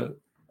Russia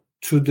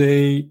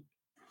today,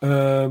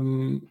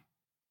 there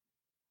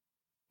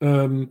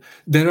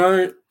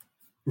are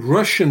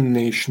Russian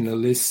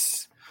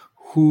nationalists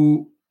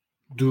who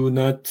do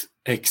not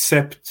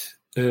accept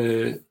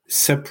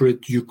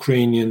separate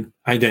Ukrainian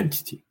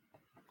identity.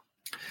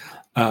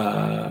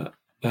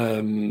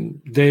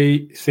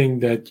 They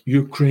think that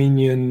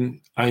Ukrainian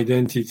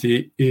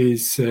identity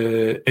is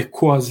a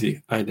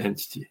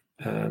quasi-identity.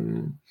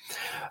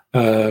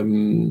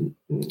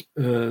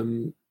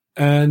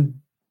 And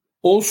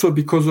also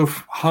because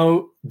of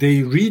how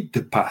they read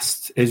the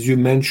past, as you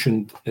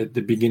mentioned at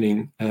the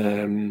beginning,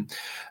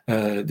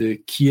 the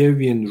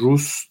Kievan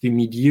Rus, the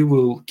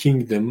medieval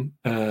kingdom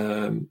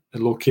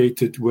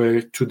located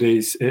where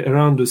today's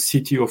around the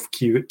city of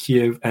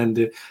Kiev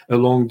and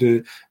along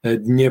the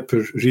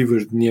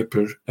river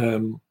Dnieper,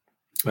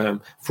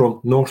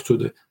 from north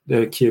to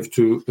the Kiev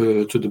to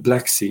the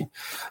Black Sea.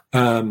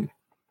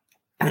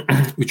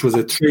 Which was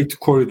a trade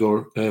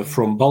corridor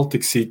from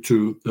Baltic Sea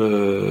to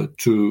the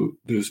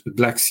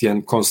Black Sea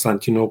and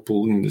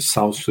Constantinople in the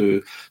south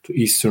to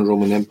Eastern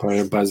Roman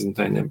Empire,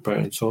 Byzantine Empire,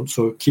 and so on.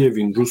 So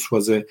Kievan Rus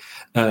was in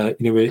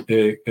a way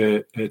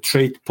a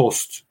trade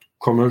post,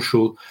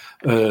 commercial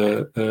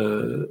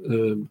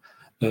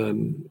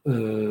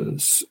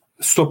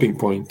stopping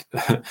point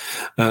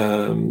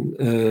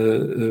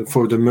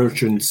for the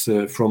merchants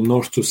from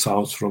north to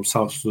south, from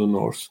south to the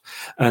north,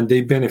 and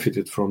they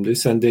benefited from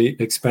this and they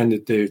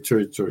expanded their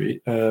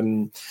territory.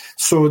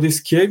 So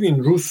this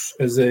Kievan Rus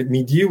as a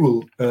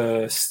medieval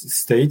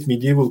state,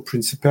 medieval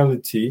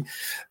principality,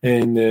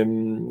 in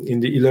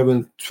the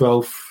 11th,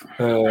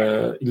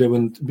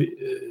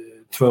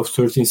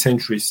 13th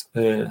centuries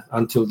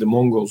until the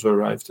Mongols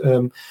arrived.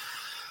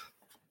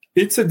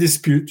 It's a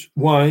dispute.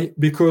 Why?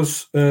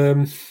 Because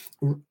there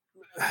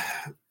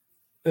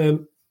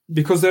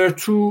are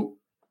two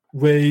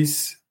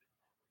ways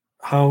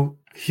how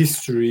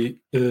history,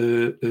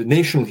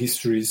 national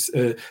history is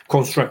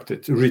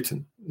constructed,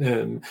 written.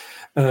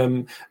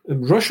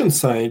 Russian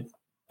side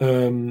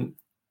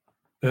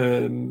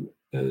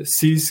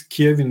sees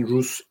Kievan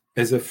Rus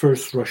as a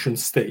first Russian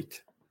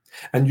state,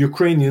 and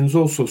Ukrainians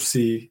also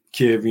see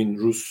Kievan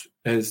Rus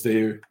as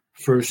their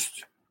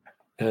first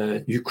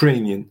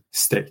Ukrainian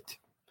state.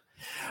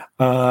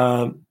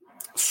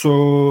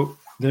 So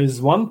there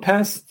is one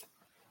past,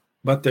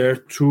 but there are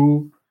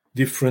two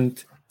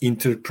different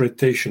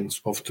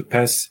interpretations of the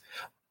past,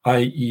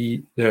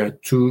 i.e. there are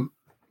two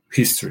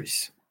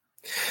histories.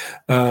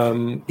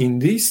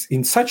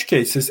 In such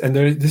cases, and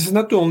this is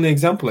not the only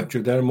example.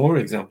 Actually, there are more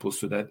examples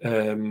to that.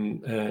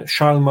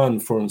 Charlemagne,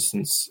 for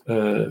instance,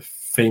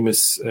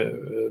 famous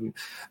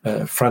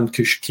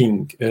Frankish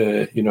king,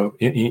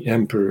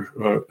 emperor.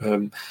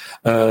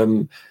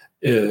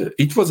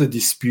 It was a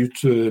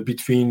dispute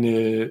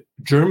between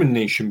German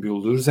nation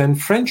builders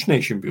and French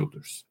nation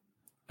builders.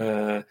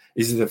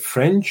 Is it a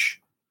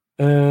French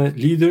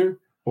leader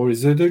or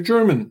is it a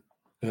German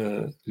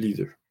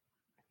leader?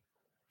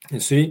 You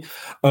see,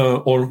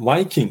 or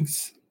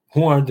Vikings,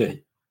 who are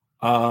they?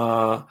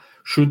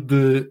 Should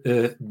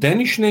the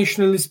Danish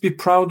nationalists be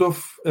proud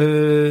of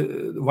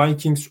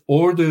Vikings,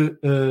 or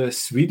the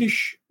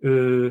Swedish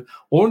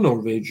or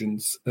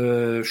Norwegians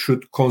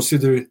should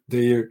consider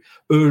their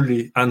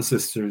early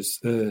ancestors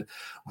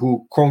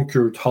who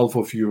conquered half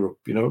of Europe,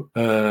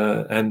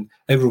 and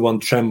everyone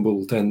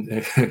trembled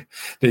and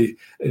they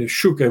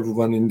shook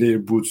everyone in their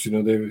boots,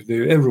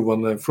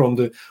 everyone from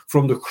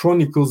the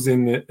chronicles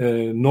in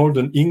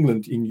northern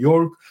England, in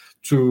York,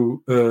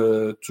 to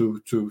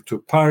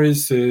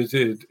Paris,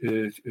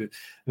 the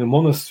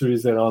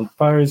monasteries around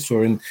Paris,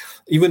 or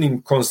even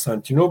in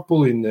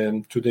Constantinople,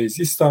 in today's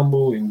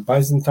Istanbul, in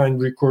Byzantine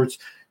records,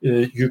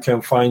 you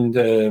can find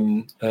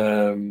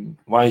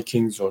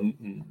Vikings or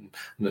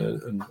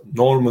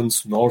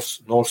Normans,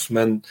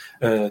 Norsemen.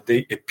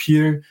 They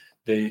appear,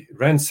 they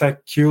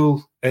ransack,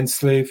 kill,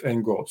 enslave,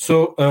 and go.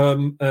 So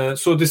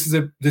this is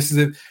a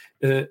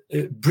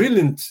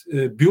brilliant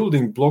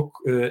building block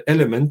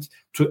element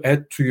to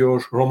add to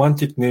your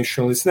romantic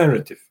nationalist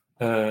narrative.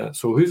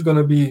 So who's going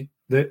to be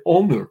the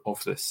owner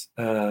of this?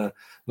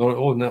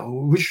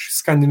 Which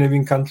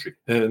Scandinavian country?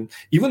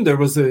 Even there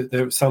was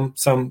some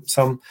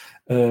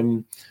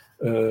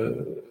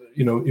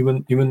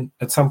even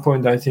at some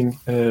point, I think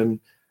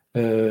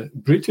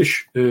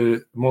British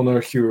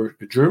monarchy or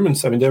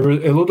Germans. I mean, there were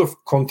a lot of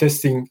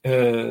contesting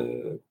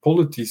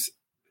polities,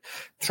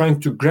 trying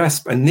to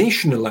grasp and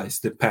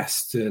nationalize the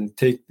past and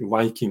take the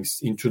Vikings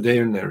into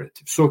their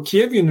narrative. So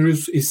Kievan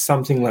Rus is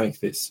something like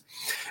this.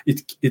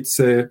 It's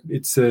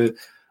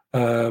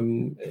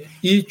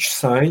each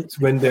side,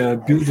 when they are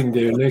building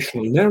their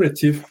national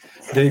narrative,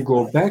 they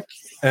go back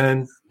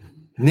and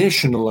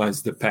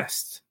nationalize the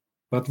past.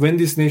 But when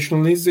this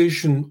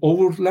nationalization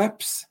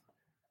overlaps,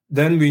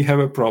 then we have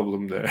a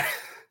problem there.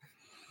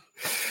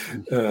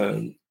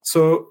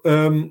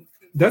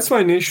 That's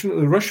why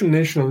Russian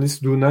nationalists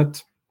do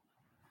not.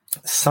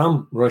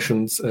 Some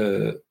Russian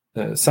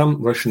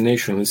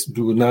nationalists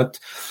do not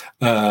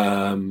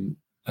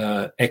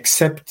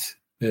accept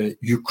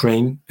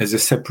Ukraine as a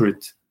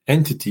separate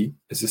entity,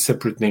 as a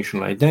separate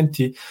national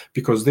identity,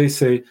 because they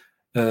say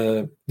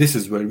this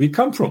is where we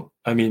come from.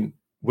 I mean,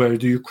 where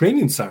the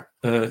Ukrainians are.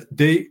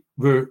 They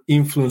were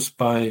influenced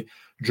by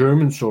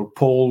Germans or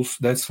Poles.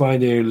 That's why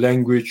their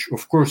language,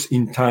 of course,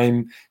 in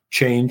time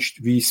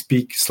changed. We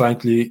speak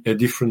slightly a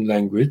different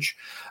language,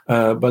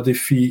 but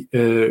if we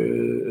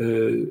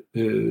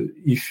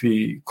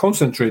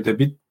concentrate a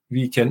bit,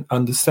 we can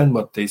understand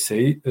what they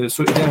say.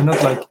 So they are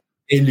not like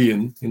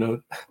alien,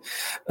 they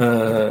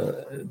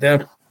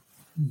are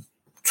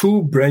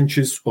two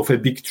branches of a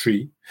big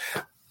tree.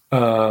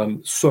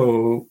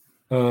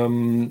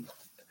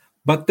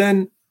 But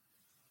then,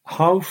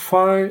 how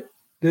far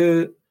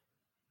the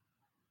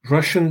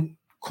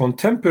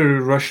contemporary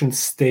Russian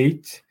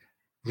state,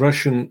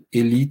 Russian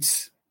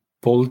elites,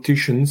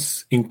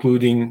 politicians,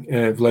 including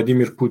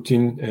Vladimir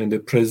Putin and the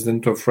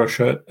president of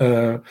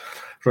Russia,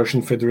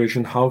 Russian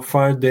Federation, how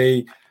far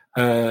they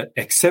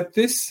accept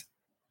this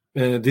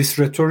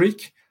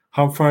rhetoric,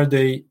 how far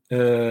they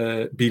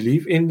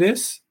believe in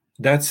this,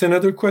 that's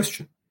another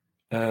question.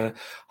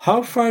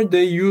 How far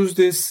they use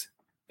this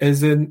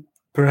as an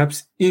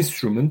perhaps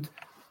instrument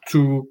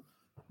to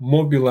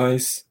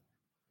mobilize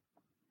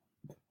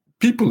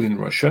people in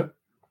Russia,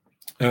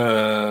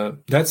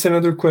 that's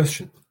another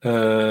question.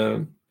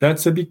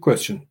 That's a big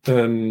question,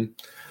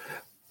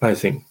 I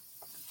think.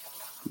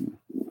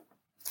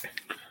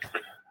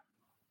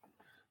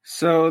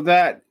 So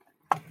that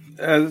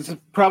is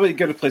probably as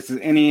good a place as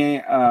any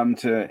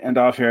to end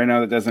off here. I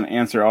know that doesn't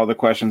answer all the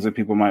questions that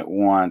people might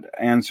want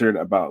answered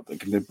about the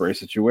contemporary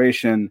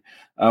situation.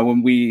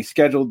 When we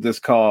scheduled this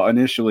call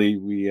initially,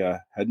 we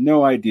had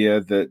no idea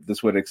that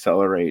this would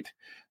accelerate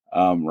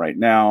right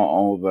now,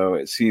 although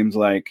it seems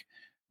like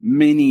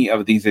many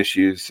of these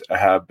issues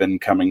have been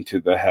coming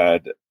to the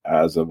head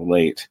as of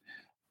late.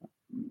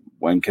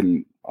 One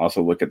can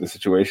also look at the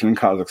situation in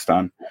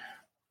Kazakhstan.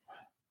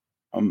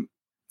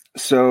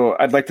 So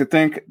I'd like to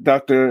thank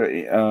Dr.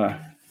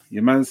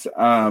 Yilmaz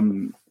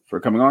for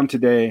coming on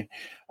today.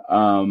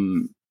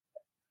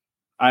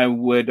 I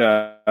would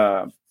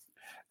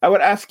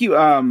ask you,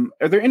 are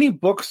there any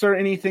books or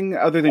anything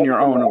other than your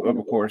own,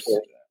 of course,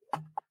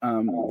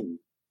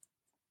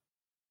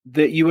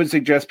 that you would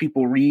suggest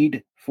people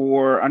read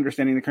for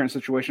understanding the current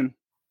situation?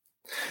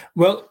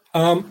 Well,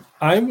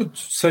 I would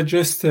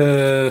suggest.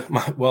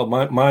 My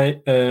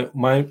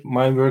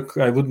work,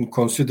 I wouldn't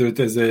consider it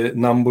as a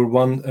number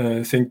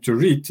one thing to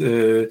read.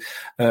 There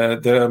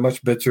are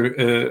much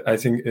better, I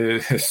think,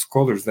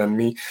 scholars than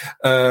me.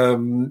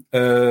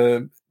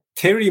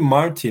 Terry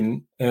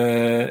Martin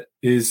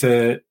is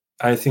a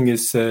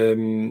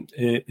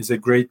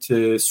great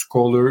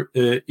scholar.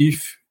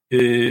 If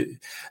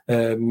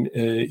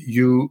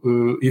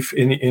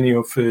any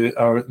of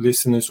our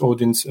listeners,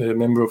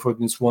 member of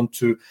audience, want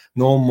to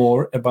know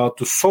more about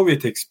the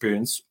Soviet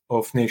experience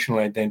of national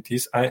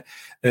identities,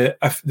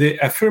 the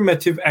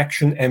Affirmative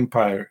Action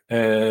Empire,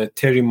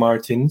 Terry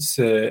Martin's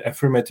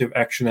Affirmative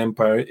Action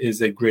Empire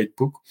is a great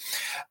book,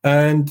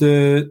 and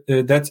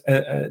that's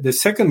the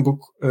second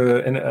book,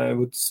 and I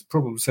would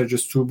probably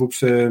suggest two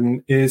books,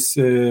 is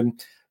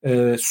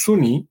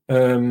SUNY.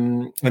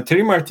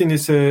 Terry Martin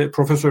is a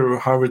professor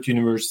at Harvard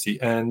University,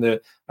 and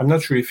I'm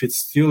not sure if it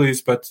still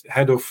is, but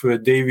head of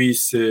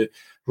Davies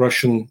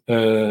Russian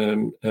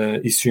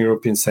Eastern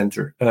European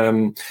Center.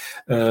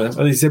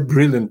 It's a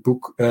brilliant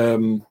book,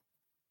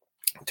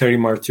 Terry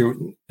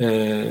Martin,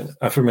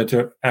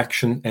 Affirmative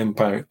Action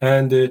Empire.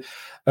 And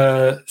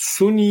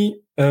SUNY,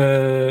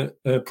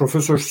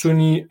 Professor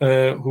SUNY,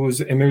 who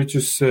is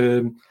emeritus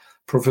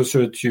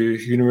professor at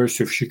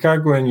University of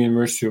Chicago and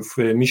University of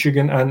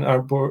Michigan, Ann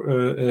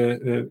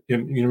Arbor,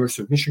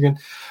 University of Michigan.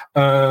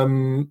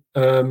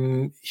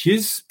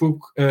 His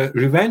book,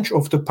 Revenge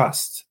of the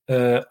Past,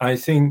 I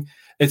think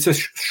it's a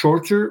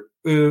shorter,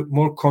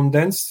 more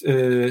condensed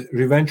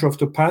Revenge of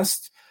the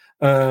Past.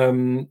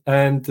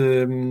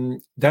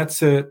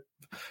 That's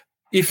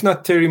if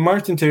not Terry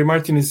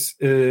Martin is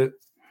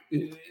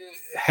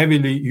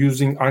heavily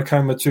using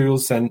archive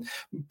materials and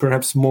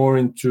perhaps more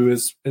into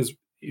as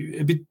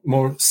a bit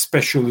more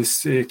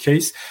specialist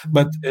case,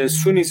 but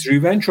SUNY's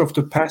Revenge of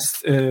the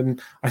Past,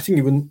 I think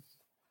even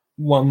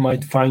one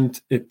might find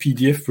a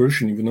PDF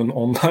version even on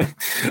online.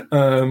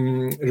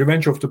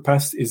 Revenge of the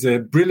Past is a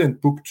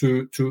brilliant book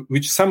to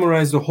which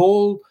summarizes the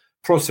whole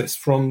process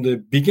from the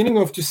beginning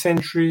of the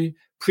century,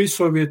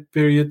 pre-Soviet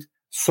period,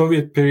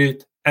 Soviet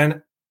period,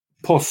 and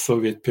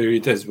post-Soviet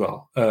period as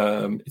well.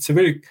 It's a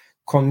very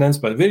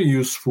condensed but very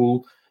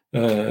useful,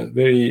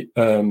 very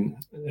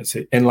let's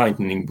say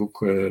enlightening book,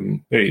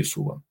 very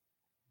useful one.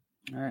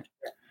 All right.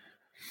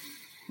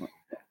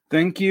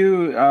 Thank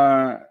you,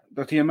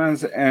 Dr.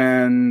 Yilmaz,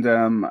 and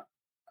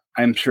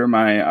I'm sure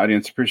my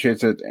audience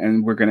appreciates it,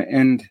 and we're going to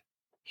end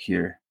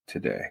here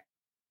today.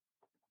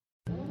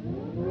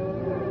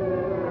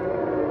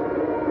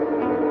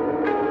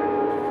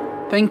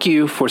 Thank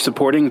you for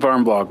supporting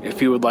Varnblog.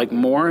 If you would like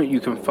more, you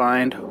can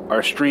find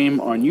our stream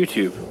on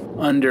YouTube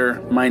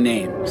under my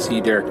name, C.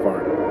 Derek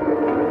Varn.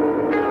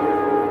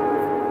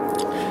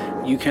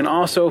 You can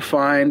also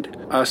find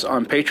us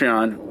on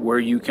Patreon, where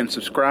you can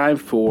subscribe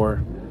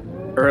for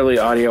early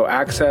audio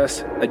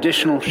access,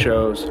 additional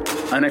shows,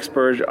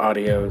 unexpurged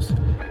audios,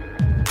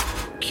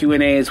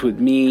 Q&As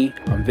with me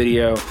on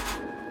video,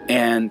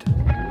 and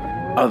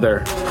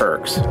other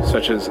perks,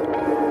 such as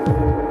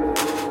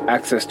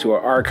access to our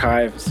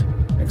archives,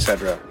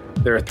 etc.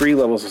 There are 3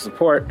 levels of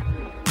support.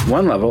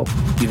 1 level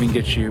even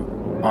gets you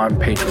on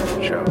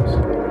Patreon shows.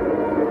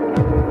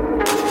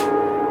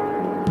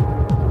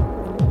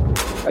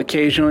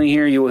 Occasionally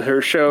here you will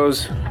hear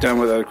shows done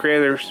with other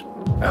creators.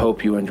 I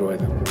hope you enjoy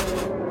them.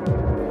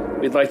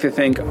 We'd like to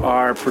thank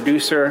our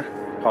producer,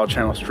 Paul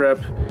Channel Strip,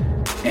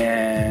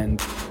 and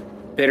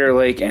Bitter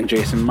Lake and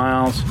Jason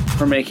Miles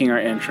for making our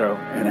intro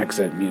and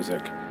exit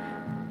music.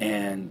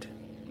 And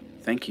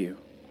thank you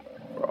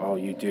for all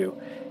you do.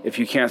 If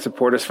you can't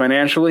support us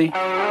financially, you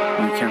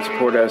can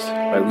support us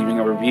by leaving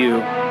a review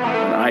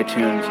on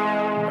iTunes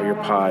or your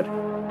pod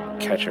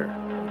catcher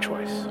of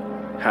choice.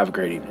 Have a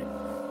great evening.